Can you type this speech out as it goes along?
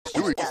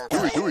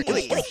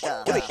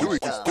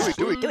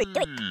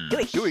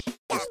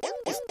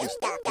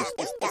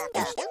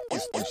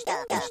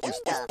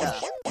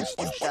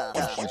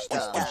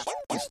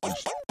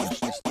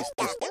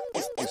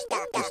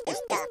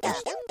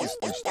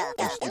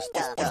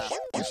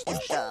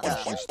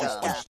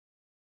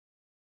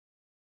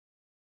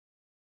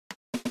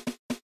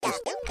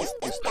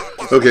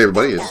Okay,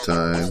 everybody, it's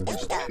time to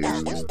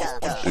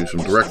do some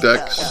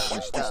DirectX,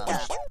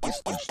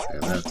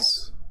 and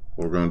that's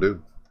what we're going to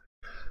do.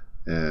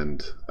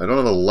 And I don't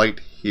have a light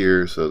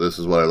here, so this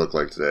is what I look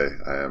like today.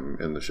 I am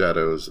in the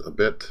shadows a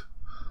bit.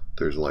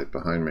 There's light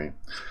behind me.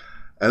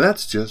 And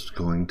that's just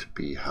going to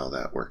be how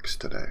that works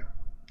today,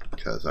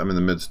 because I'm in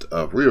the midst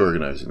of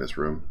reorganizing this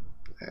room,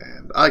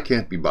 and I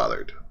can't be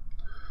bothered.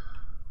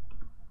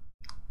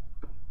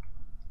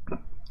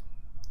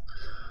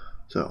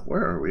 So,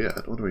 where are we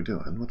at? What are we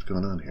doing? What's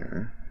going on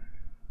here?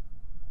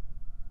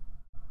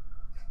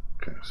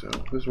 Okay, so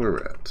this is where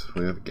we're at.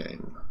 We have a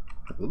game.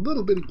 A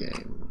little bit of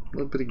game. A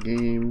little bit of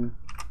game.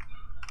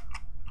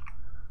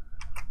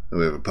 And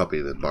we have a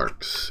puppy that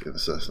barks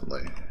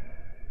incessantly.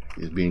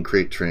 He's being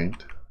crate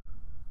trained.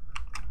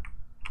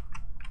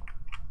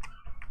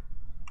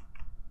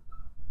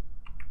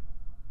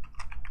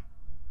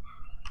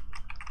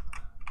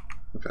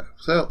 Okay,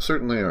 so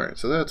certainly, alright,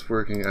 so that's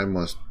working.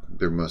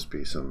 There must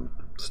be some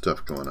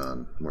stuff going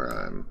on where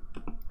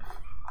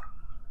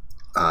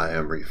I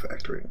am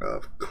refactoring.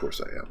 Of course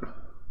I am.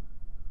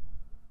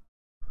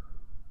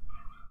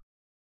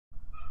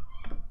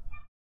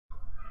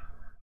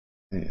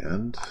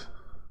 And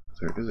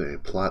there is a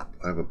plot.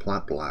 I have a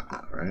plot block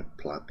now, right?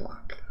 Plot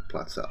block,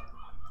 plot cell.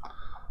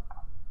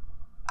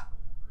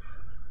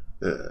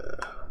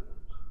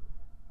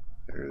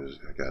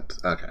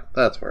 Okay,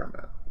 that's where I'm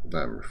at.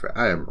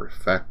 I am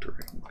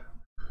refactoring.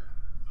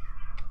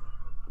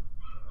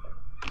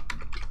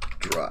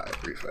 Dry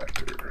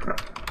refactor.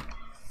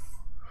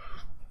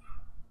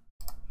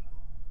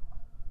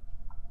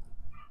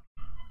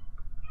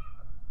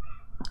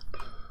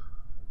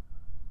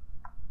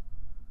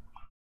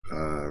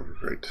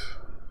 Right.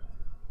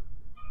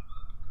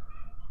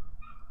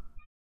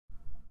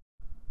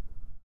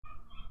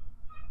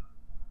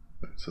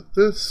 So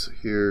this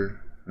here,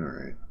 all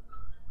right.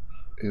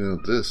 You know,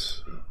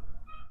 this,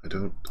 I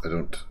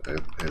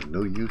have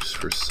no use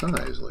for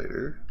size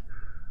later.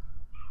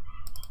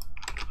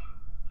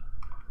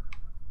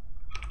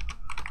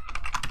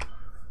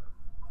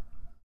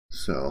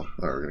 So,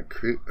 we're going to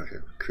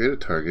create a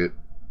target,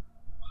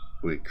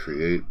 we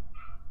create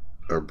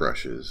our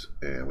brushes,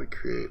 and we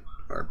create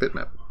our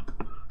bitmap.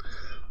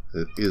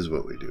 That is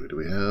what we do. Do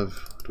we have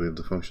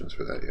the functions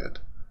for that yet?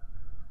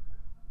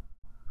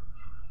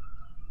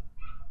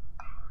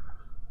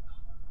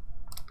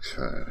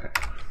 Okay,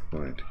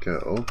 going to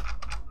go.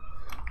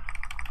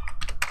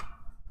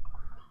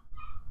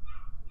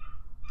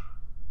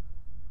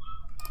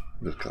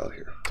 Let's call it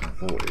here.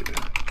 Void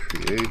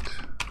create.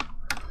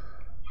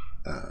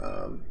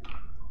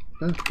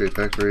 Create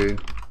factory.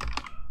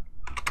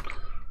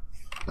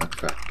 Not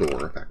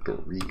factor,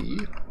 factory.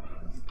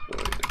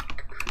 Void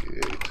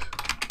create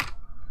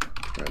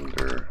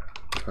render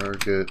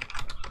target.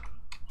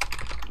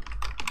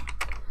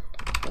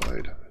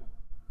 Void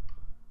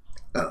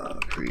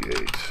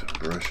create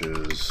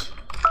brushes.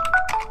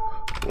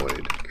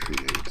 Void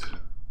create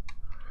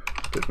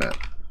bitmap.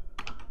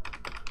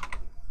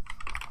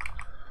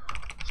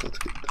 So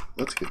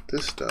let's get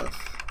this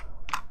stuff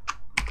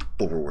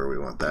over where we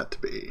want that to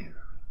be.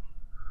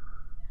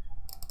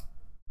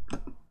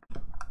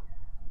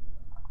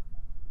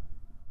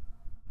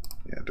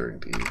 Yeah, during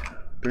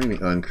the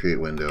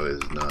uncreate window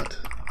is not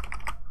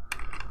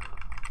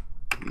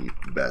the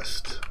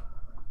best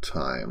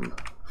time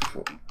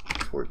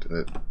for it.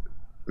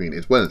 I mean,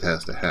 it's when it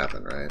has to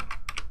happen, right?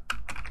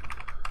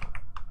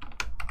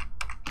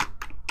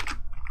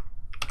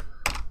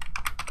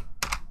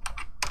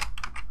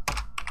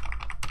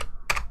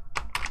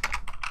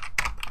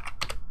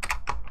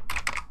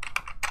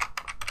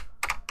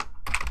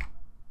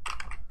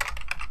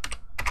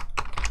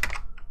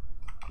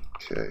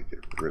 Okay, get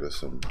rid of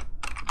some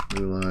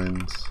new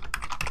lines.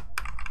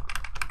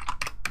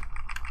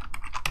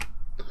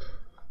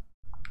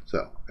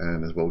 So,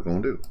 and is what we're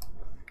going to do.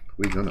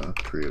 We're going to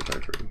create a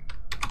factory.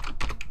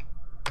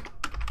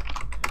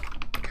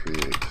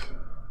 Create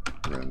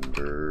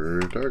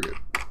render target.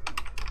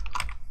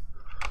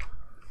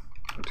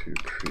 To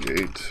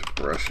create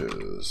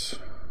brushes.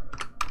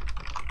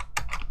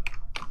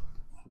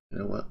 You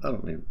know what? I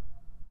don't need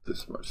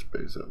this much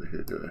space over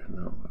here, do I?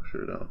 No, I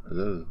sure don't. Is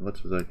that as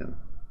much as I can?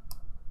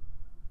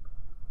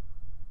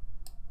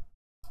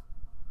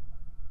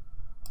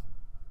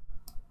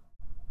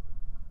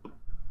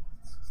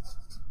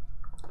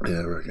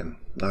 Yeah, I reckon.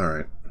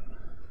 Alright.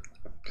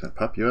 Can I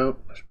pop you out?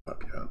 I should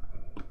pop you out.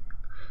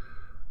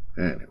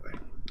 Anyway.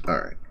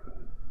 Alright.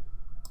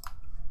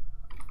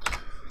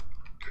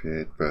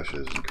 Create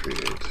brushes and create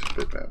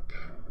bitmap.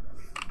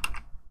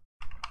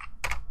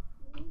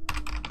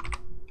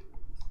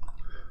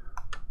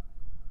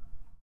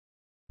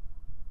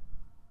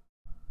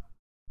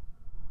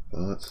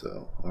 But thought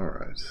so. All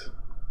right.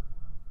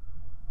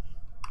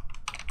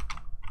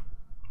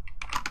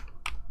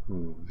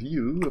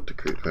 View up to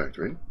create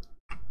factory.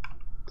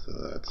 So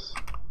that's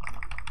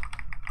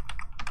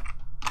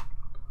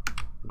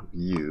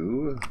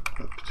view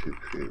up to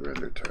create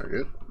render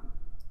target.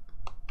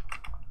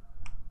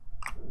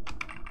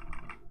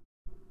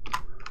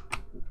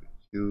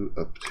 View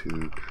up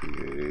to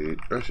create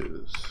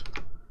brushes.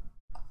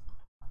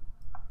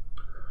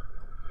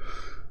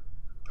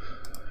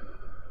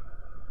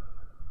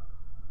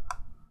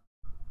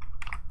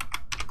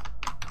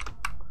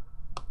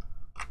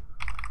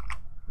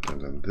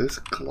 And then this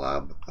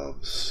glob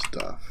of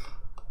stuff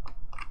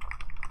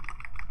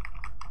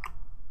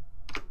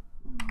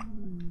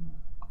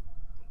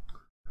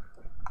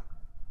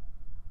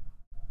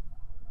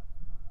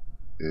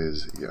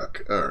is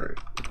yuck. All right.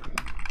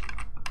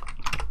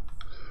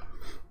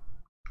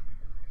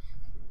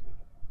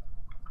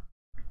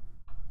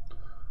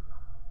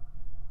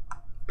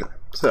 Okay.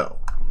 So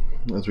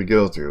as we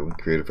go through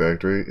create a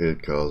factory,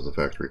 it calls the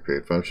factory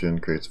create function,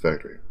 creates a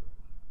factory.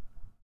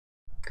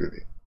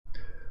 Groovy.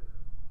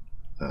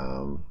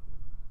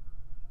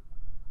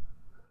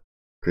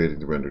 Creating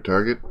the render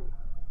target.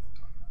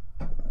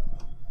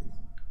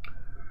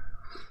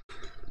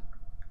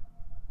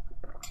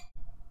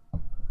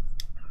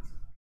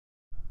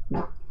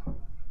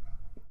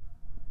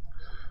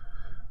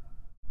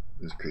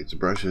 This creates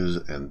brushes,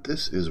 and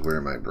this is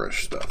where my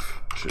brush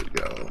stuff should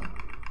go.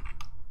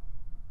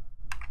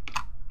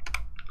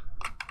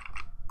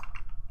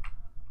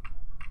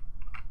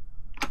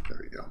 There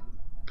we go.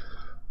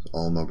 So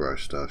all my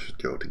brush stuff should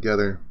go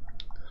together.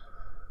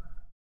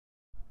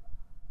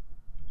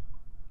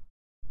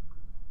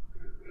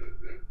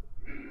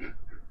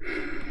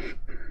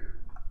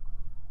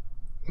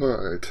 All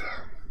right.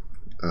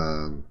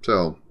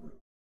 So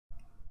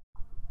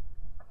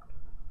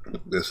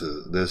this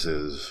is this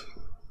is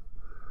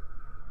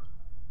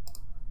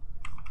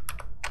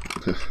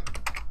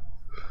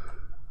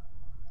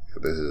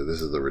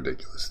the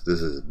ridiculous.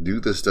 This is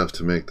do this stuff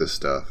to make this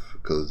stuff,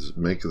 because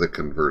make the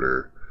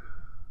converter.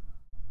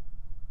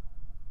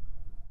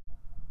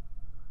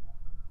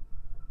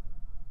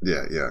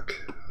 Yeah, yuck.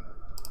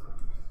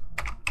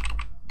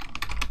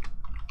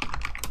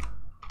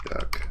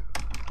 Yuck.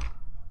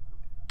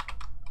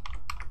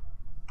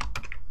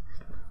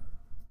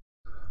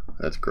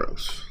 That's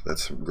gross.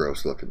 That's some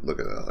gross looking. Look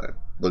at all that.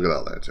 Look at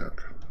all that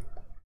junk.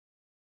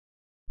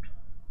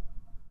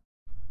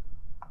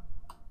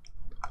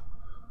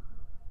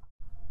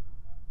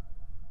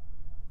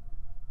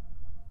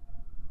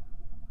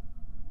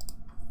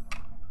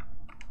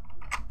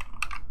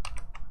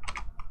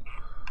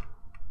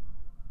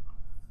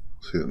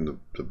 See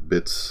the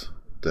bits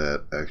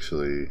that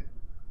actually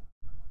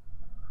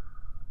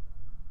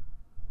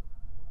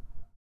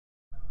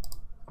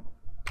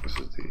this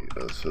is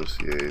the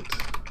associate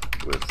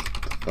with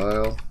the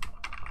file,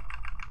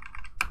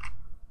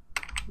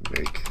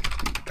 make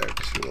the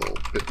actual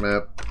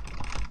bitmap.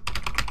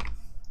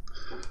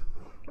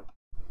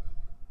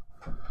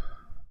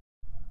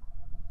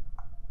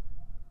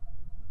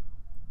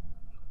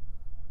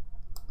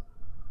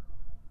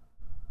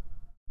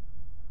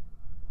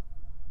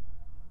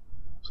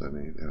 So I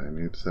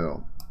need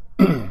so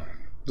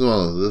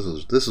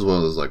this is one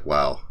of those like,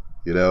 wow,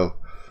 you know,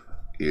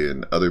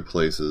 in other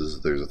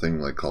places there's a thing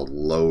like called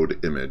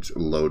load image,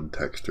 load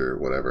texture,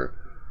 whatever.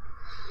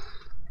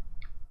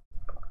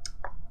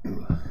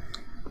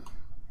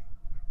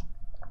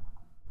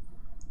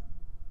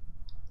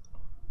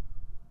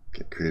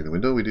 Okay, create the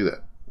window, we do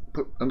that.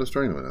 Put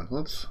undestroying the window.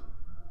 Let's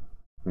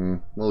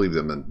we'll leave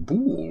them then.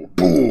 Bool.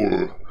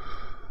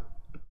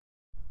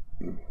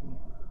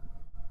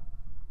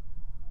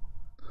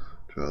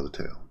 Draw the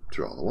tail.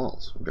 Draw the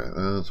walls. Okay,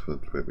 that's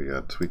what we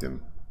got. We can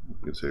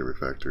say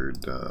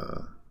refactored.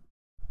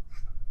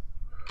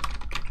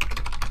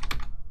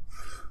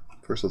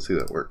 First, let's see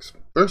that works.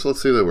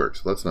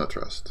 Let's not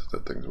trust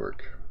that things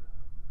work.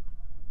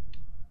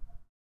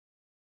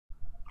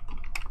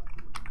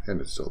 And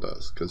it still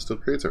does, because it still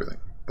creates everything.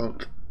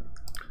 Bunk.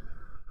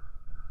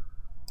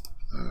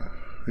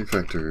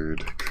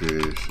 Refactored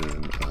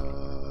creation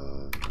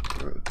of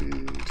the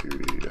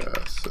 2D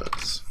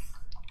assets.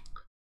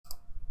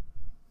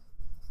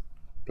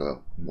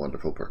 Oh,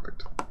 wonderful,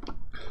 perfect.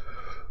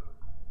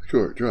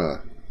 Sure, draw.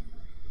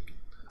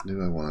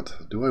 Do I want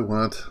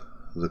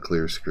the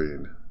clear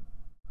screen?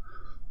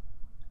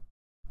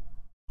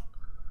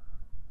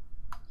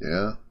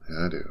 Yeah,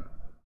 I do.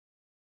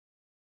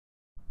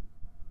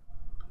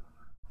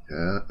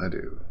 Yeah, I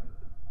do.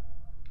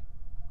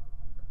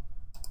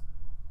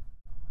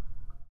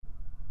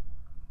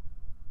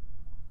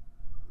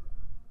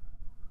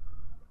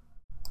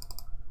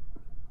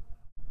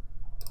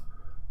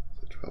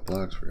 So draw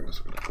blocks, we're going to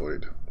switch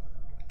void.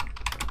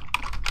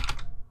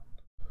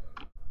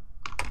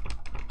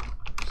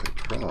 Say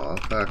draw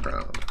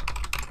background.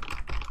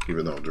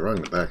 Even though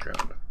drawing the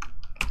background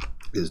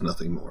is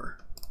nothing more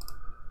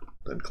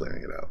than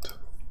clearing it out.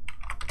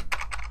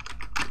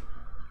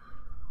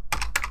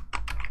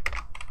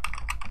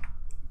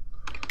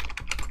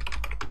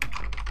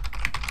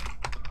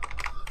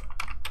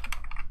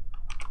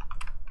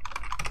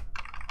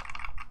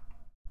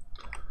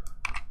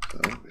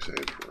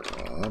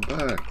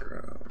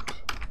 background.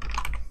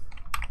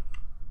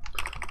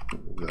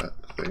 Move that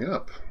thing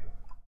up.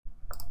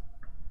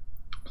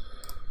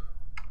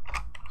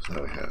 So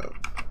now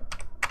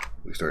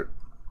we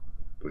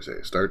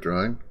say start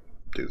drawing,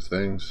 do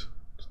things,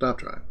 stop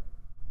drawing.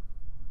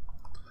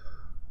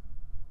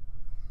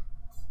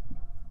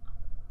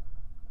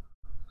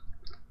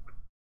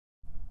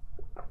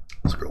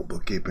 Scroll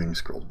bookkeeping,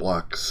 scroll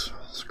blocks,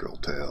 scroll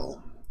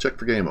tail, check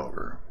for game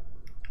over,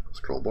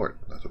 scroll board.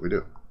 That's what we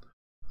do.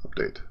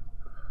 Update.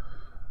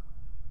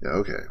 Yeah,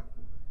 okay.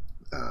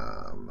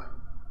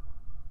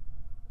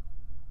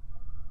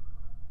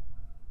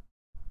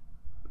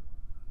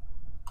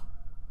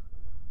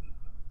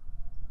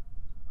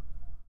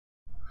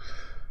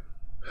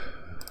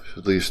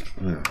 At least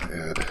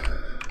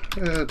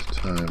add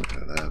time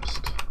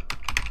elapsed.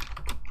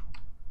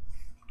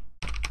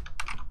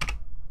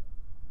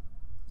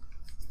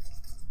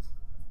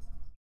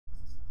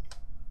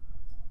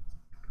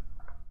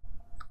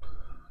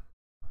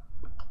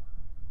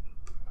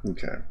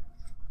 Okay.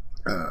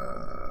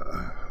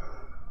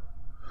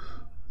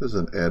 There's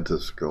an add to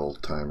scroll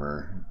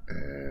timer,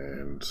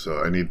 and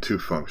so I need two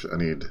functions. I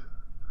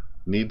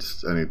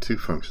need two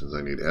functions.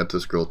 I need add to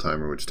scroll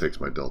timer, which takes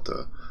my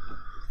delta.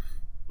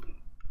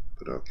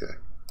 But okay,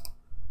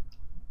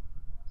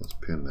 let's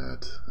pin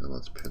that, and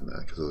let's pin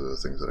that because those are the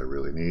things that I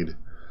really need.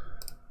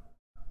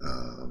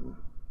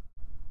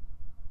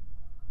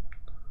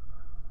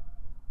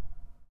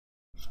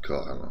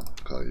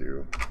 Call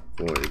you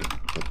void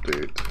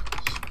update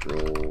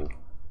scroll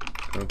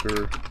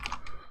counter,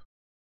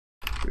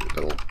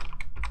 double,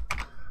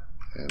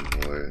 and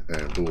void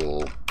and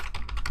bool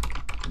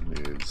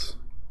needs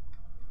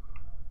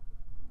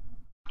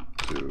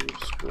to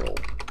scroll.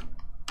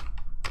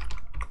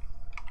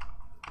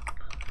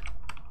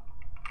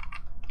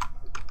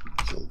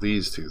 So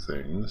these two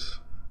things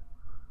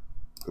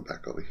go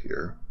back over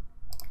here.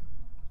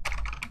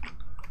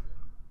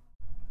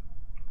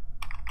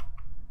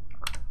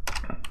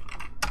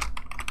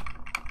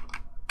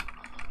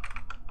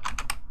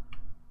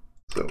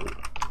 So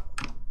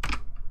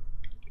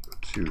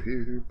put you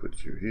here,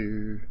 put you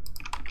here.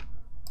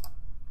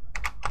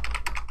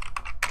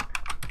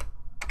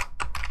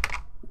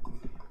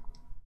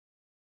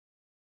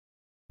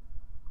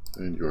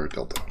 And your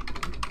delta.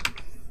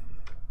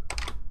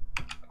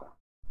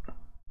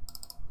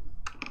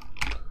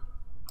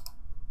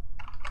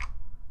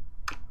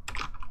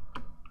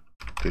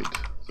 Update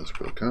the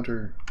scroll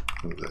counter,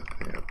 move that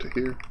thing up to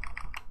here.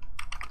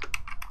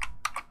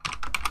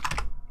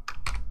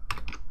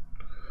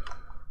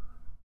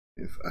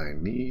 If I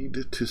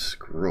need to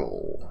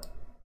scroll,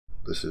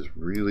 this is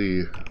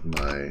really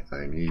my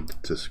I need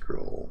to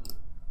scroll.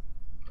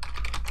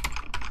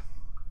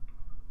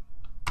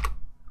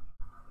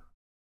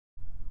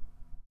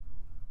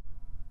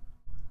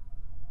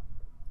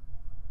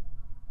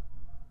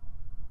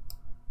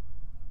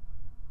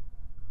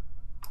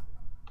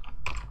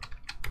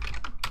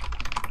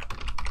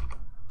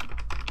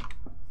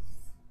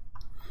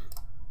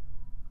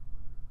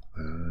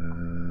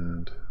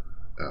 And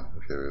oh,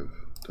 okay, we have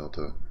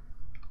delta.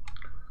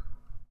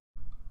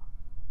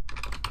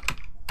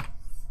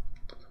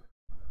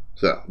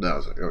 So now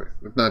it's like, okay,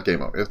 if not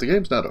game over. If the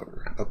game's not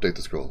over, update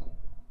the scroll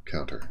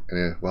counter.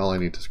 And well, I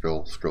need to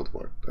scroll the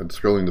board. And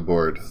scrolling the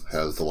board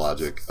has the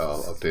logic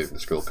of updating the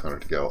scroll counter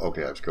to go,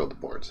 okay, I've scrolled the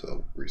board,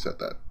 so reset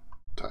that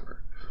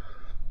timer.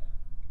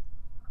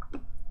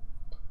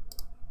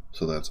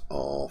 So that's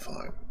all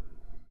fine.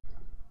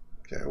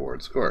 Okay,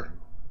 award score.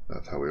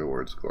 That's how we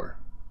award score.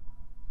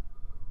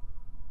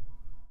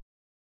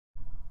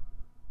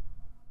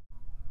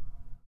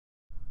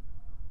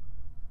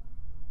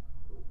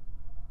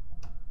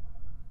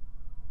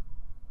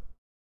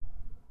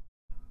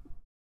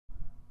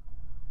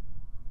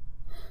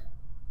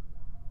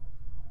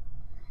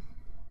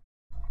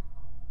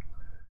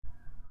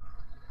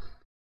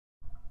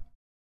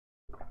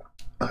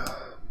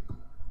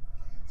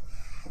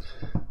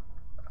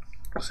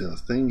 See, the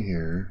thing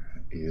here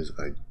is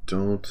I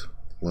don't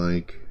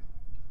like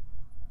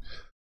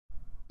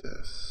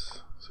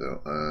this.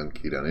 So on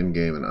key down in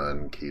game and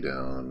on key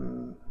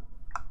down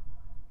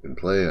in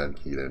play, on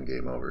key down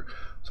game over.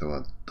 So I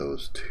want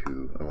those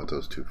two. I want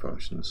those two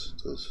functions.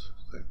 Those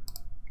things.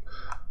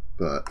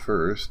 But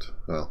first,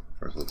 well,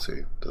 first let's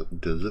see.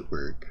 Does it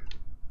work?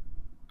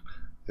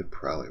 It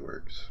probably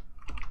works.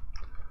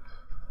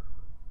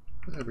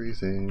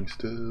 Everything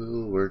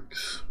still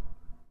works.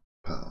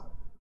 Wow.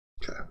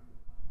 Okay.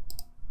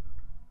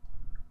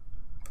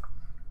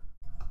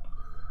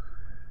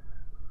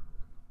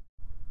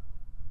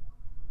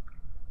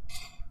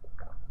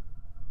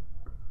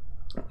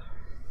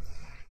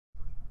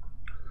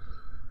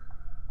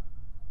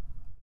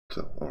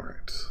 So, all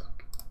right,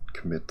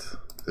 commit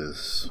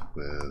this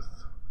with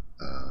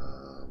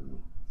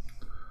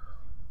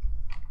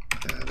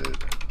added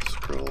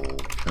scroll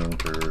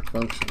counter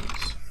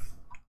functions.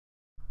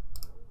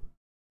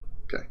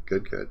 Okay,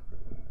 good.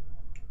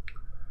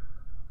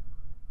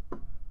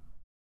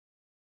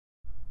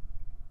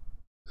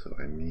 So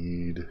I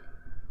need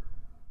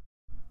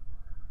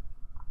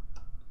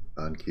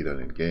on key down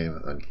in game,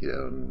 on key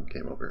down,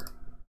 game over.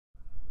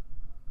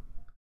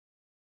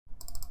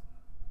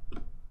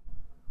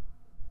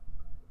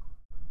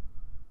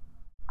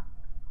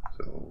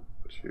 So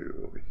put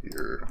you over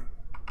here.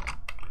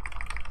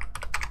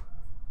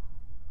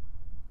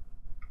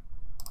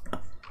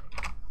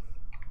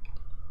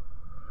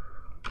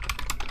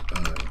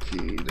 On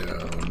key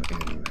down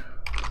in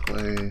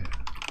play.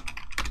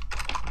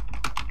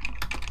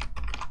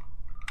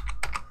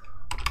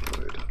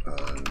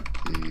 On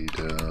key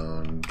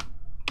down,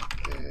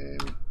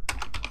 game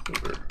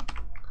over.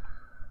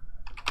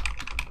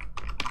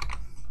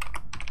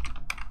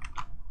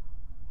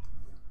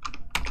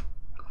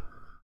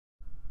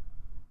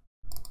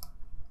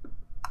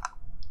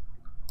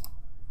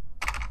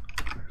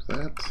 There's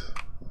that.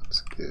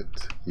 Let's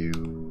get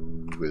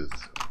you with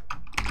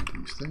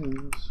these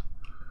things.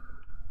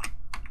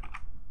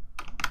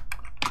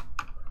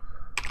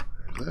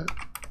 There's that.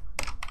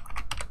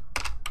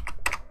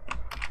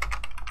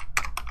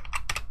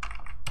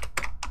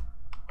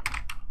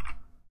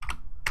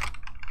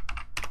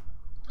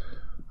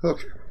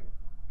 Okay.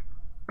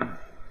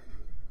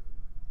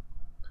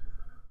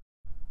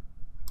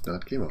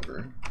 Not game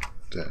over.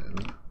 Then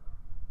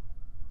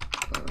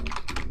on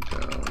key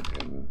down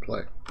in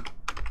play.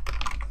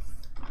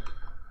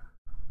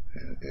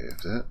 And if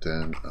that,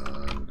 then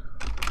on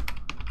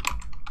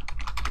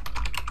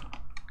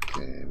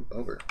game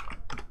over.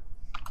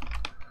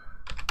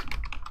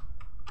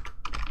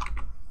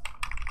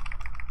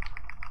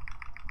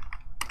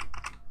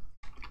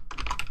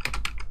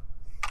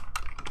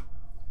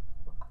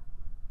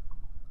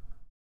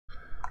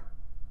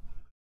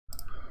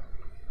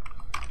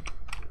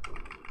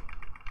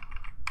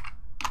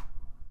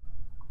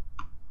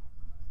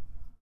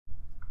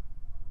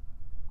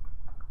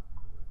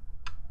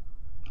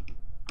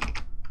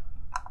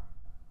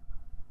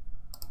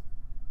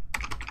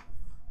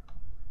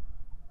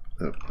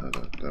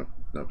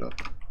 Nope, nope.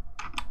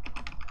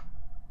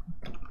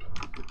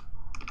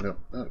 Nope,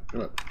 no,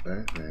 come on.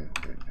 There, come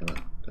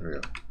on. There we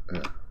go.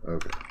 Yeah,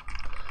 okay.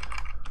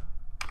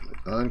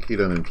 On key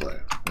down in play.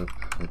 Nope,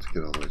 let's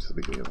get all the way to the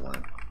beginning of the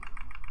line.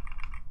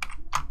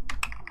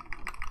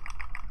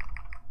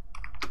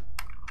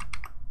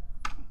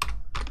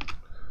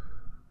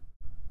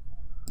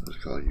 I'll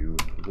just call you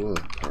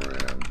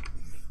param.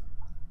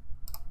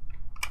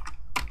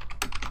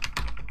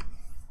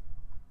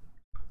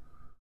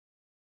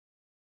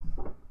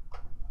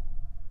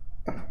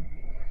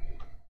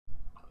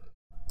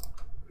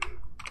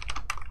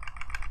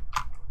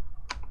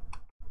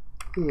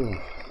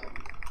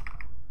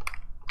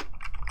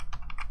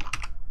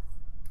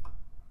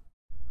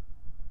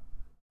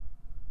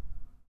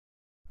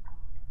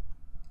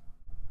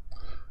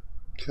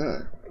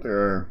 Okay, there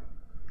are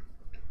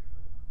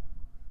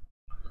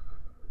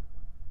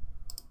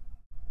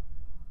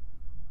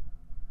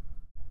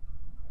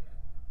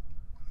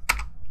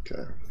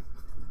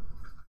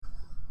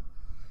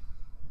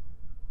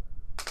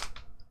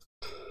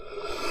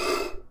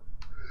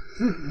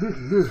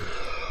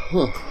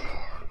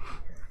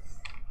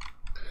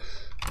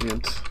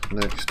int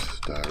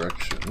next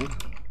direction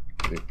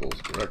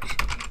equals direction.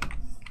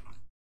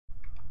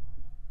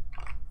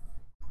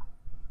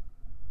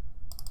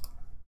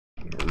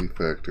 I'll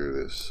refactor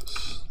this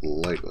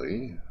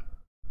slightly.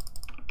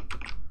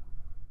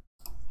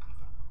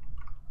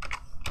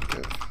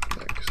 If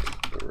next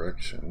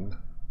direction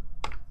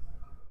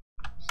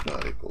is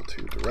not equal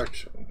to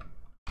direction,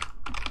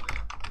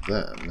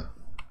 then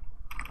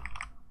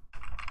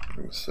I'm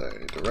going to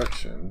say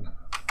direction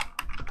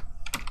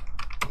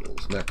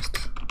equals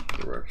next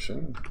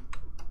direction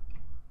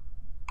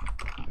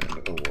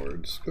and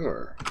award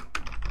score.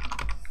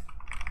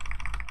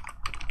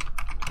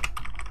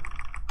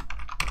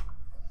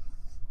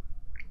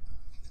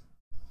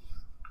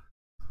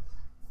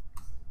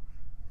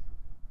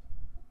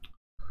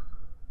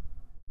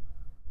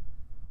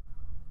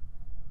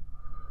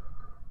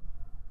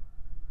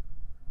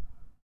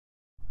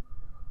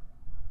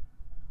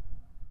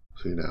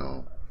 See,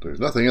 now there's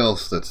nothing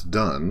else that's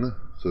done,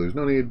 so there's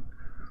no need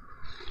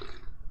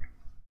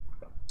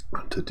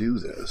to do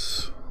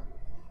this.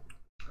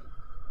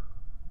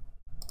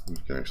 We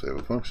can actually have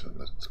a function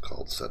that's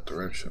called set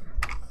direction.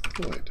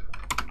 Void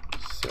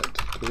set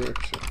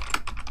direction.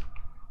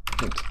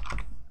 Hint.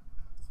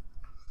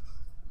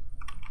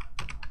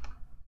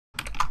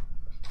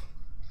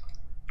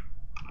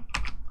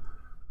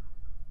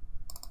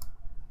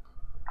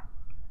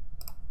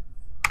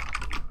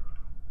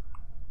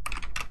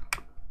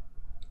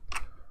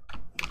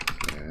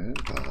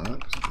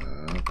 Sandbox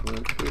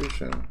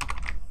application.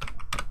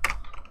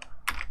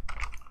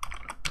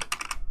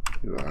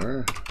 You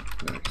are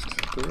next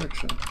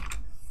direction.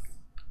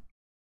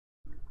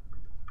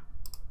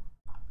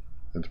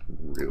 It's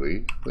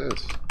really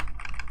this.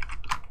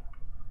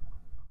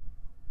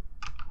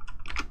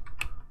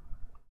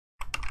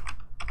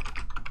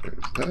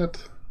 There's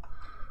that.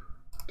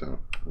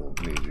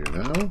 Won't need you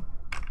now.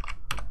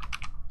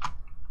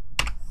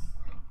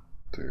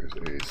 There's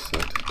a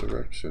set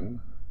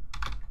direction.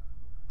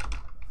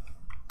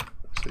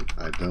 See,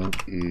 I don't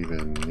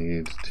even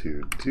need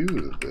to do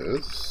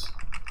this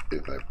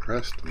if I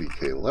pressed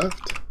VK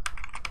left,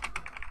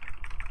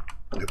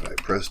 if I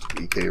pressed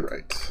VK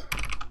right.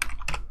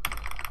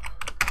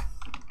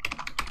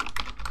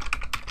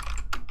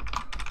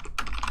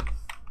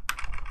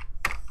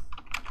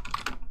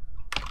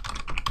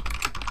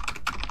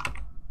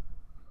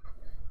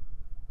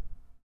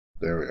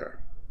 There we are.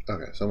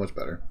 Okay, so much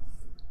better.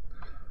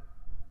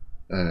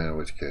 In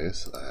which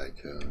case I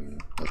can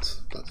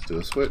let's do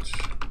a switch.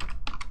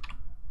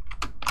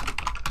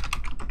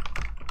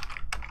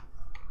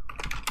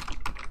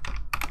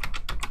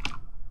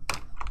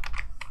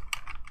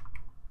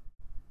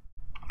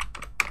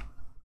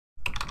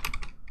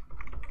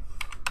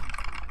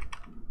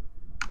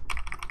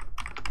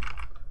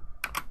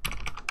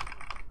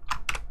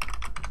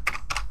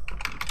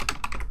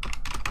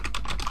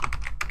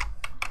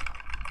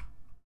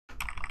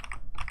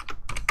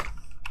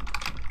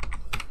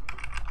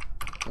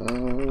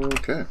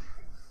 Okay.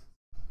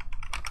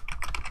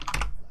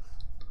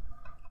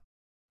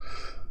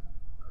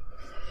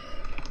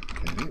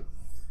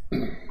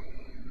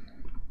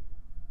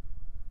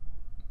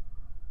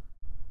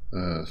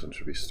 This one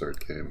should be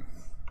start game.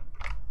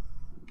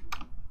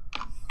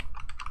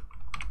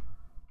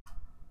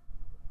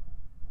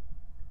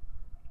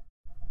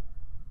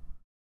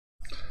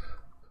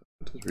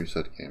 What does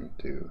reset game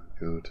do?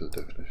 Go to the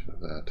definition of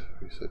that.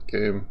 Reset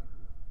game.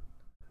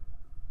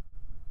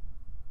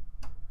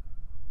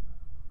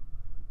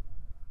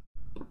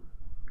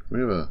 We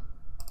have a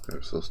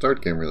so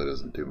start game really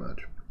doesn't do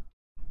much,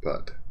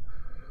 but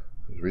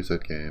there's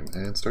reset game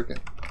and start game.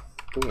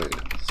 Void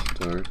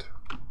start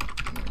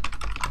game.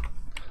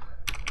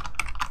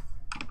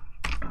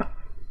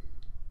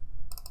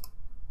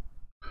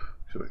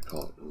 Should I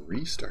call it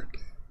restart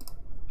game?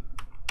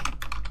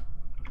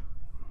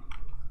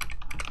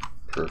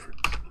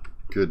 Perfect.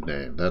 Good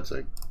name. That's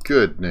a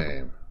good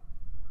name.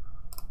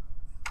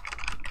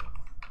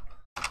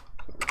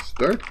 So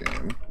start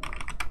game.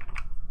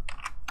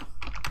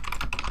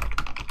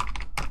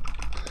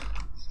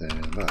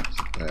 Sandbox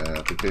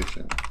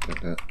application.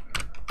 There's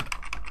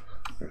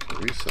a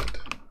reset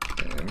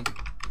game.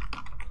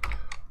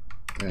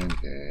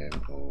 And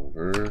game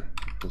over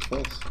equals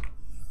false.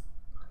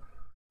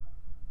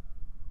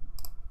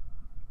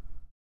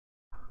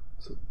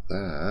 So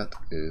that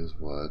is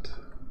what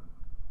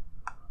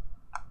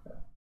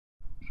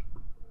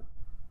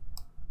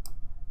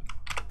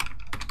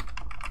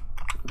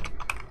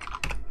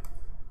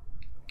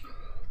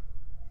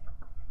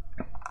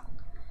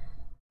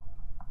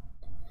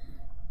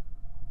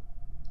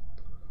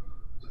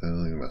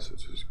handling a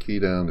message. There's a key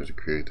down, there's a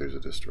create, there's a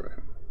destroy.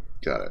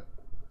 Got it.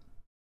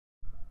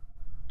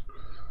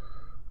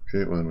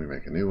 Create one, we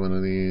make a new one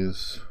of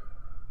these,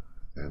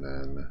 and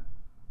then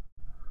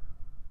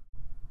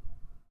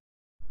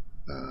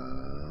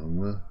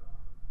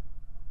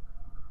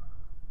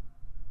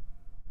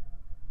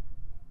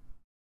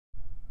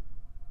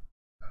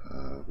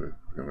we're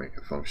going to make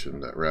a function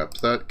that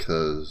wraps that,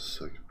 because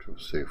like,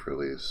 safe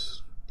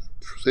release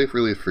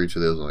for each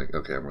of those. I'm like,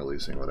 okay, I'm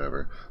releasing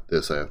whatever.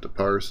 This I have to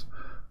parse.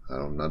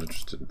 I'm not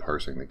interested in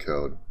parsing the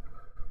code.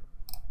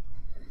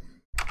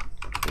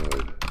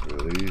 Void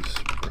release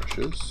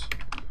brushes.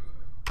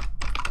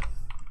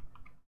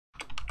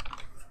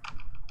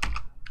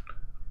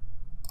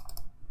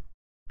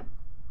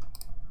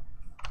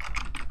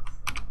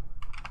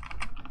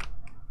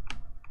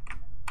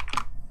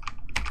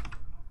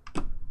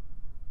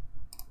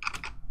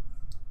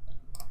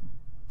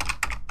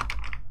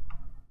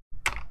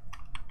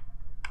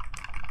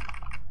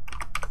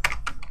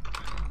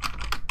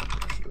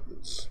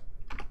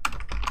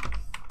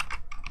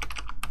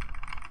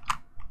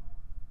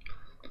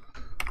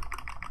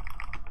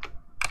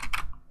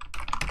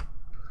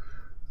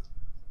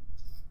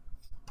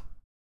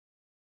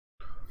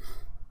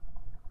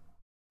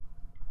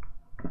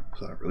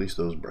 So I release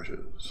those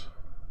brushes.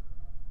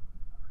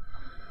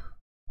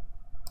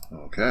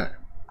 Okay,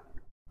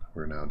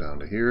 we're now down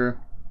to here.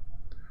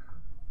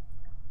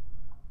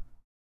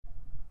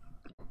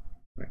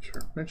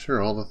 Make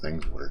sure all the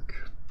things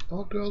work.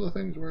 Do all the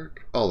things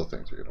work? All the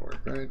things are gonna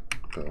work, right?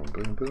 Boom,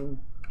 boom,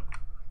 boom.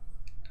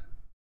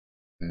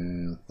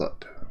 And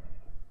thud.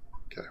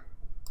 Okay.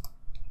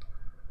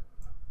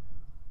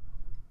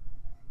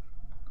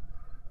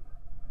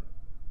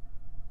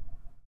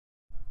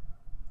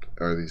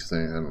 Are these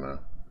things? I don't know.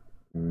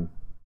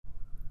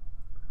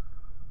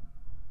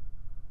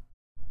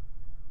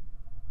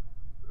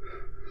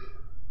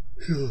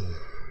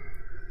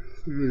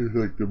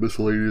 Like the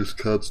miscellaneous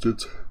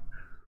constants.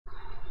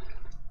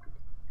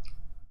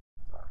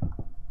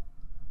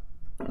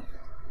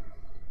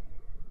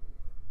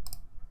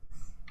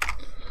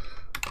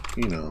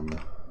 Enum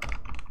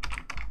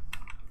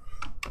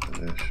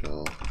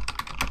initial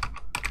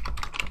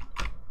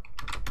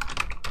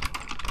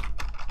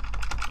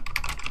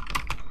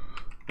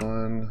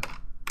one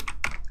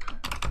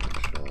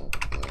initial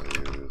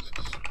values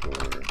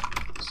score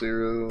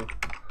 0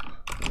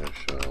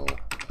 initial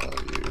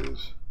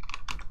values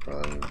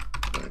run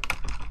length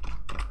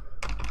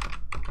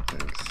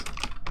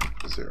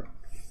 0.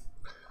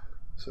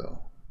 So,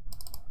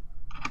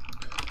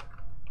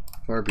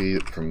 far be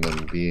it from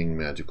them being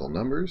magical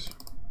numbers.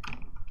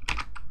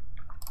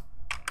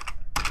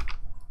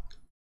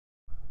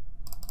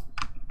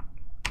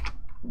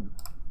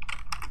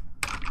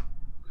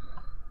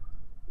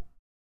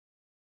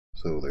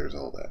 So there's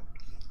all that.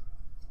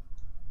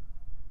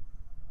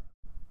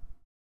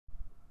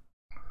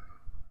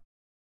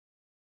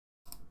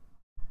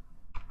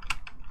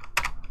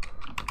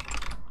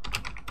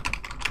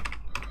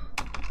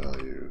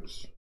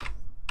 Values,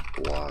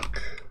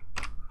 block,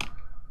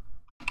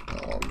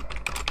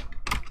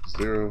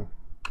 0.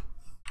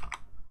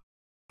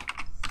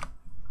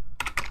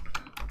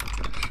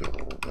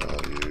 Initial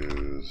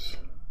values,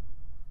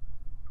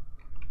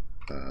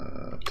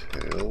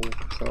 tail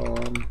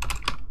column.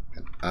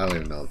 And I don't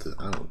even know if this,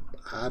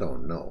 I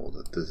don't know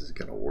that this is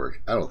gonna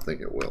work. I don't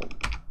think it will.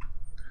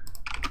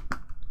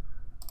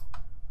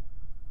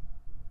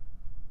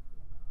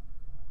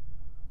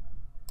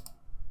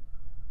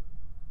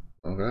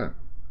 Okay.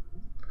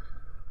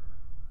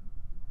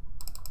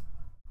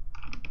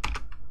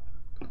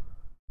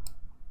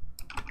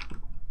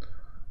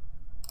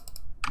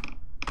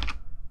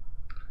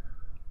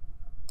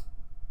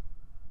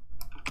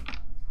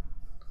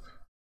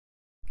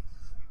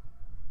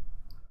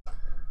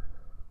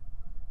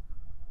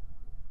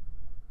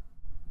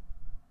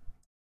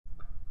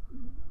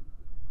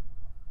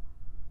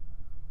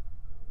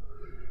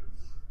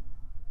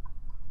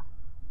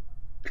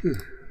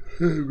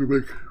 Okay, go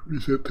back,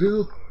 reset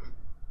tail,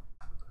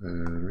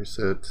 and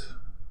reset.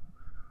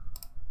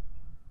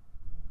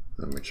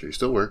 And make sure you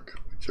still work.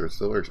 Make sure it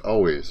still works.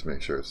 Always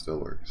make sure it still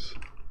works,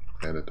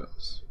 and it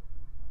does.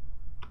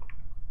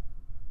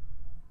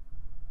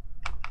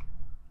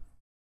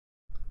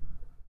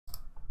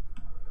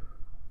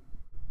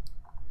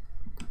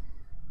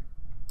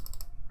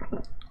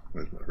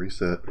 Where's my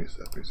reset?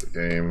 Reset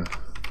game.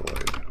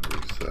 Void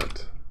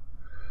reset.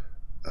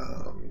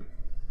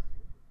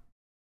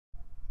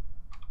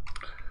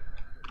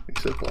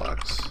 Reset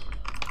blocks.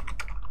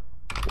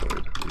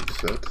 Void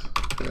reset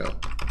tail.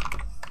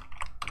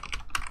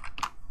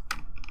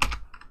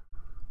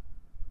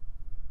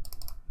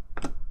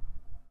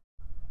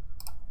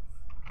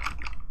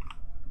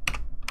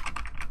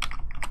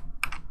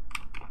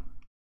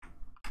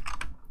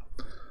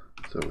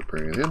 So we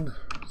bring it in.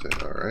 Say,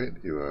 all right,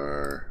 you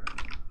are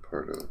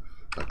part of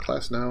my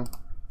class now.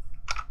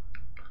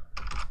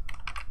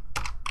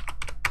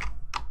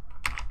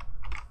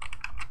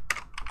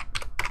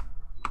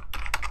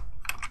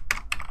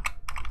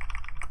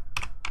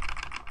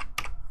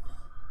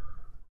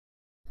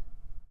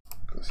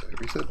 Say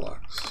reset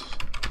blocks.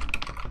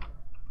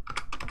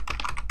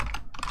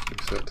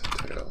 Reset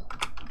tail.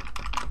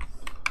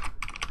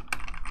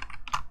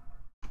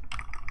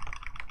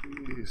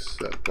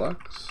 Reset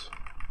blocks.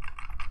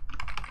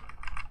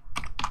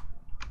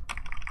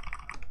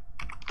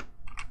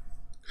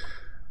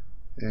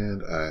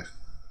 And I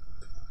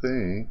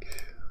think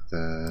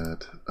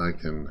that I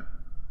can,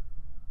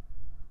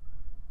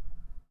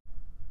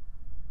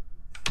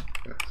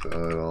 okay,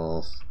 so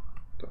it'll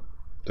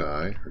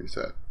die,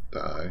 reset,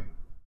 die,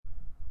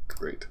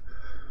 great.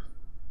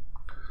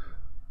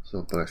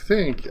 So, but I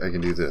think I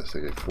can do this, I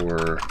get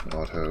for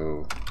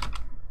auto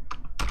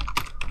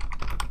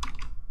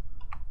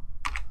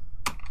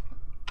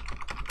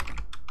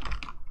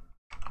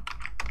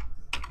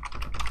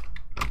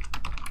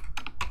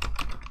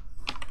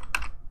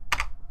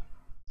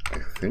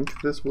I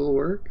think this will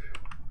work.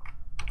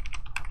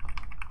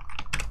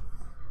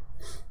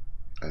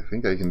 I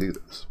think I can do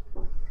this.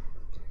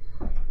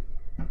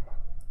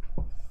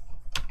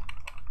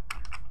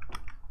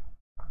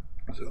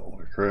 So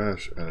I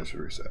crash and it should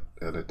reset,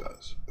 and it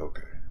does.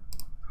 Okay.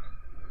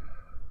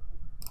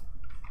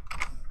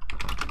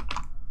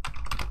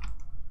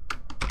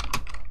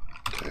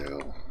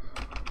 Tail.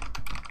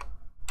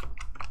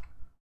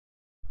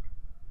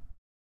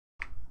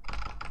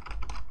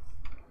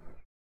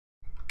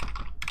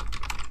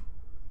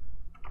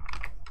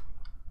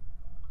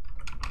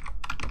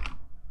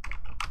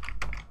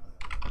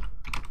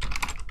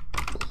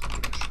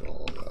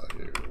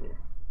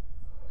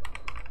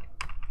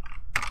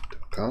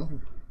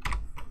 Come.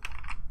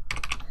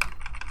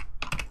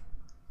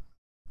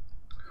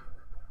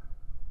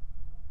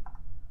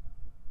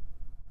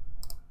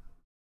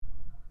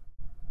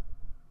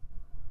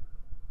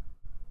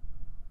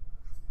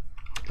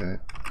 Okay,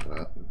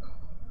 well,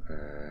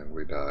 and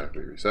we die,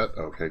 we reset.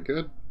 Okay,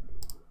 good.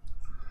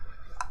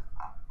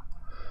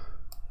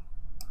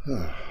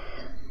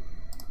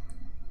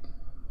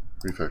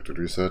 Refactored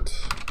reset.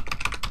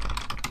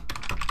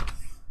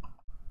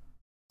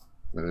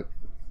 Minute.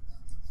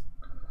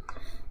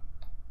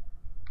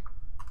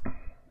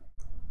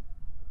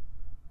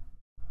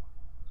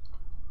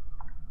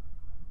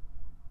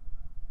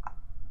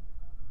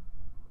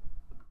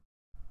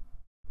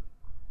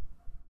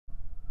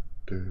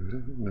 Okay,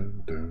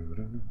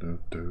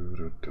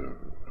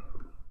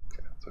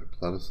 so I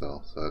plot a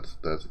cell, so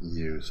that's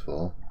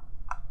useful.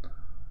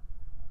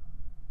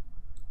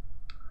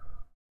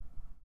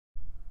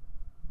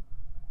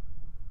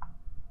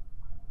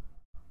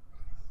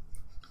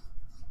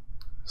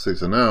 See,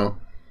 so now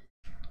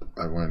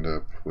I wind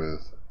up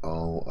with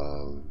all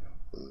of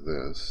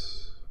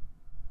this.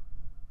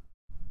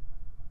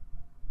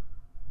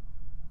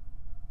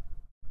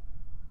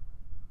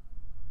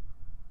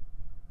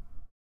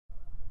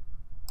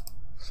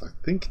 So I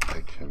think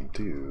I can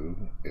do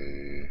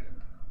a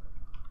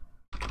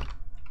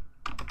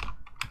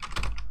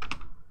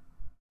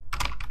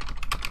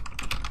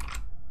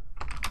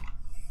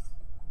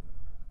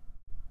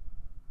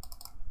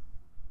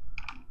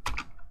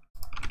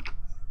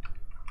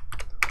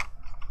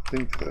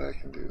think that I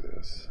can do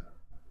this.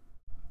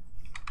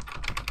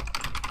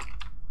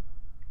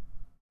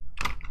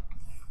 I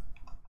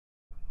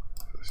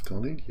still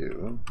need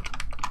you.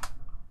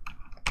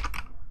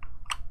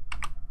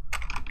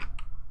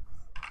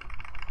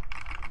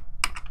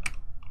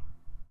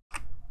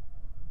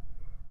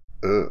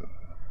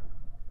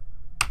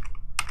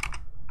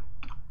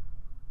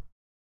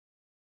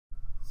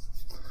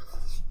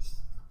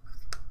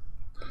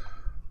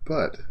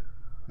 But,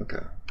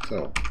 okay,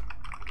 so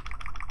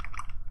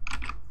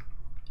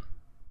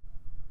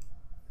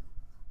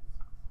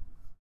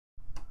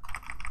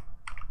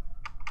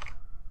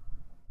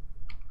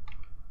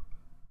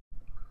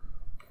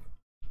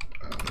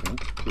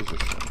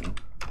position.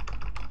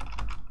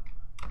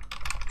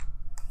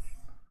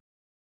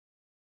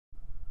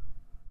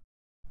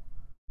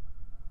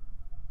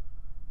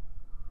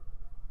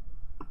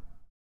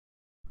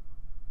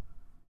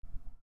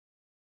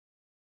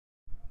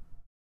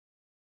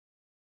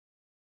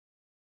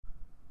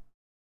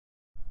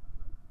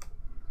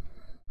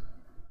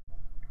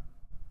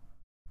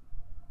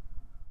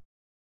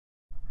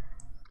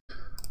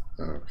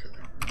 Okay.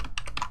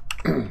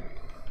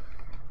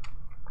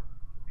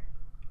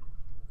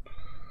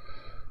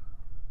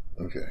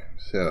 Okay,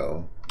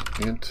 so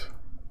int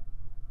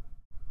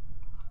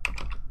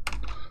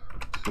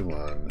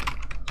c1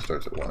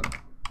 starts at 1.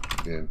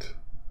 Int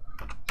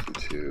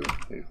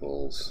c2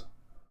 equals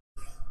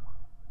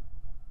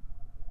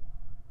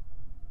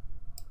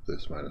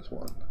this minus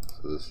 1.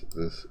 So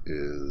this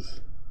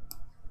is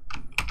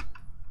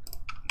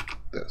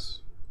this.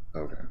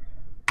 Okay.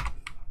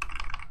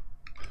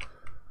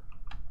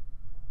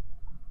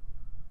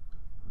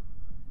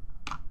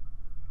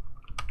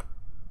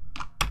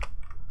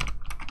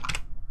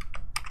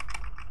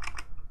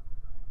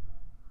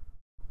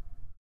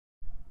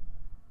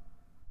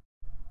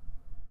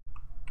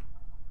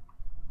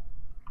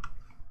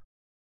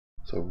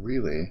 So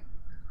really,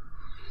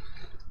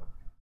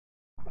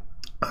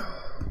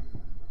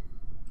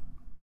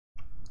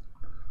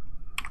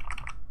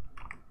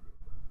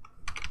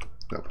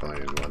 nope, I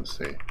need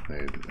 1C.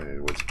 I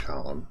need which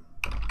column.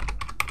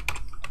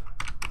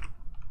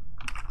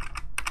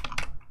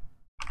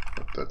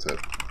 Oh, that's it.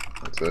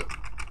 That's it.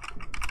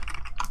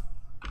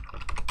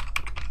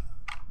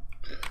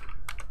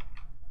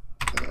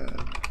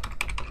 And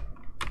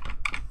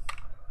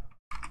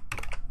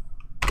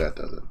that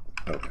does it.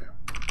 Okay.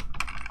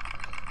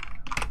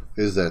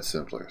 Is that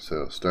simpler?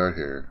 So start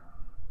here.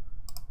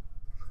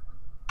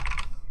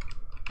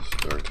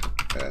 Start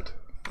at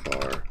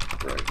far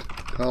right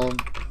column.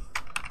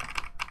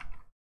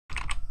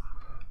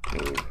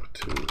 Move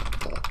to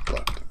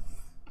left.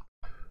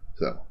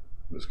 So I'm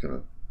just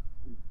gonna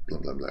blah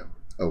blah blah.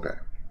 Okay.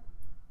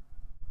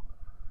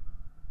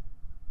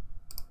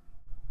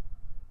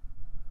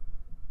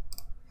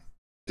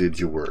 Did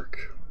you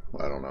work?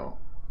 I don't know.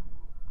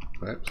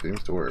 Right,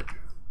 seems to work.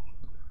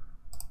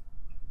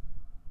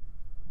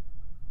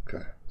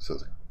 Okay, so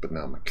but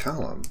now my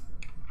column.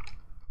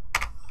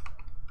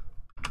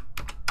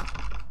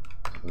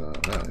 So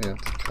now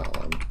int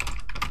column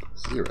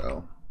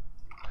 0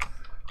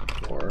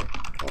 for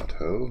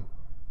auto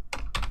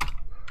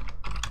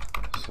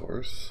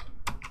source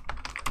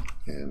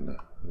in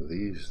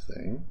these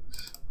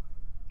things.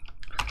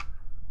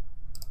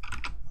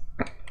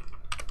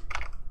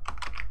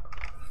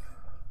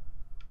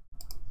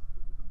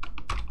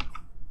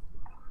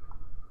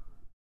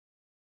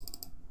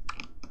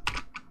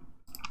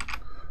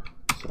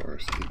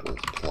 Source equals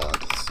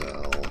plot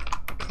cell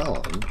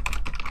column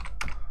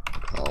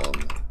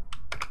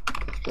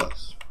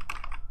plus.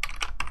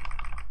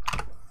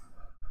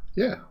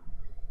 Yeah.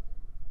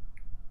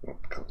 Oh,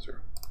 column 0.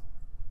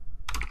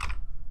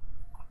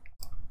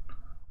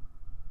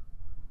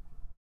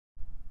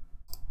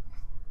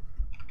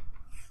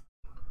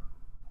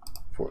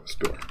 For the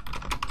store.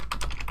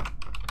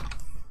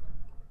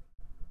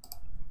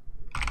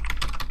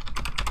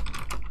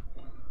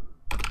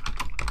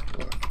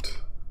 Left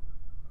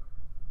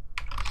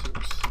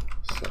source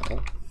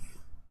cell.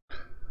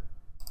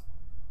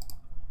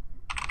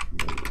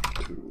 Move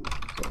to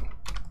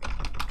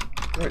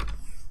right.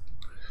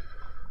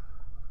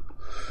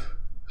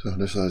 So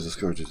initialize the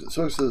scourges and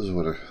sources.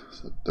 What are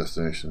the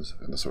destinations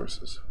and the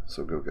sources?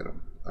 So go get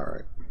them. All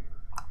right.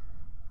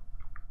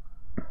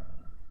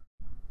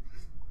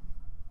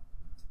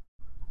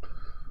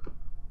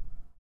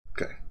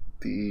 Okay.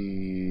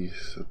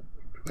 So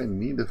do I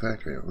need the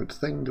factory? Which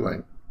thing do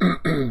I?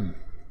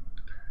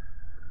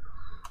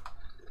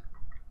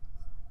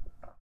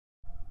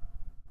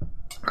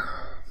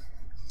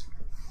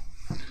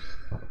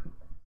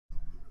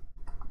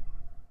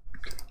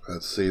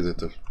 Let's see that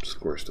the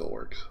score still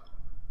works.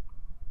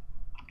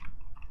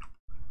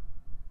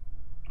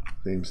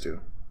 Seems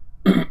to.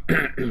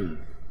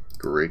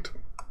 Great.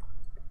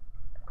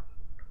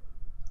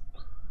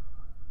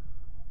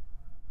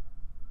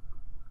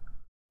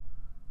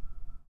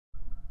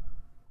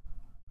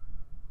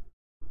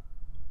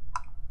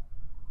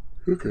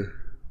 Okay.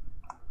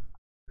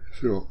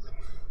 So,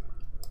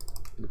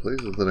 the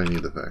places that I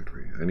need the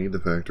factory. I need the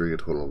factory a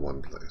total of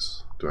one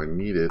place. Do I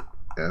need it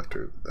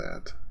after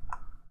that?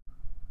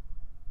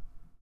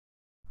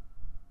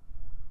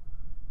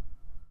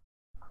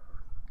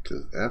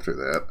 Because after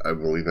that, I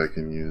believe I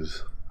can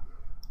use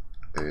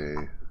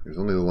a... There's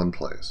only the one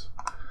place.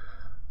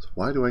 So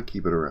why do I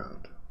keep it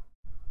around?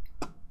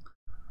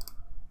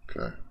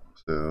 Okay.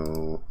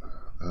 So,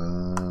 what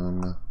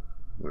are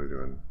we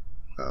doing?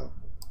 Oh.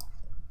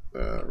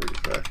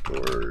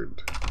 Refactored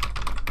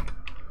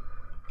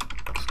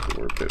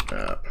store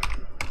bitmap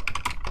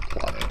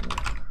plotting.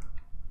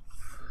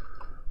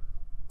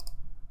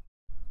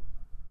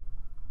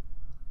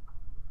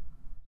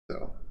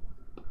 So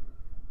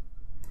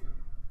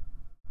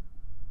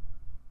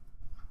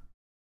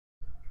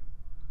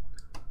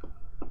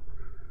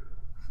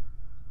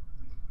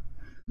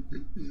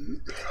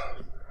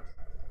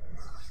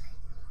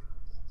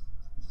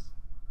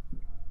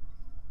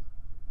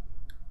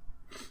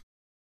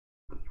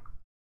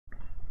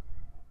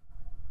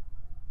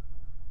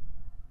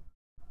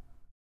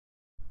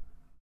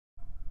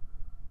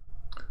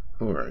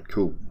alright,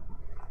 cool.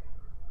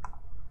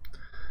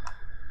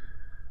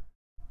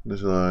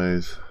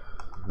 Initialize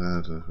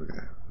that.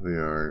 Okay. We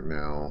are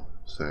now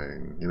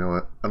saying, you know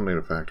what? I don't need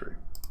a factory.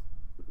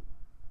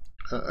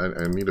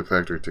 I need a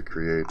factory to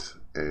create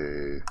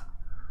a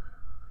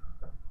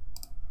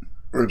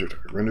render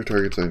target. Render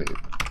targets I need.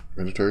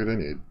 Render target I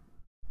need.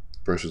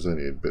 Brushes I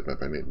need.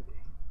 Bitmap I need.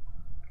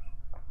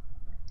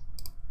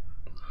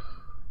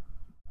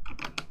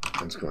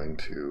 It's going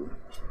to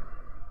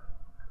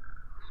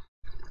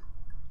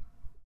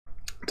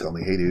tell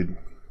me, hey dude,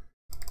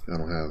 I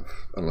don't have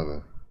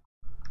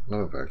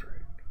a factory.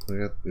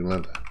 You don't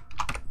have that.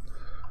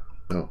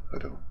 No, I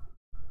don't.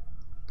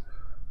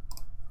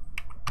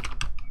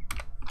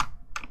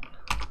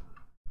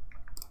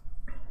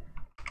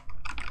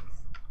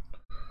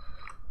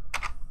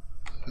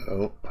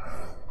 So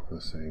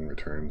this thing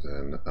returns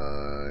an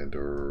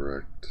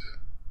direct.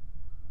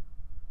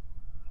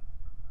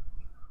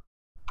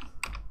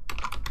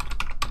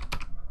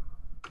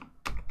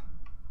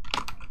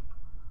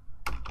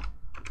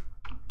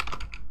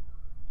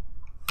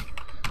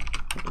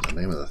 What's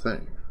the name of the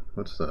thing?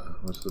 What's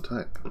the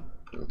type?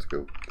 Let's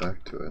go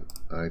back to it.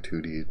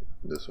 I2D,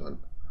 this one.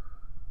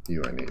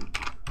 You I need.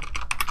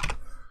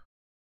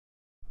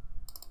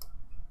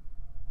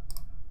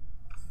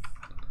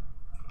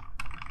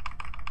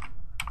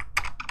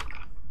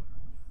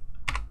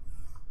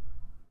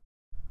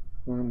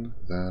 One,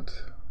 that,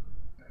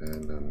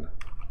 and then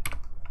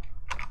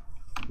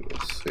we'll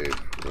save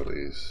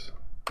release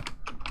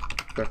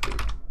factory.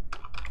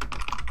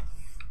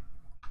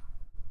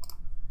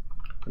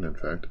 And in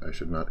fact, I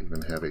should not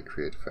even have a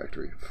create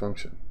factory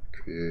function.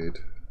 Create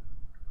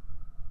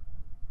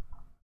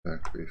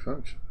factory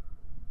function.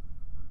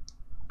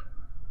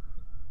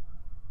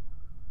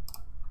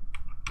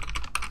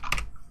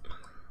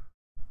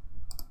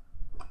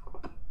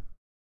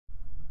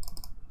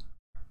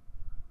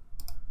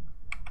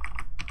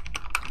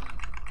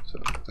 So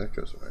that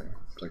goes away.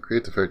 So I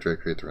create the factory, I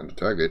create the render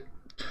target,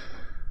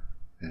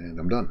 and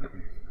I'm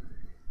done.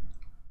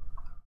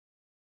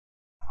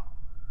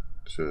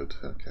 Should,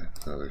 okay,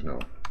 no, there's no,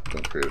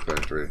 don't create a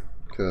factory,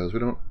 because we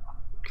don't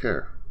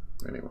care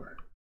anymore.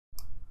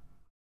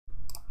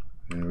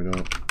 And we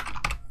don't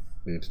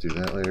need to do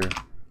that later.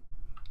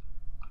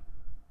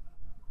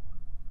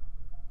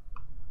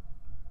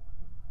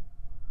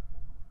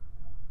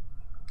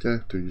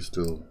 Okay, do you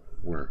still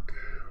work?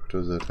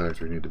 Does that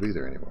factory need to be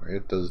there anymore?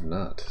 It does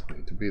not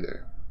need to be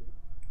there.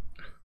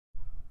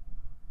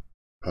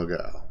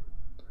 Puggal.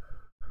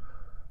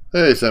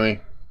 Hey, Semi.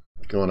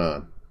 What's going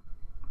on?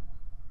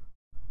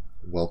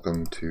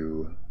 Welcome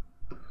to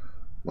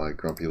my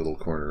grumpy little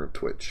corner of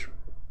Twitch.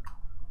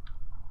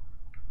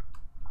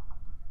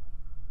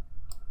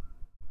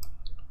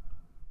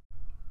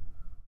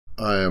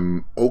 I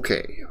am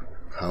okay.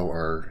 How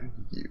are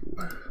you?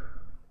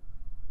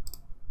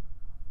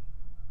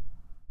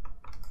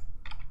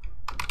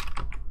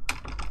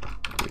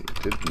 We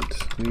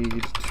didn't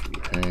need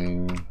to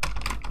hang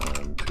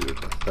on to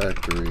the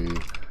factory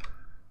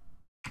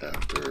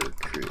after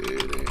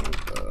creating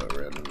the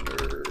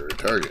render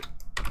target.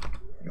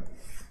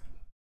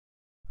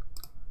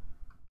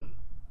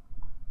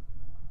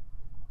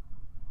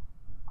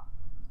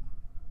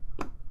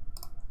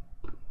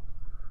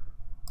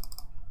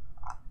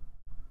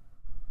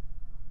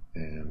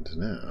 And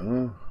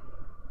now,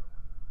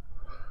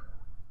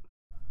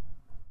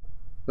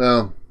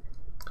 well,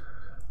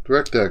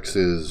 DirectX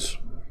is,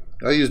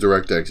 I used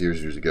DirectX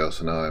years ago,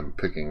 so now I'm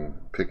picking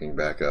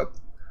back up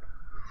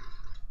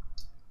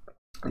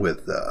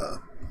with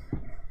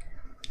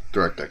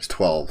DirectX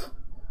 12.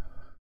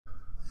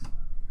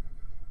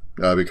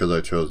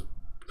 Because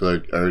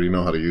I already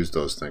know how to use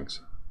those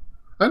things.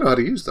 I know how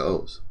to use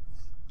those.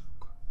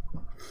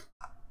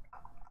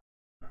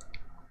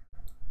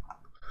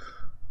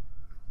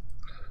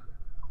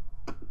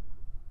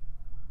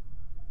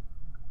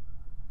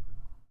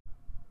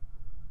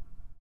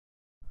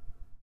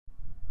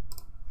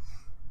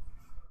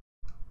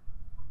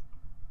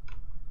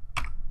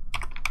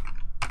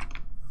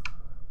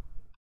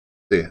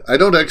 See, I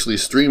don't actually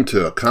stream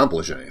to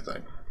accomplish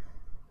anything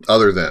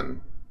other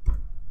than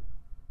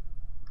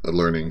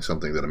learning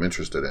something that I'm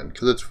interested in,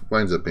 because it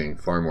winds up being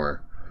far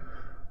more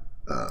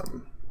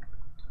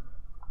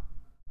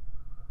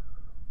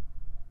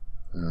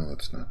no,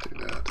 let's not do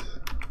that.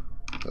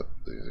 Oh,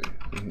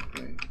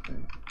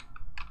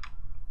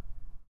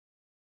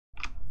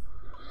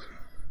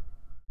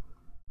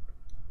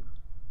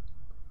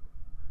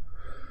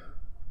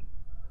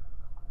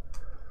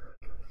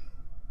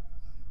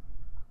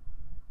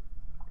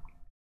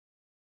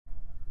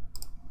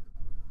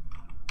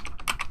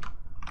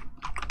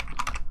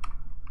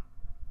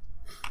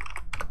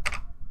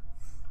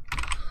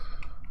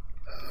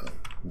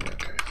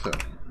 okay, so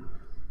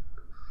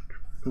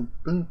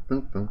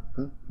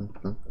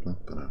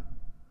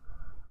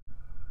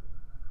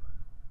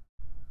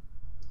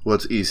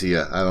what's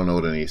ECS? I don't know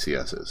what an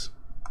ECS is.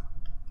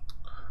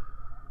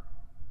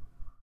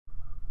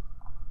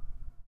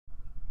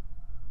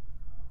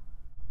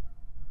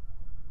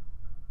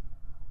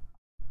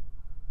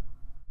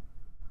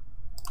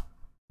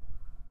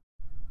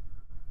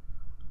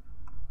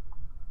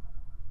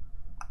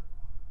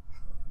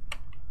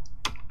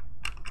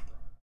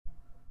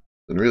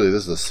 And really,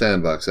 this is a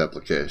sandbox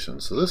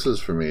application. So this is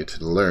for me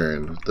to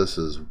learn.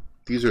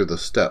 These are the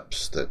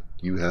steps that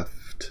you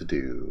have to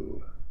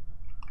do.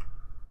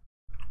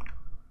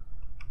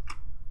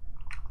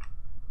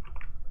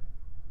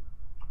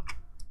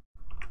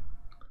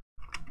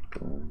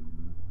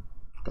 Boom,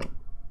 boom.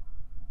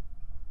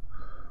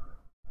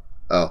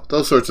 Oh,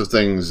 those sorts of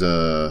things.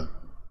 Nah,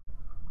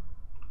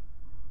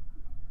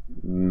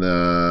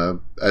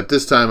 at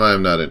this time, I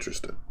am not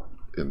interested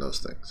in those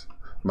things.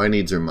 My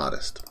needs are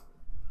modest.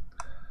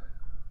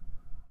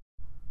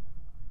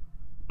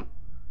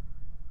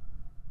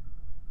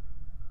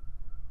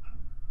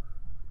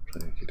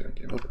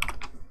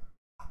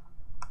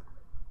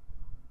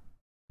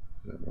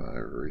 My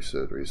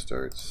reset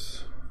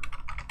restarts.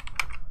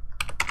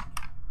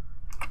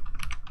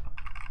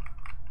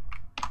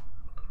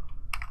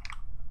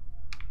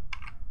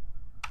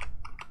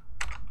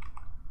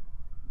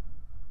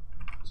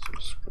 Some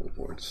scroll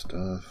board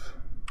stuff.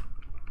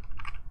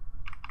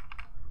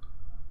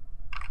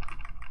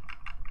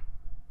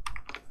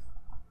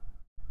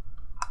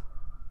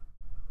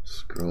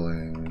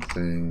 Scrolling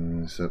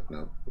things. Oh,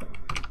 no.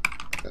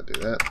 Gotta do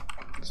that.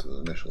 This is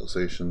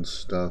initialization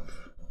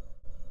stuff.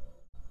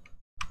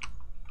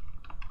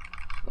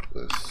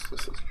 This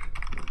is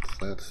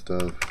that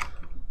stuff.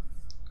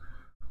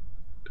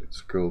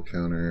 Scroll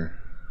counter.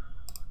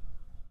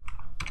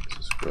 This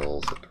is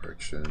scroll, set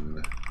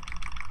direction.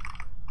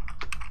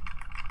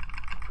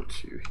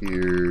 Put you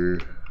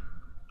here.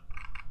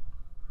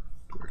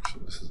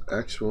 Direction. This is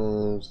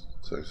actual.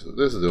 So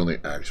this is the only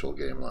actual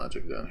game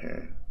logic down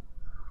here.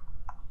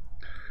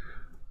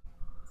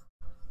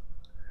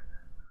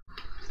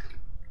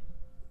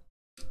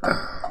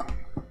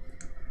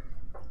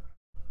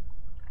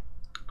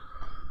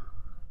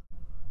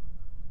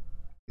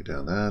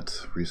 Down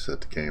that,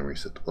 reset the game,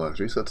 reset the blocks,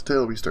 reset the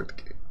tail, restart the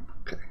game.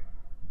 Okay.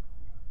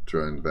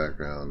 Drawing the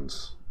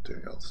backgrounds,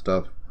 doing all the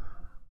stuff.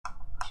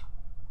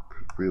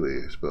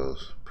 Really, I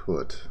suppose,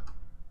 put.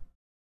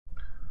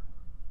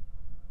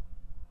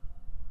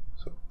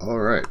 So,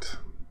 alright.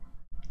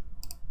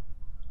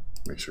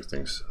 Make sure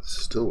things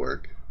still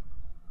work.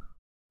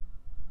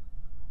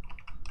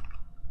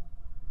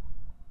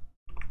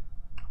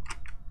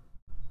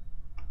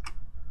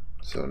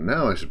 So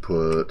now I should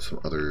put some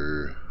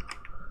other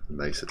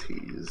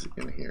niceties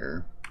in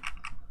here.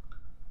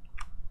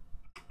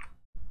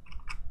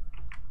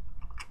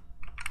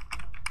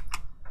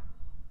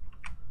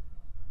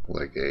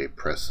 Like a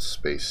press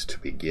space to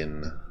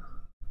begin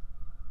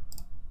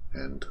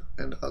and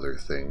other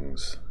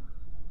things.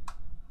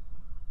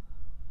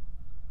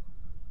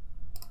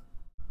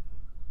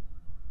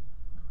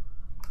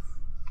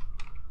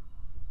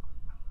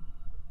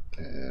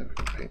 And we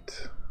can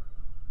paint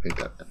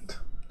that net.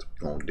 That's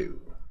what we're gonna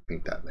do.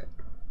 Paint that net.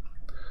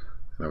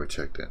 Now we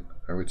checked in.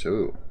 Are we?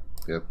 Ooh,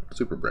 yep,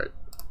 super bright.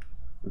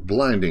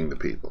 Blinding the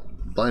people.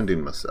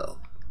 Blinding myself.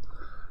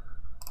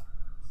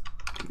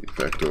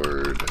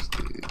 Factored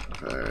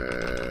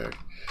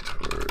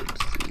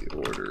the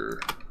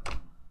order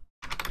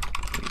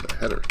in the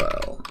header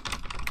file.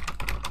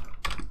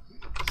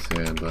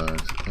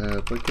 Sandbox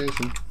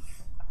application.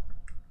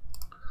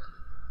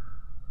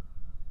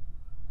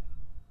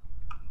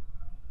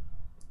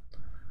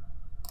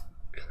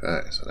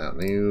 Okay, so now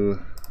new.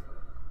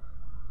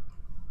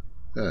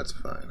 That's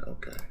fine,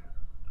 okay.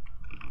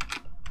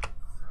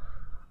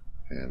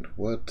 And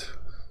what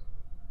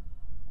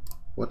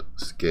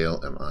scale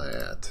am I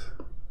at?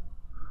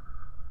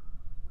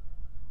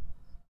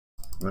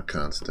 my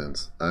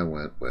constants, I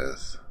went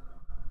with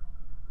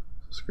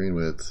screen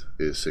width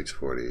is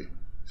 640.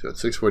 So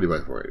it's 640 by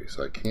 480.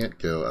 So I can't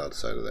go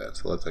outside of that.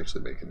 So let's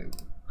actually make a new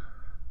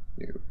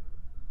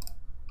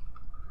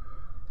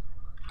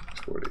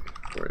 640,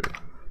 480.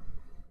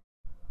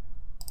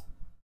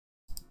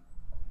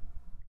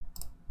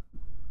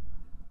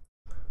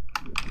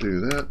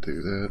 Do that,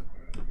 do that.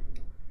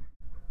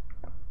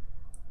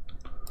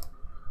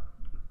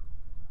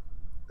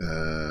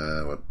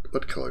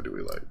 What color do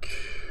we like?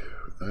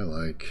 I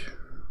like,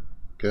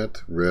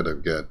 got red,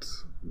 I've got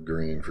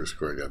green for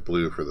square, I got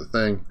blue for the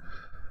thing,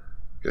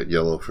 got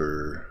yellow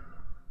for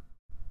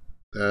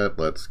that.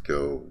 Let's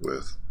go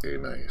with a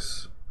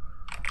nice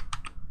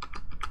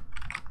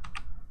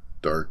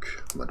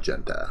dark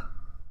magenta.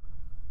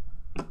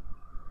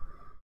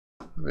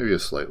 Maybe a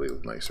slightly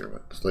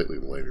nicer, slightly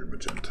lighter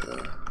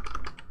magenta.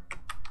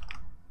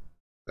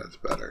 That's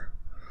better.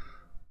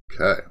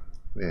 Okay,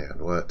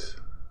 and what?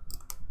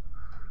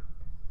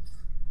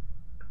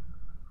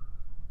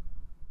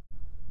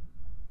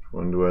 Which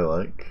one do I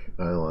like?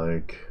 I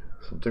like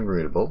something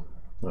readable.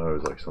 I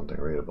always like something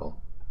readable.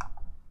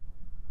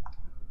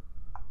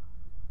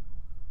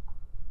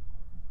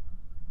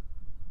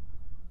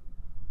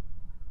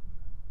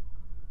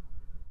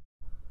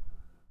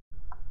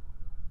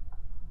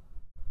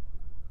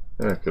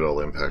 That could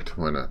all impact,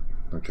 why not?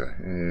 Okay,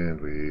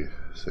 and we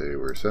say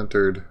we're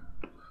centered.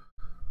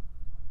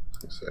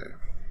 Let's say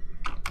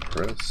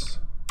press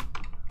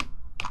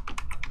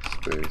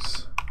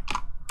space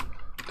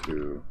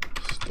to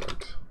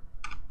start.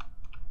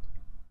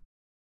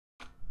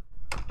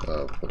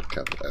 Put a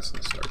capital S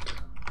in start.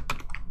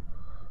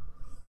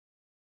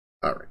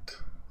 Alright,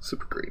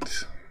 super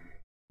great.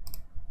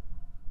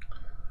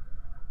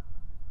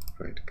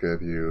 Going to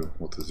grab you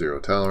with the 0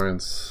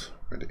 tolerance.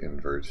 I'm going to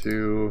invert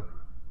you.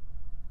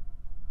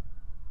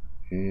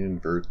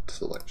 Invert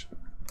selection.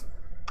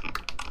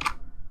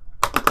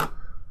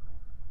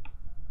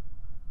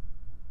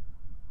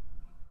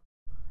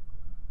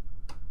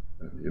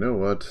 And you know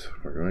what?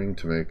 We're going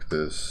to make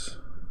this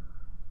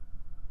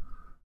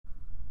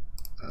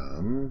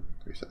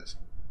resize.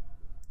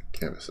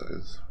 Canvas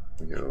size.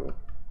 We go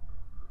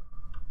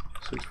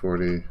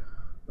 640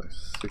 by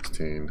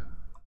 16,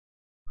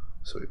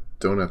 so we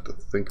don't have to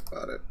think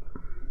about it.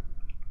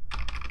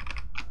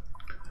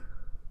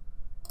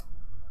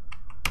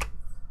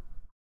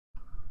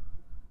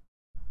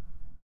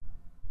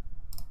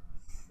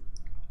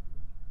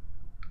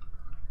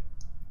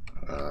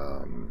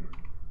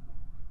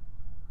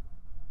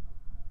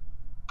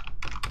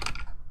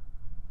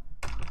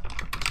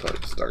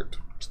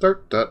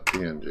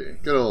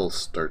 Start.png. Good old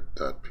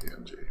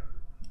start.png.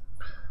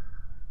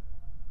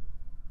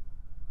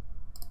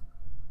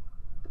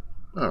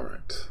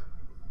 Alright.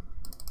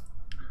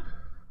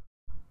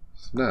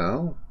 So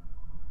now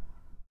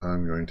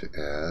I'm going to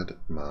add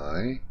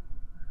my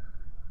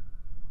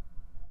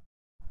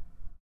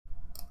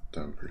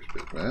numbers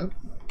bitmap.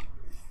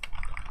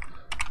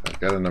 I've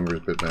got a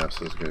numbers bitmap,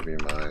 so it's going to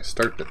be my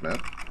start bitmap.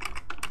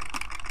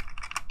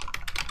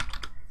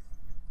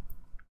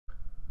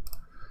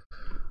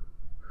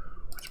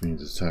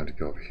 Means it's time to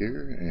go over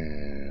here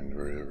and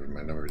wherever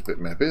my numbers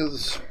bitmap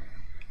is,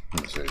 I'm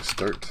going to say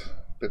start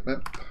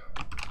bitmap.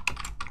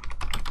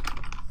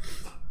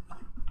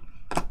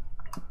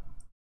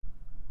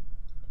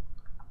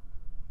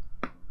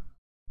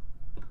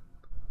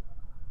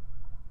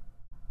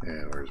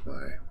 And where's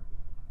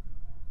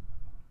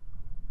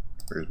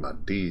my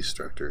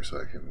destructor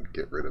so I can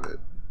get rid of it.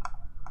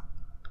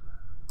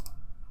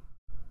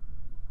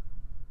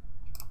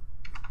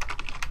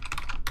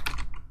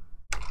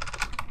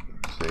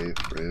 Save,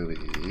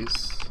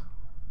 release,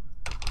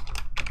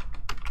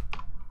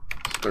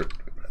 start.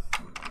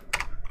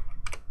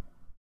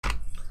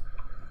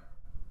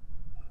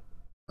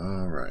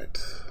 All right.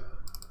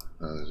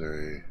 Now there's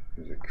a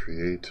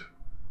create.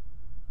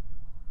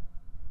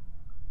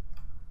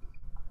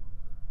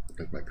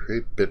 There's my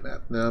create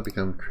bitmap. Now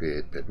become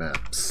create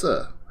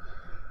bitmaps.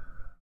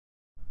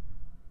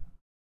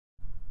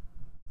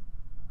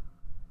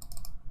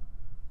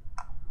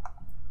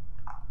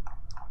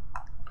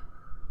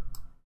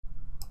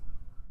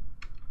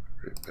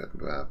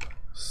 Bitmap.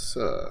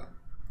 So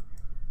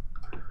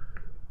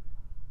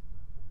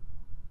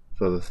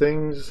the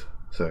things,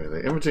 sorry,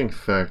 the imaging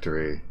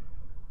factory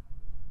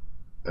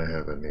I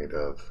have a need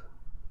of.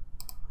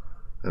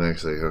 And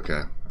actually,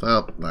 okay.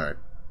 Well, alright.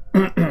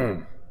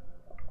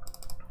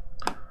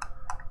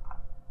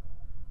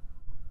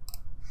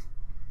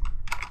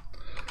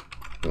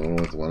 Going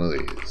with one of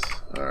these.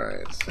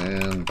 Alright,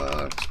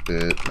 sandbox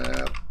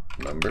bitmap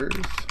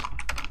numbers.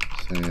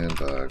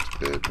 Sandbox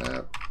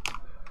bitmap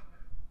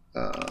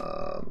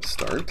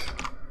start,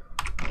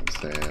 and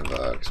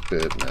sandbox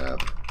bitmap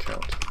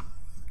count.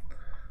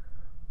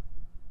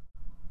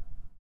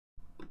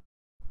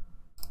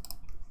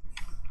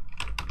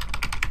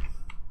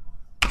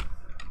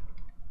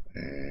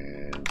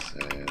 And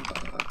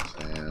sandbox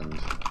and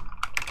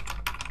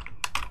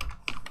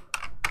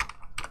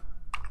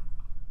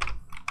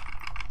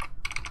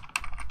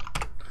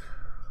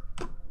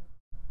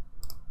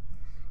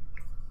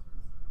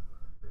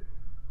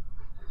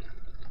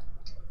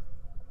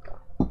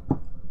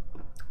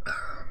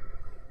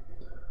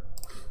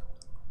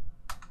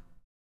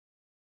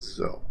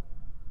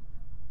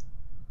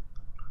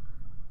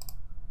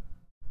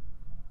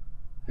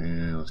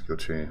go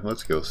change.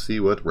 Let's go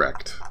see what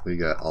wrecked. We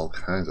got all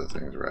kinds of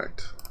things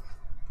wrecked.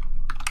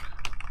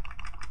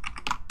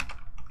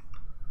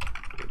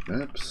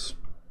 Maps.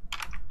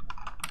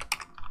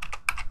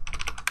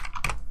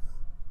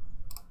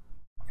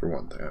 For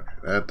one thing, okay,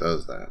 that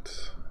does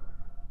that.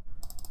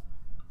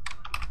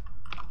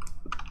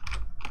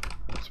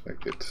 Let's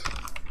make it.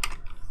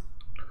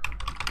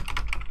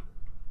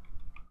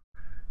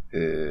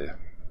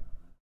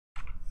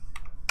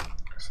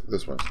 So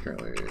this one's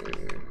currently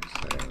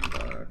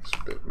sandbox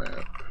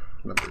bitmap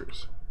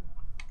numbers.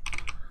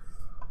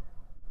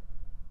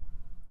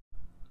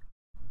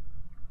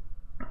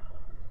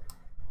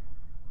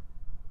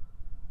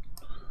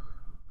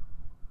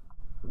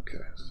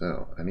 Okay,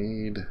 so I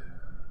need,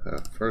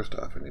 first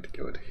off, I need to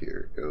go into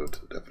here, go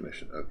to the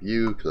definition of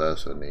view, because I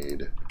also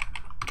need,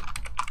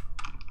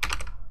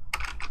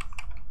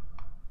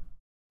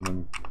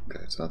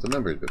 okay, it's not the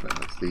numbers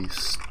bitmap, it's the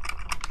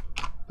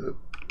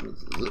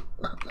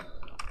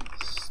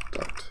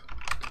start,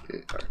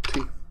 T-A-R-T.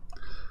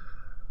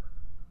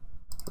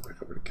 Go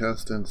back over to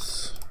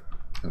constants,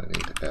 and I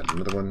need to add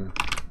another one.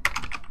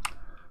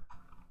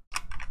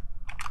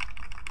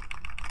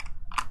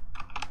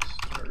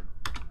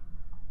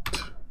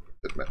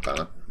 Bitmap on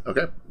it.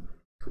 Okay.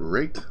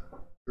 Great.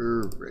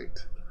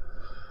 Great.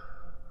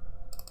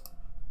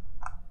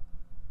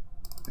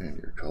 And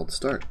you're called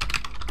start.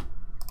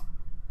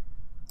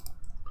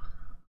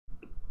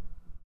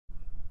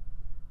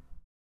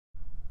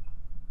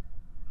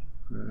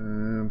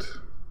 And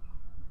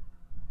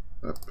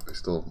I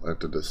still have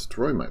to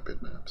destroy my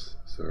bitmaps.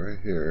 So right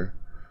here,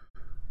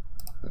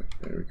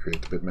 okay, we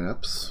create the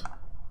bitmaps.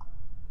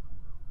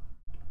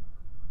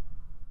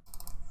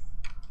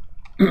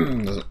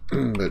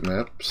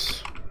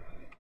 Bitmaps.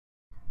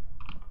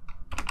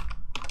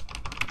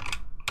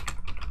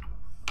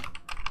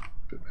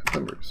 Bitmap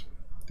numbers.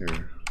 Here's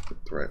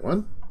the right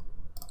one.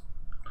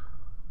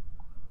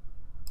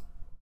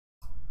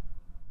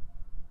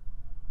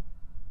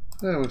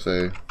 I would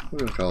say we're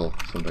going to call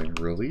something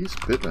release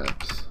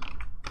bitmaps.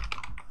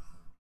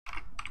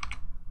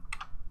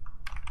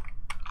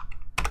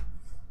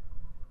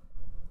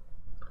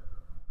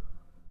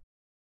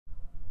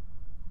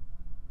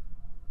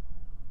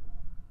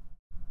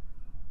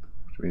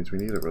 Which means we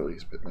need a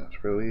release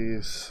bitmaps.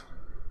 Release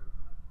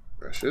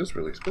brushes,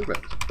 release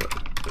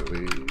bitmaps.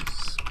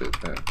 Release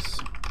bitmaps.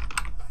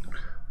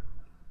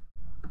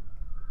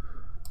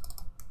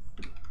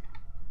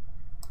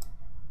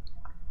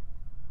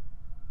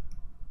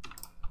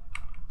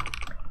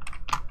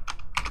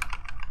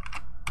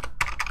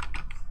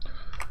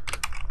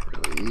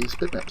 Release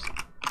bitmaps.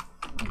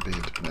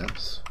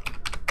 Bitmaps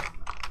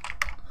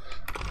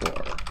for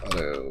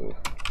auto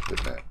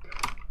bitmap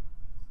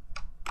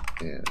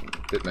in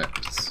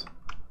bitmaps.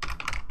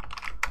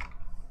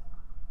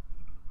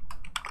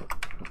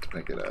 Let's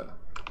make it a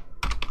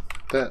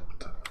that,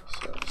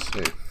 so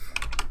safe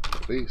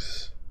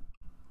release.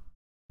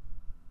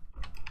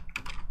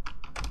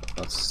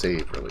 Not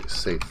save release,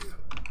 safe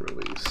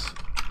release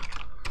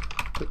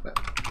bitmap.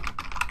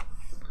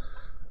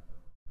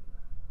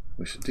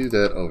 We should do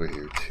that over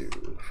here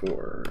too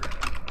for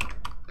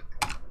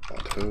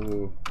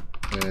auto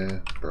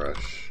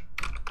brush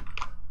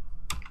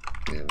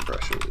in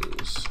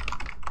brushes.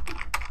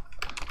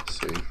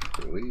 Safe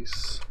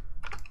release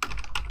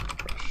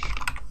brush.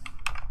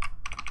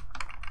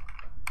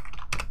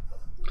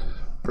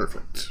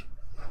 Perfect.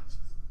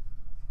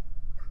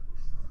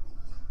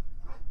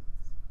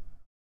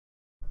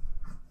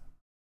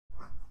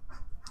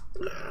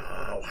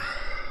 Wow.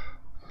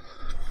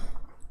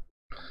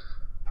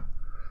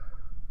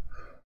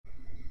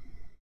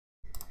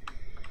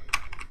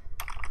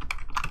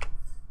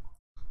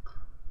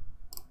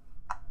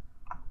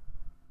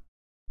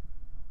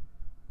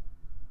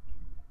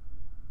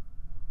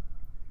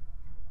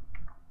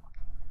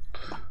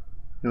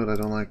 You know what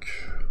I don't like?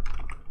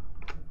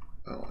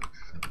 I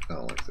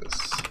don't like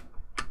this.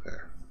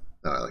 There.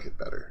 No, I like it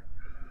better.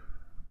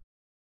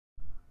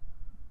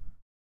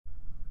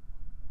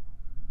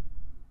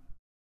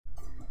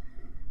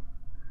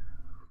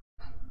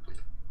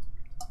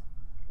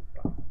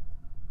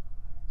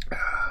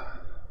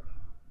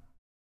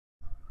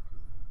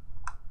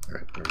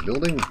 Alright, we're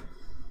building.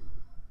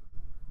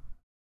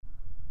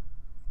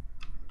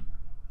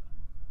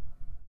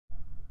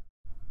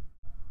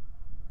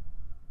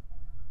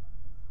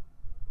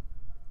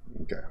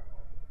 Okay.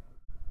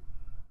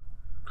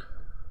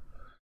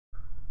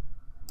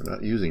 We're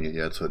not using it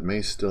yet, so it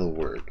may still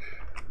work.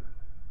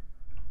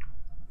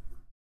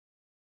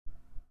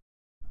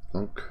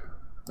 Thunk.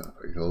 No,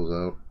 it goes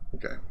out.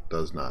 Okay,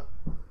 does not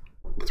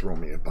throw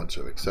me a bunch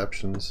of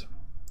exceptions.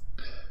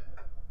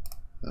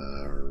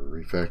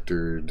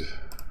 Refactored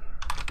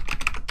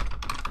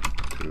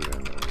to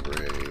an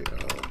array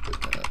of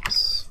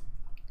bitmaps.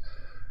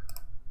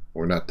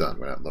 We're not done.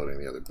 We're not loading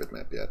the other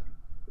bitmap yet.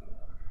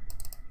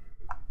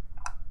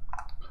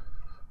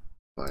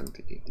 Find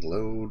the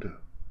load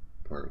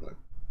or like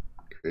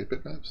create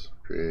bitmaps.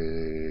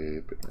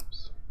 Create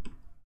bitmaps.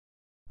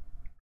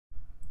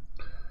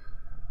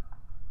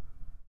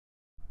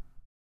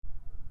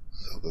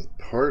 So the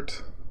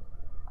part.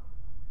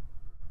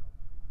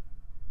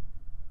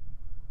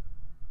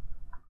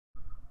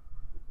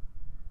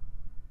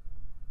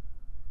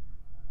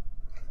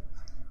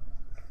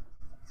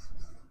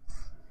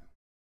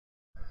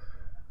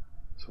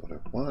 So what I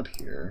want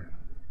here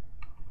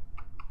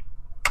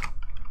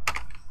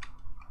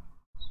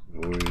is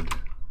void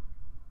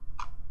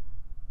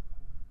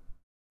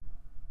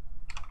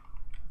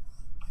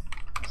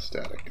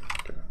static.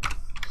 Okay.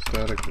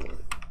 Static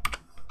void.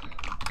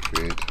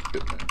 Create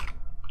bitmap.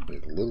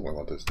 Need a little. I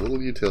want this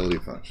little utility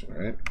function,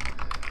 right?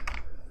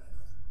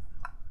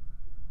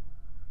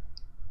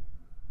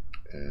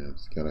 And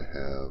it's gonna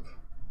have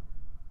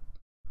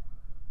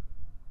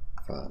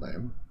file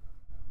name.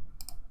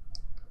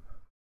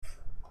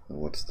 And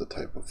what's the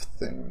type of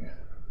thing?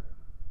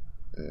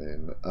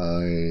 An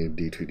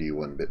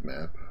ID2D1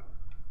 bitmap.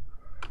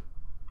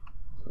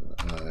 So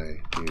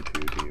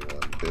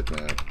ID2D1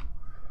 bitmap.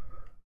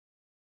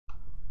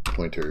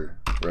 Pointer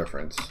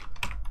reference.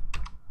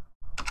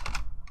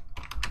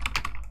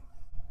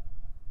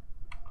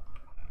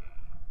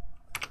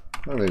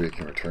 Well, maybe it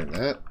can return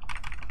that.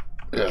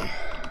 Yeah.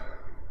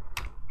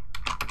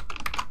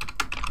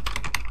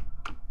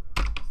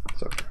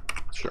 It's okay.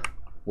 Sure.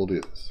 We'll do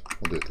this.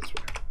 We'll do it this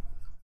way.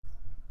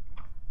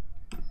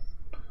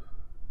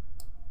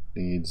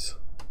 Needs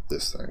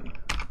this thing,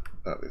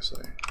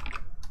 obviously.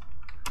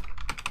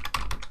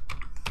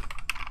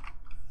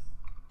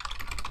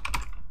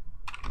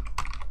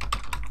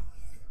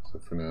 So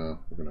for now,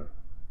 we're gonna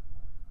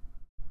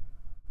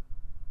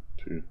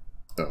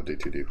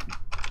D2D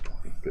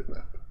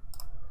bitmap.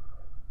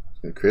 It's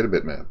gonna create a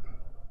bitmap,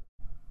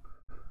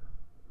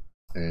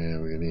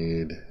 and we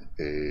need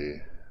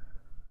a,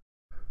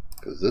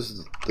 because this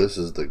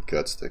is the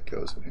guts that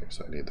goes in here.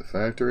 So I need the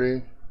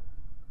factory.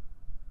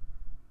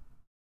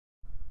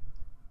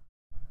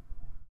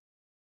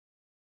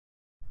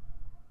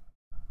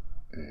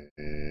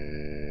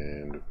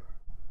 And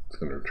it's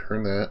going to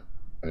return that.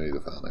 I need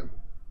the file name.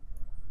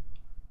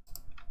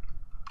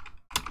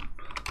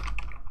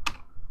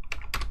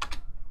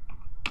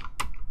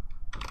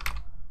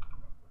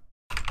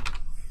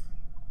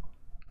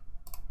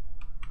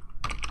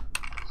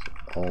 So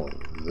all of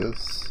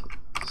this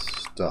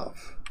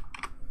stuff.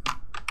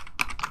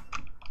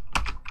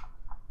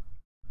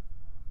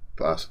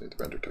 I also need the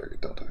render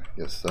target, don't I?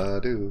 Yes, I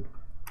do.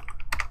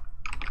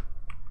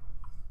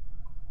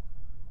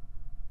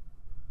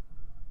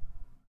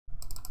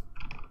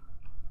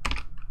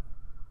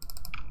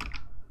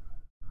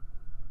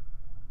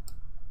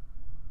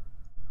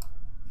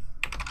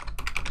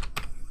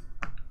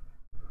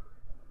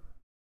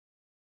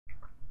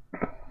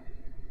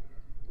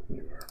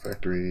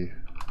 Factory,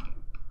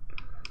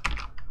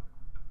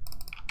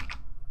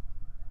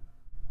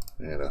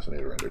 and I also need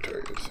a render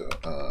target. So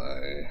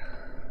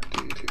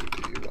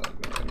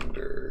D2D1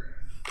 render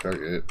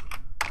target,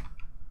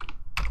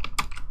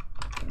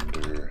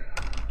 render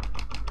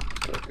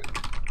target.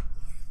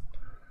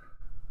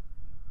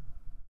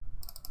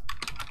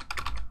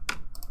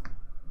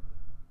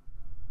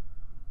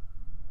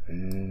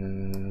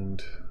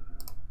 And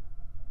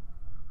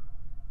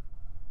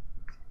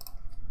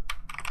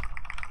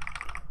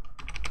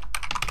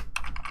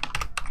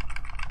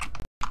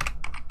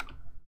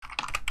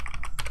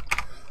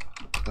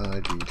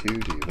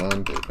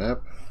D2D1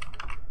 bitmap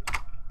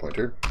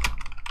pointer.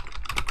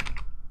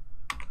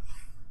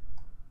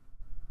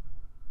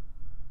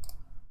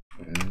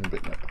 And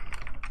bitmap.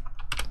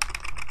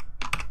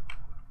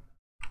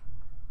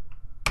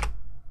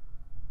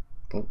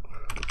 Oh,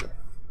 okay.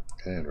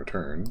 And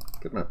return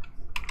bitmap.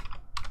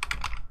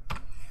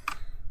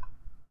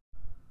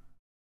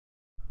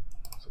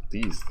 So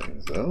these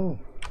things, though,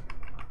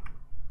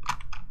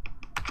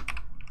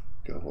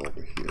 go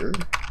over here.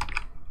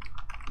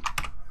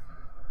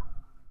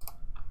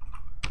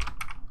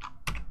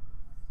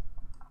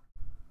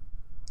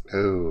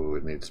 Oh,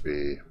 it needs to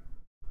be.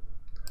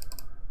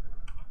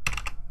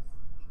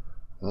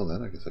 Well,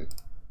 then I guess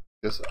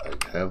I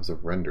have the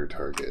render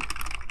target.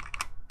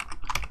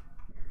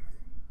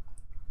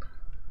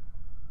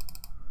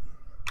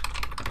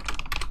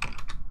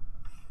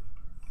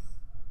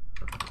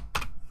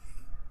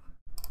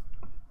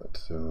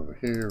 So over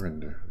here,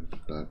 render is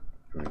not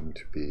going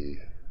to be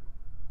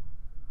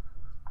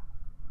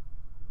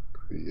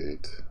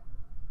create.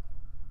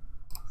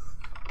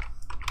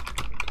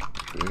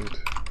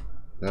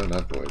 No,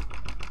 not void.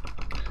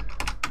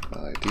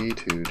 My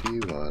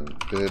D2D1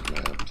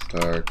 bitmap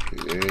start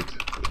create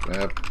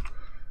bitmap.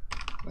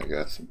 I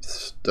got some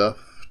stuff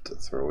to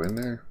throw in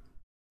there.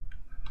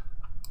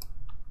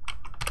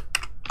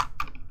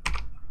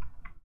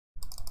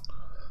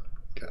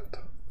 Got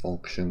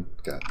function,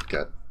 got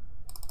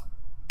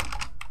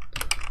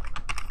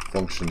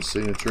function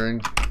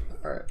signaturing.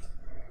 All right.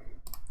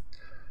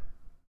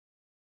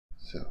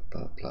 So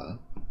blah blah.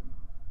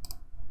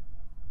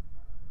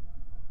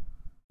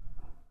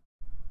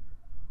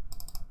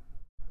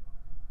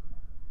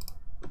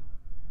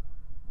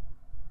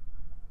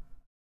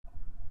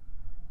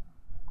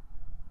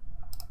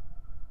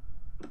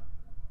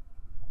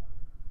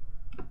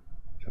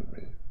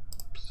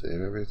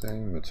 save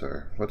everything?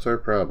 What's our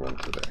problem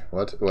today?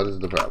 What is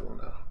the problem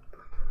now?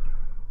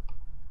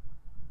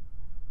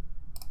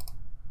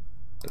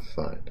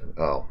 Defined.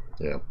 Oh,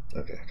 yeah.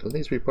 Okay. It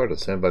needs to be part of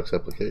the sandbox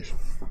application.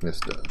 This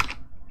does.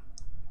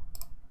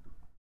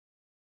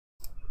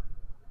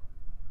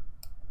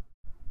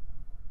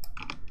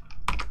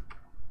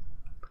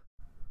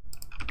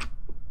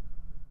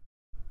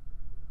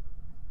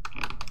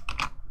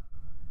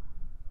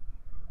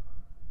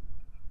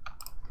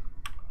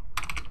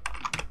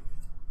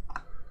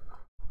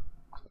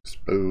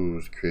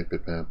 Expose, create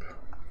bitmap.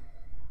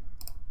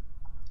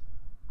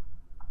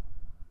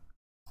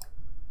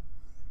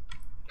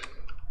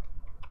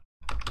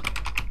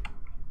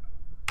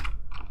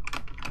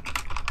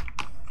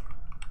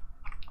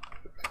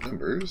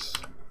 Numbers,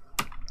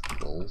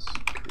 equals,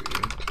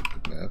 create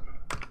bitmap,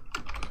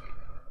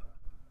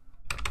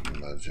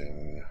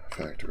 emerging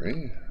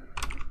factory,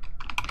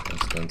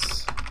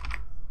 instance,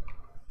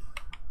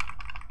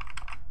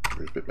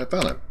 here's bitmap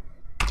file name.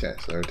 Okay,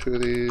 so there are two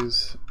of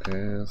these,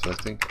 and so I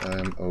think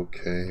I'm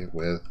okay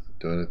with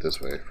doing it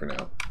this way for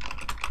now.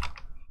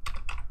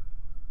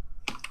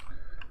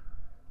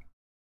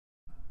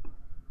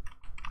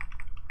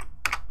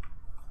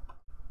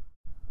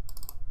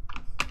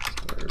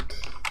 Start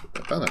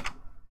bitmap file name.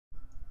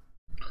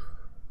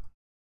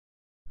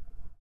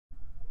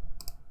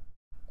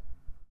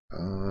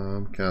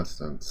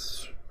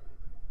 Constants.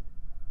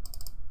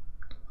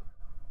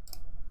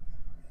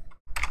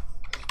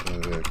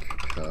 Static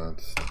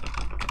const.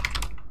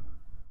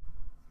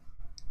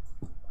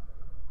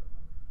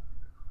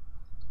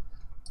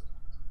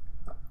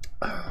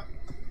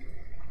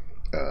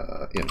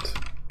 Int.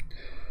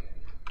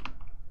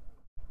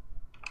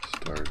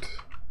 Start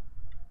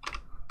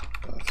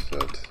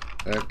offset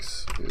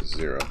x is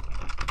 0.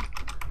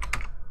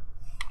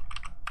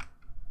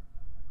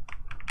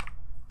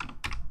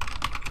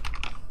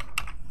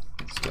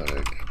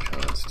 Static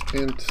const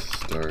int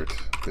start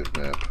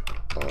bitmap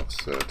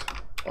offset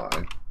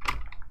y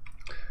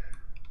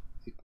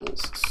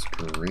equals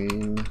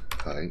screen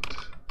height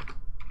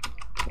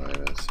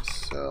minus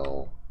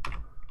cell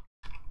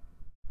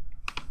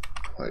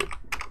height.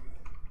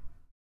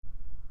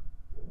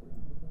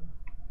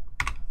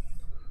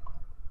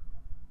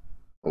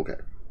 Okay,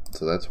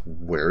 so that's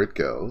where it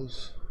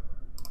goes.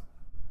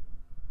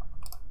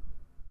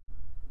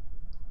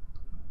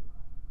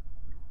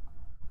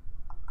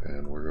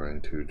 And we're going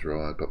to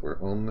draw it, but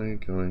we're only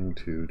going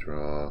to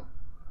draw.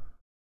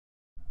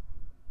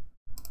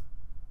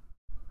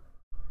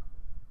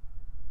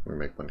 We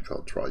make one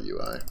called draw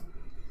UI.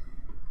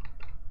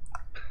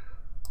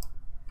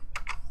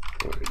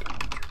 Void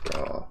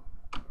draw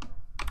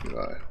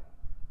UI.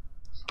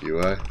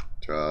 UI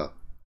draw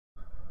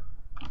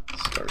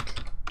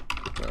start.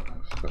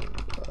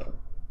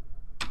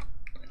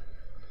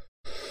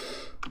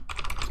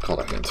 Call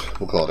it a hint.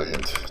 We'll call it a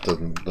hint.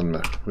 Doesn't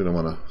matter. We don't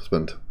want to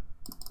spend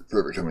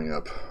forever coming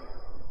up.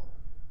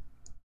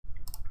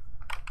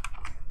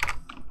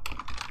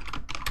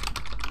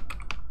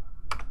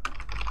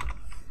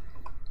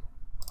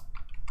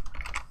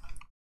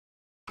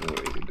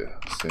 Void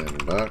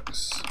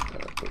sandbox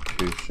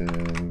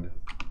application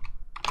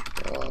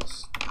draw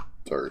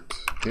start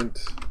hint.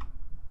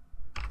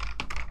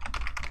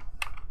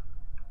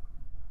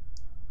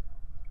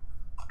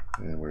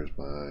 And where's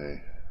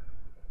my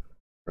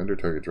render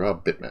target draw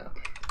bitmap?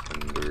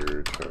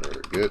 Render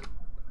target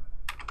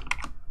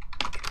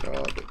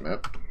draw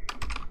bitmap.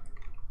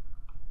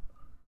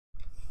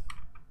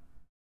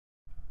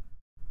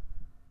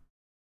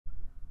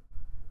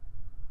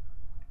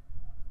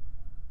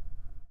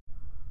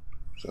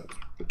 So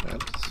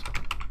bitmaps.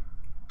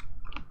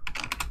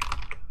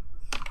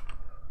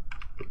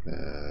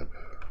 Bitmap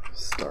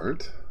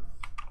start.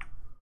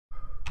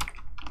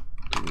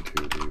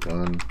 D2,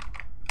 D1.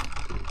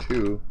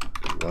 D2,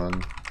 D1,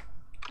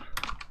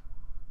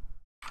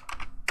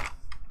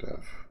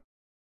 def.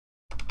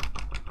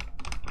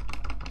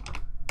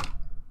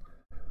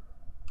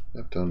 I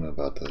don't know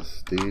about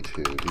this.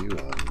 D2,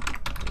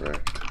 D1,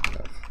 rect,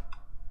 def.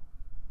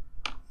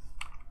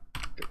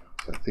 Okay,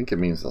 so I think it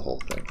means the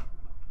whole thing.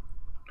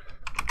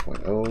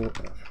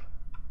 0.0, f.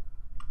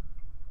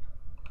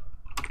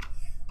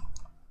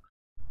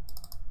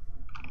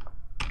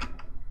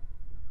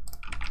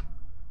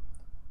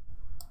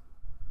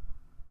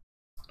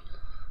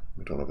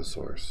 We don't have a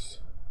source.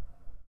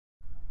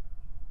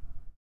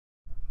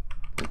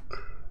 I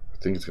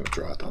think it's going to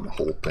draw it on the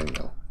whole thing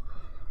though.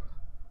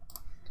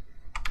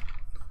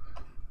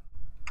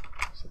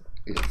 So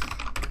if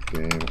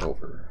game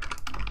over.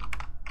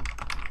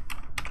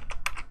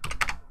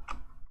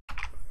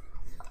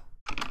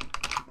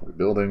 We're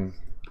building,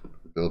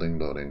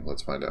 loading.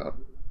 Let's find out.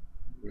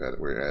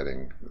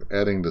 We're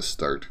adding the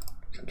start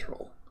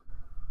control.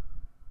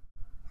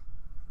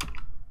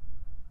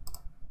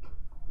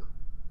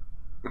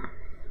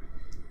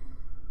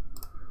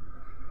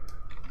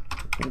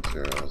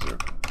 0, 0, 0,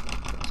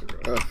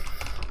 f,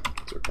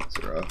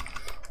 0.0 f,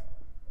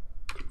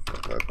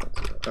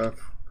 255.0 f,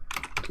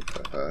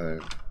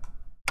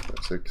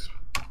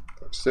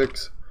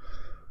 255.6,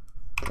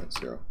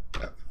 0.0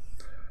 f.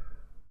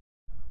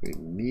 We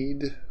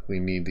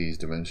need these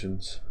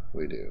dimensions.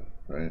 We do,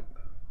 right?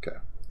 Okay.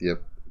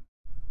 Yep.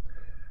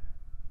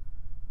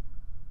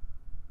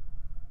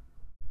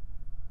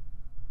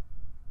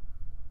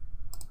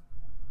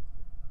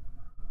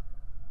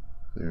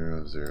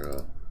 Zero,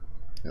 zero.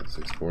 That's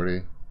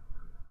 640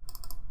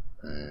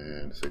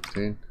 and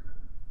 16.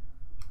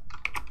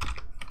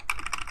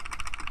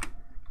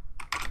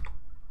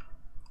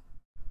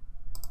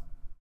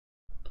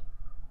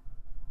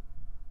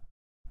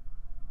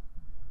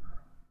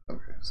 Okay,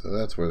 so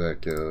that's where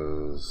that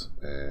goes,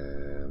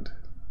 and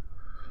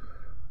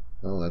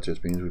well, that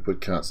just means we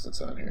put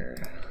constants on here.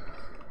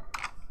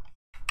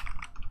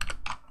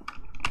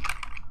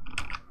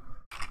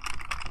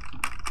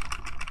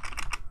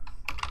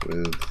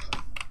 With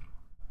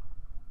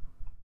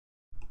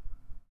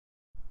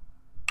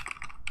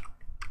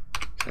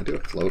can I do a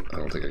float? I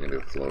don't think I can do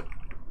a float.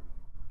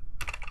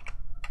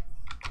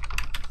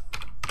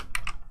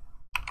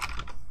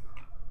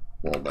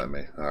 Won't let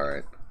me.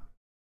 Alright.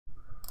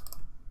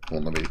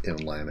 Won't let me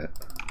inline it.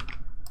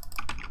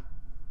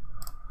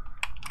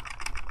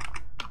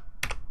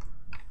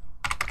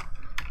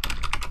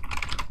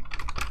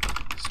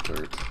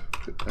 Start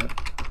bitmap.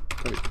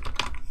 Wait.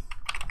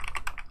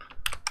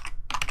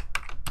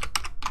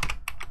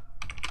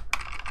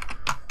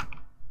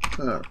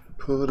 Alright,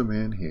 put them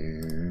in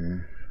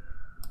here.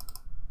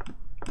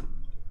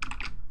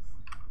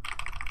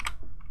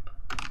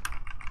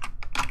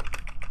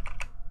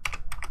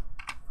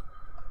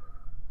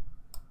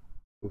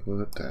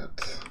 Put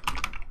that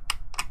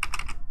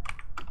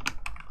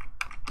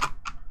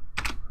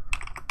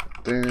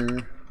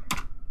there.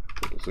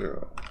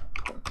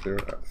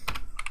 0.0f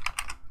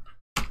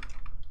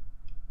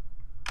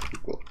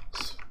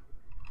equals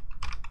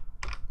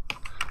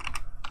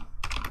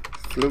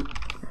float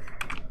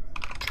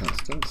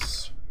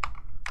constants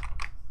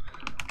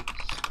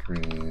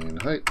screen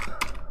height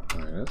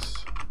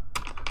minus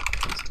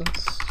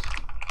constants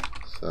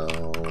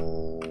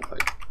cell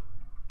height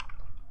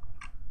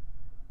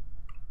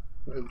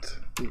width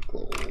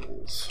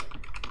equals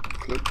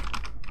float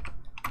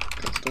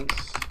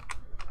constants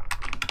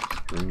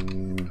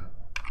screen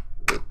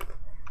width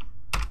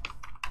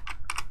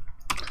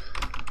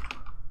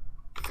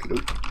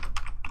float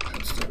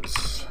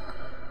constants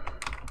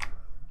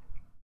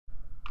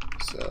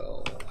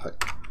cell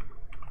height.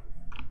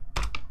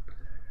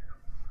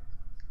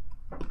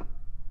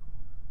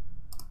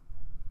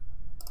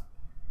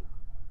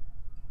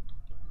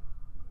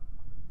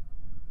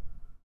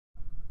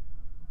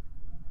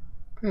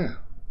 Yeah,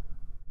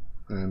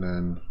 and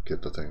then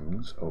get the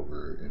things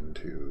over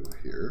into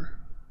here.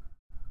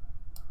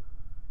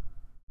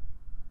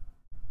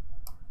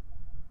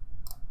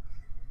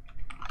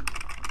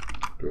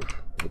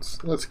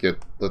 Let's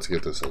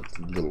get this a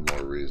little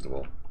more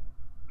reasonable.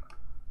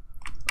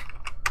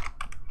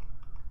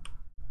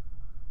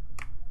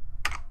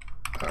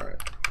 All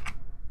right.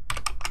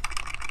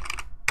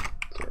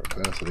 So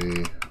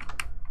opacity.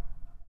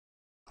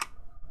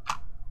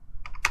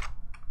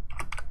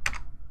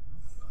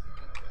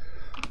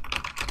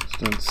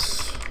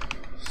 Constants.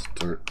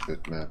 Start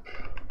bitmap.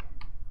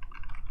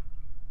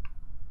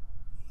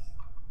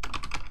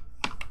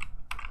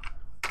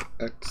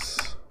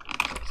 X.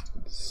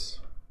 Constants.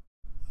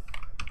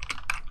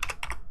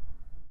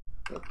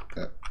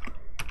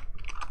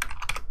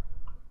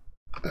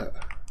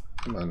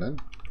 Come on then.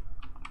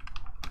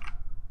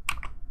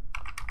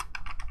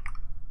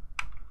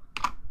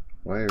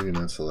 Why are you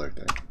not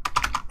selecting?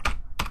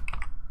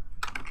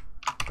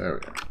 There we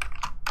go.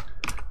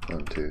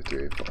 1, 2,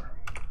 3, 4.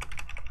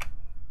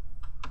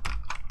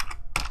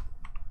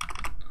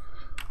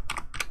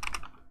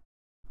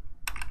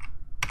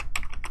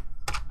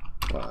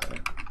 Y.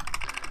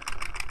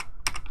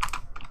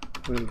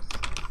 Width.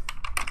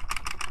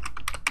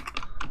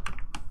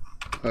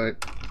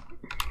 Height.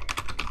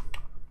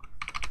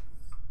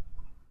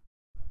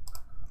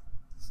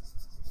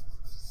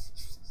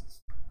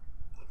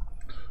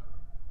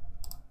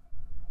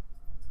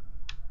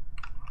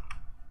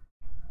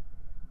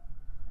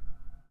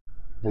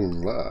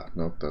 Blah.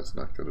 Nope, that's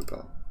not good at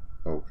all.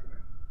 Okay.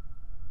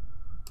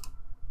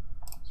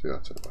 So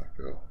that's how I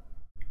go.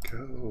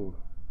 Go.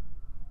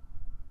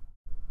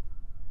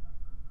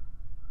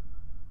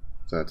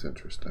 That's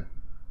interesting.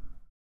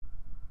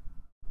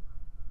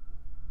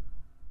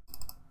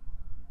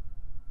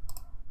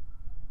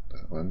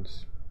 That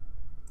one's.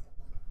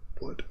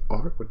 What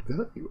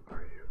value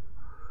are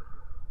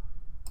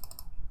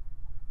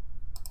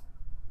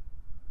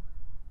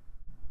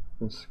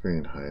you?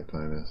 Screen height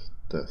minus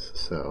this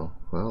cell.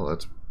 Well,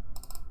 let's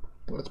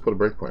put a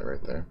breakpoint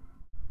right there.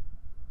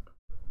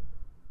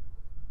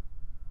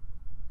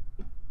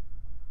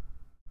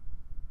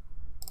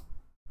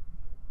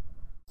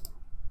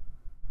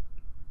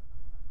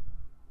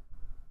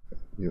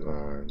 You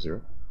are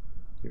 0.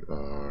 You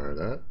are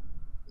that.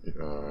 You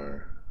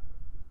are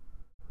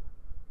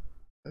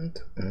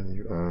that. And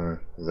you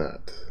are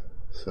that.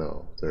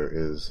 So there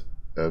is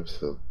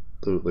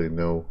absolutely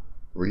no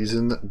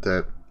reason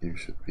that you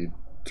should be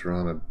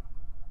drawn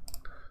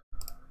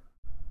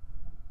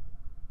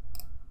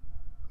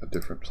a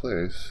different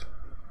place.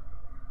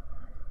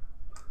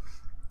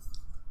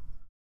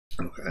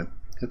 Okay,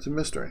 it's a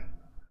mystery.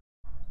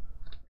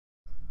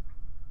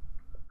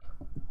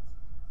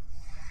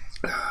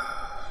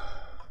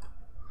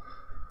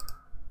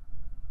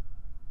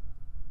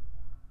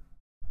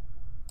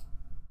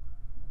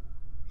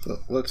 So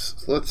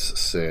let's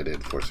say I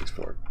did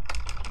 464.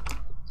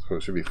 So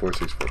it should be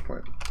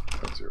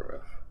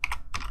 464.0f.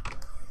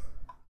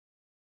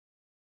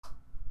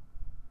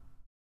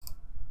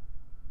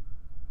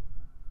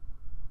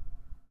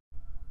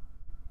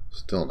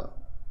 Still no.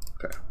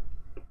 Okay.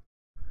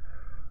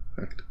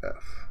 Direct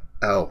F.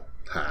 Oh,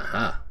 ha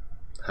ha.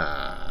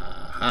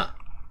 Ha ha.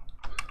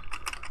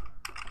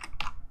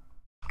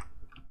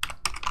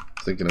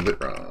 Thinking of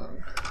it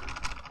wrong.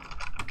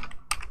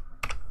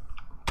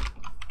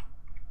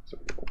 So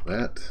roll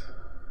that.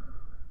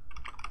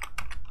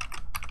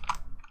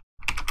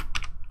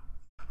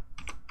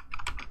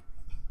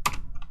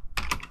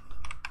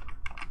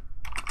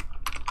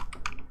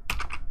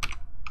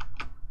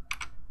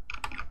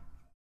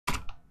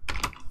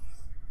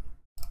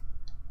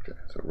 Okay,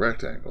 so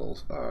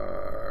rectangles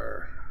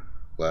are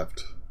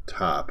left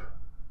top,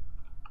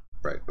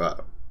 right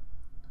bottom.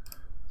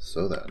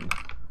 So then,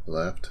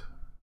 left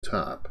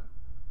top,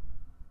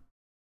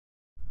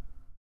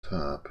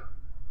 top,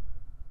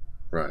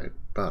 right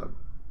bottom.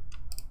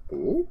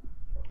 Ooh.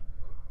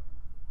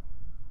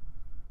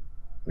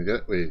 We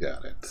got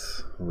it.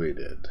 We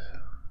did.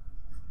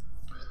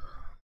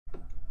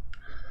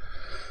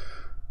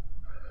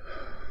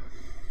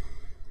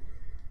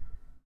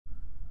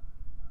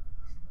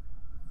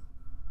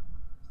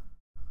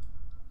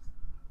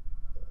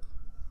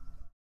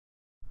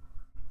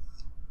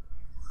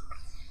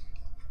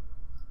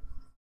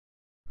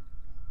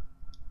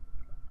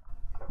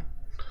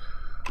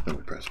 Then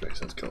we press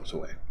space and it goes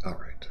away. All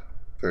right.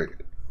 Very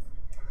good.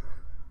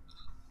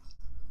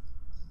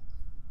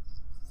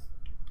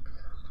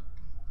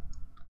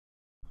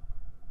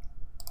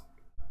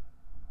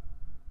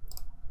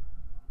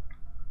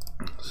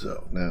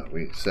 So now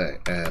we say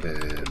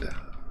added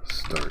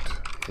start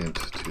hint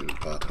to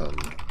bottom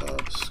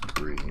of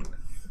screen.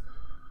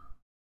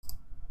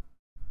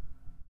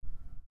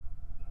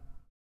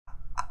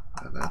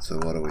 And that's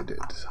what we did.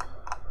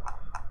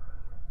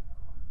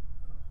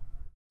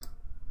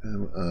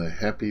 Am I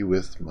happy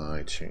with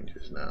my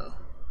changes now?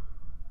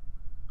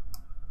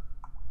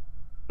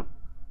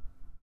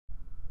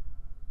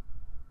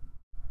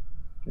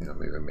 Yeah,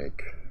 maybe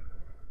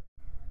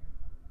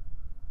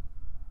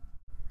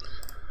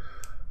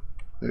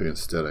maybe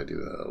instead I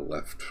do a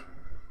left,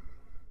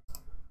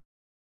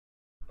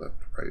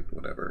 right,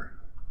 whatever.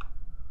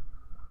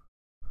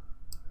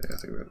 Yeah, I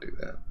think we're gonna do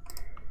that.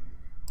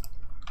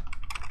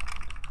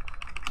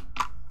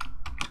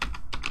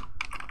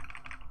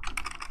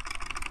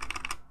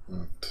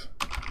 Left,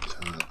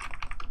 top,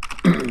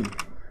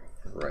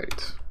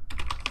 right,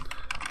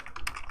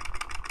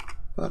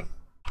 bottom.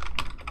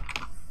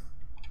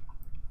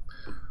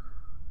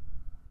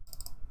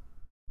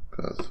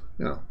 Because,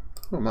 you know,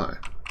 who am I?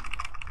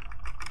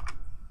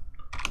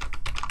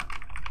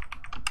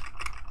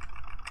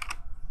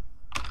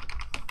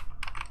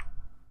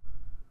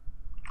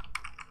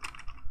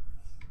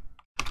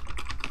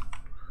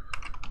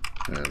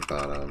 And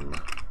bottom,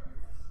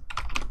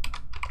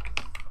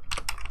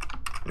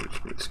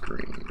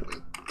 screen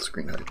with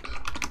screen height.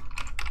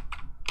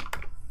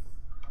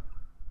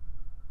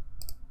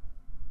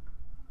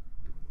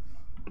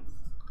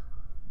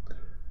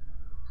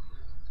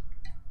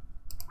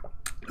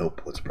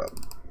 Nope, what's the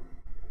problem?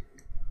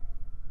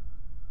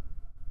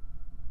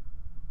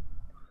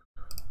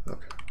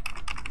 Okay.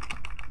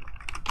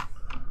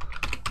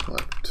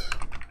 Left.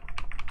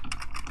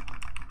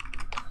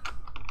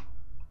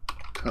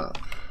 Top.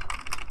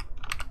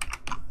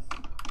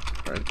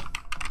 Right.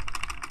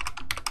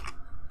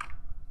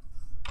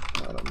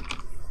 Bottom.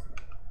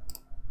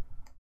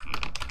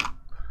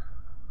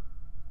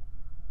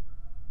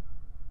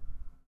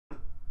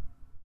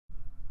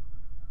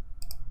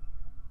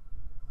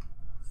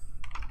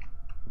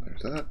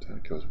 There's that.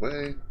 It goes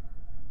away.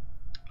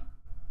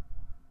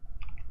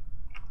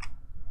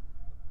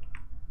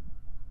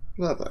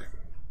 Lovely.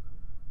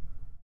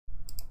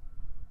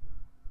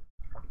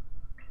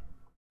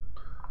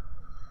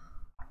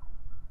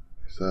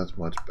 So that's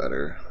much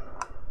better.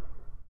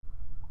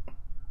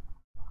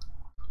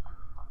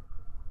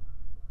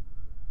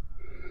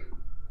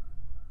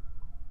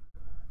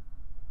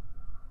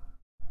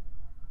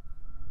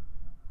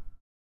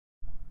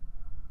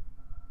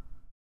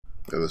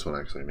 Yeah, this one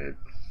actually made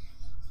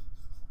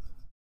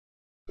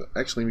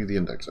the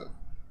index of.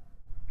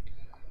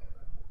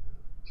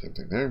 Same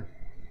thing there.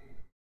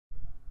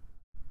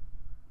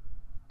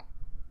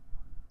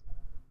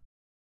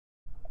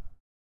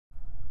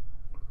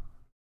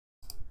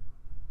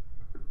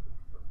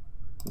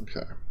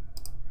 Okay.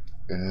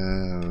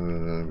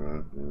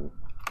 And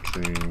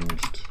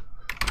changed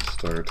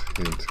start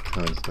hint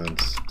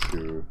constants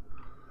to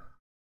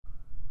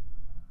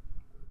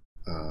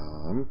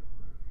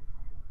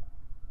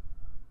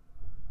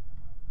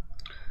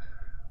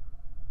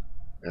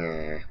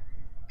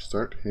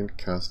Start hint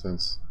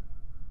constants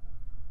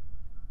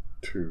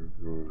to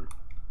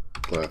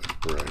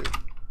left, right,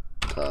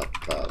 top,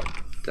 bottom.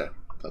 Okay,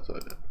 that's what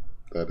I did.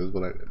 That is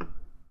what I did.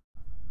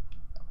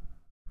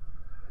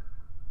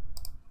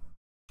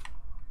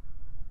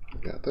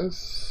 Got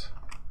this.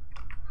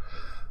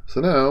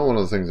 So now, one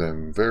of the things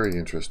I'm very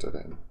interested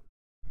in,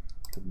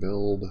 I'm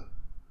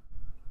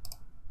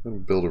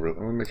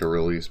gonna make a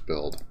release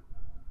build.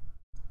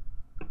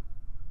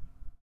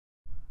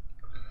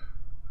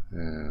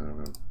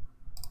 And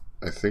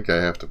I think I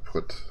have to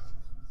put,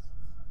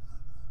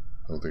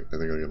 I think I'm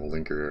gonna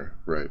linker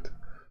right.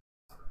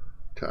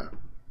 Okay.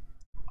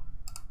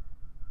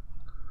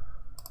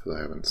 Because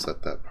I haven't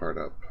set that part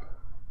up.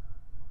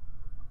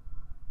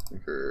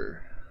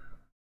 Linker.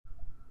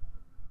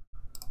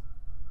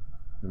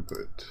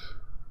 Input.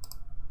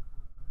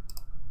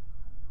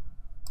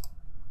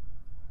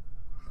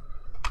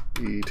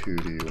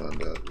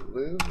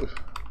 e2d1.lib.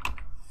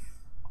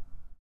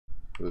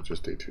 Or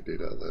just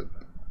e2d.lib.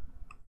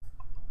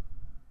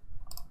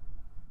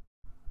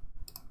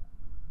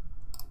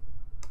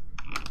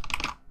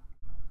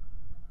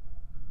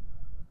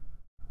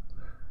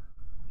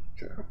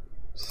 Okay,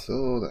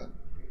 so then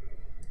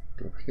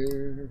go up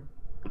here.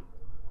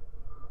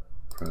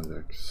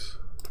 Projects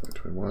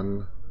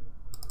 2021.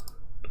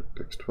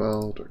 DirectX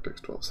 12,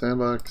 DirectX 12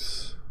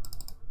 sandbox.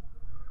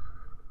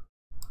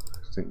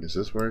 I think, is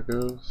this where it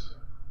goes?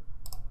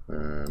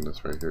 And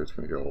this right here is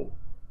going to go,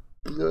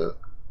 bleh,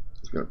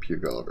 it's going to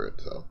puke all over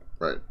it, so,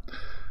 right.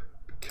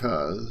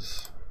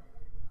 Because,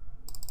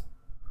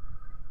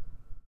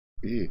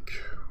 eek,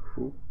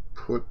 who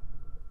put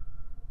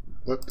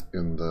what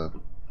in the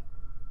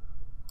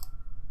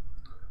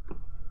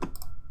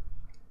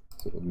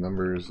little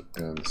numbers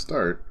and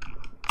start?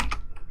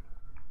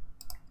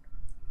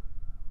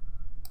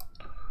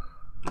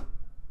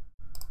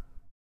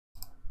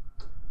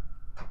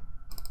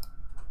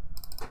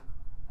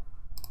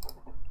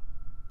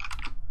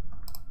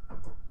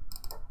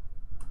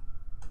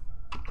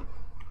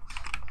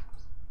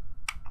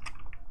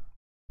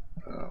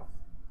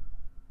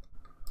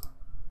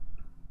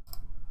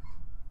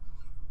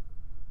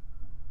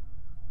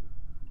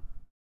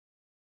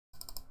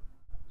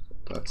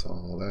 That's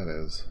all that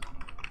is.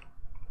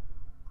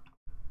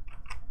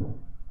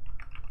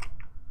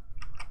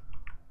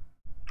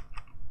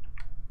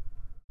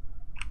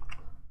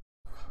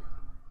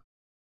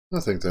 I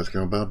think that's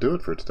going to about do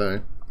it for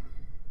today.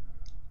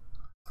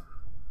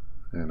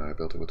 And I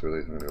built it with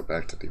release. I'm going to go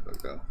back to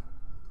debug though.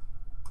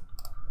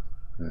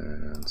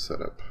 And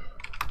set up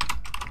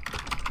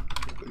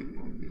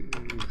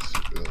release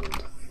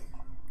build.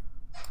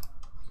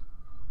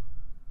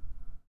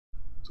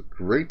 It's a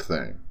great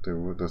thing.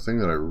 The thing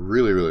that I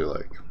really, really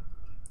like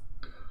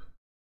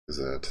is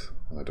that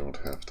I don't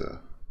have to.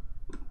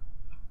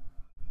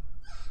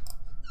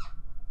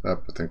 I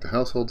think the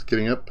household's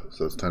getting up,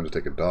 so it's time to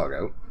take a dog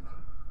out.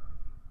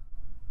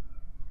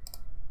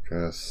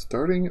 Crass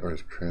starting, or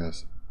is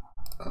Crass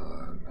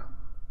on?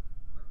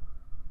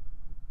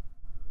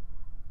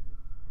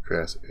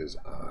 Crass is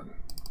on.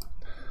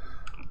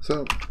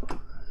 So,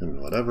 and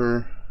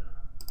whatever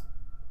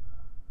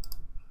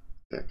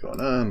got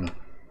going on,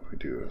 we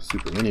do a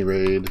super mini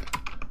raid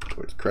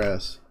towards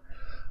Crass.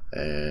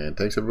 And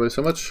thanks everybody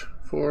so much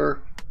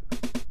for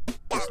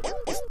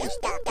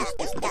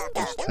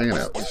hanging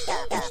out.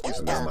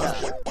 And now I'm out of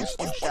here.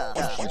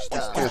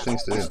 I got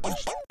things to do.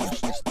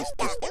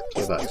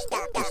 So bye.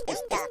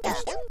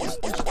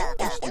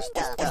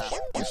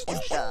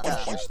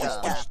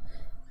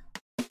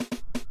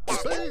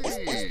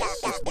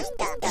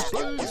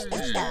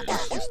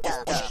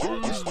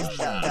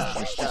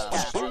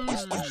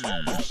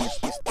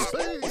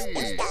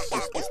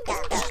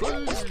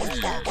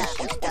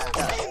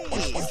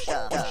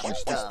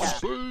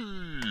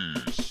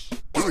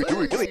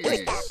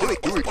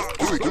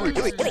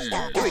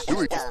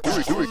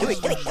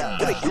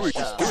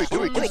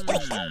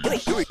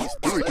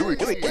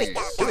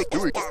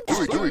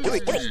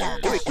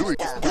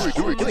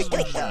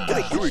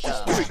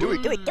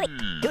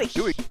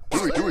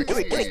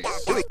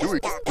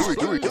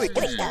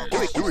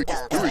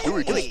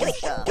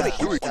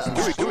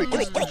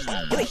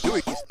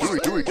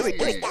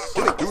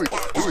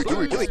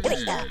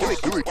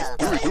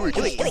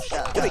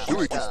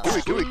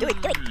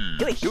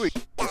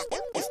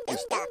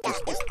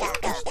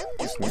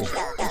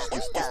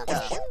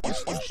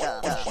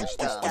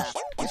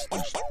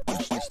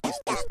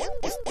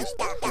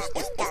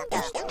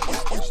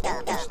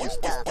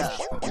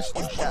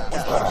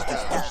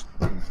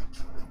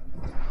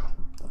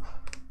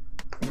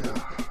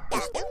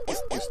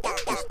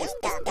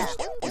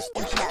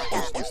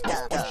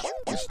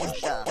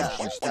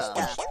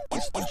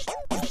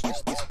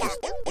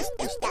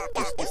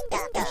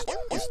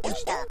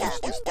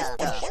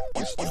 Stop.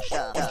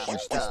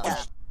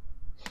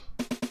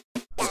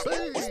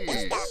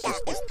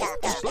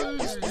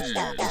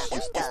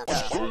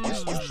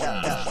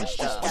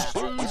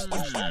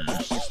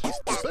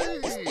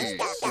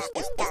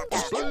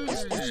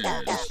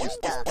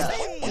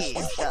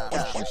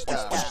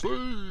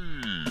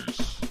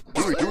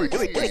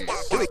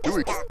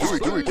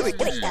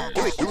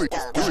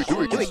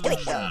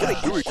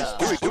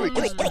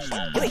 Do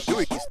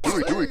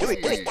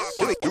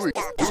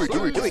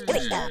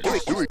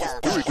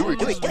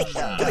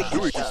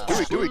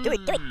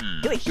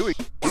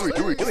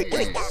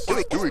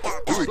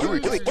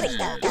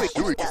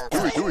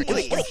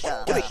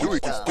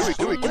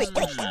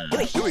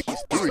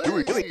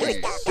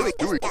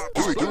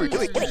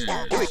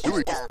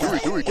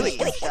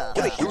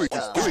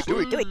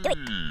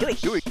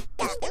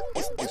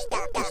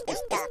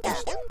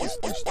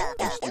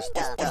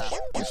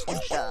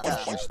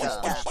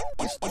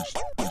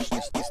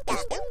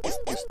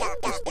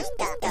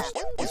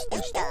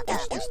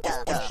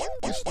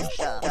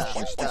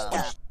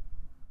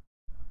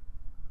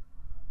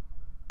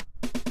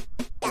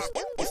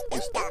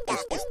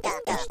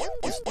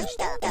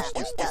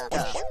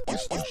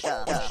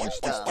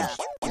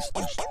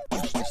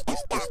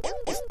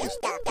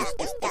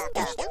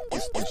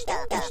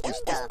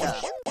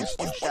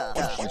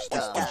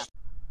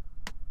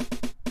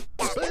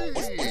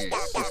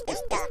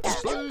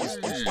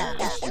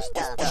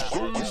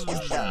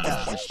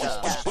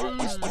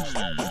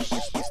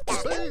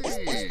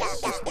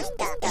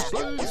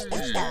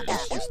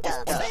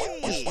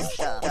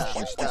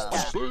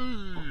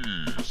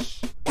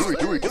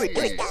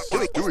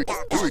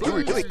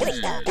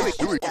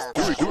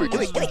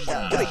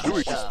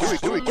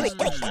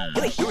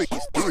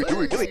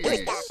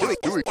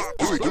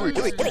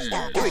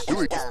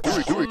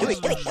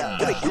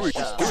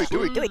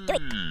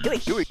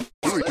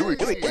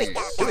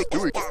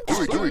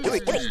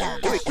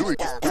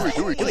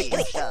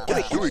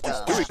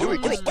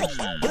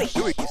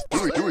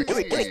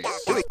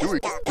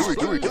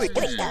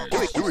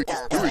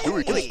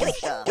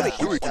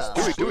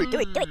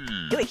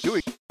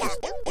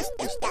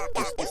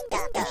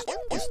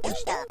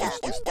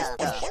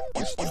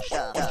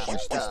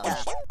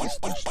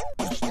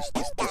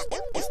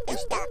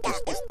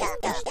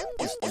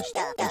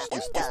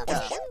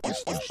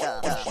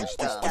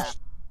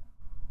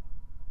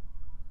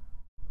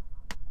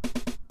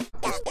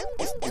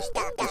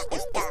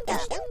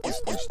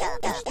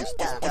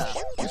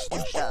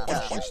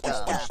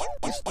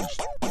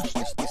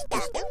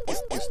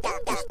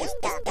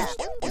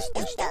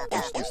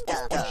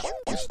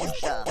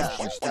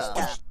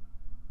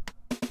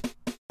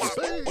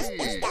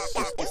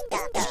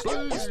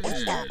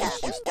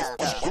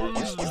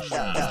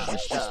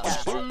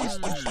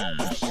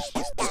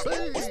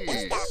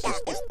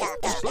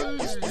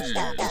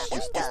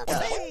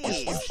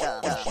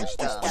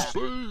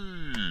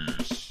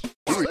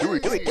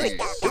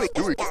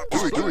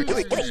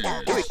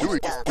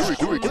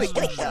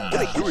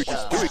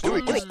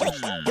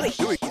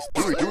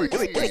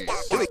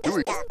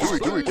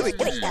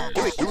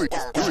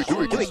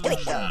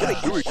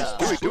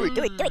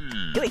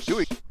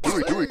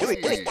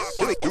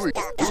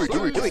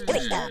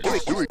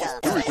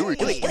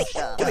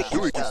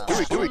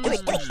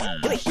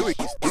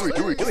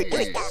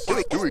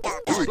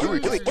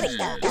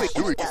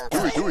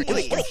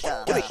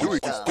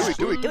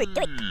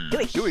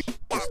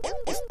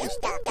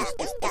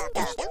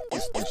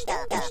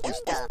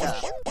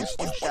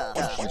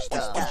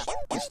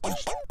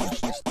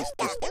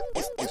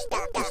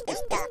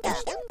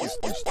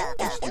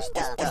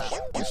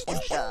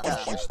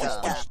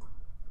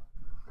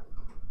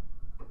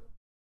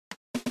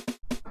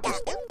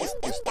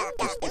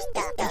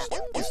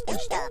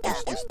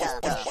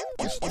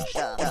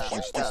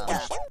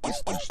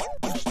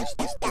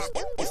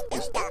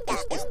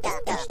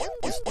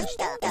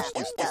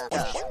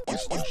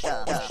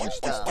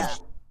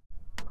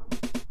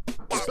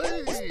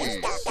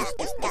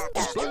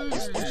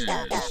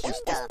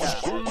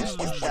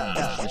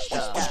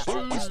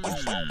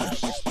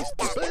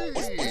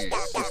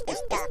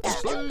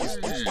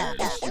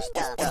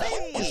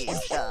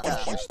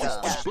it.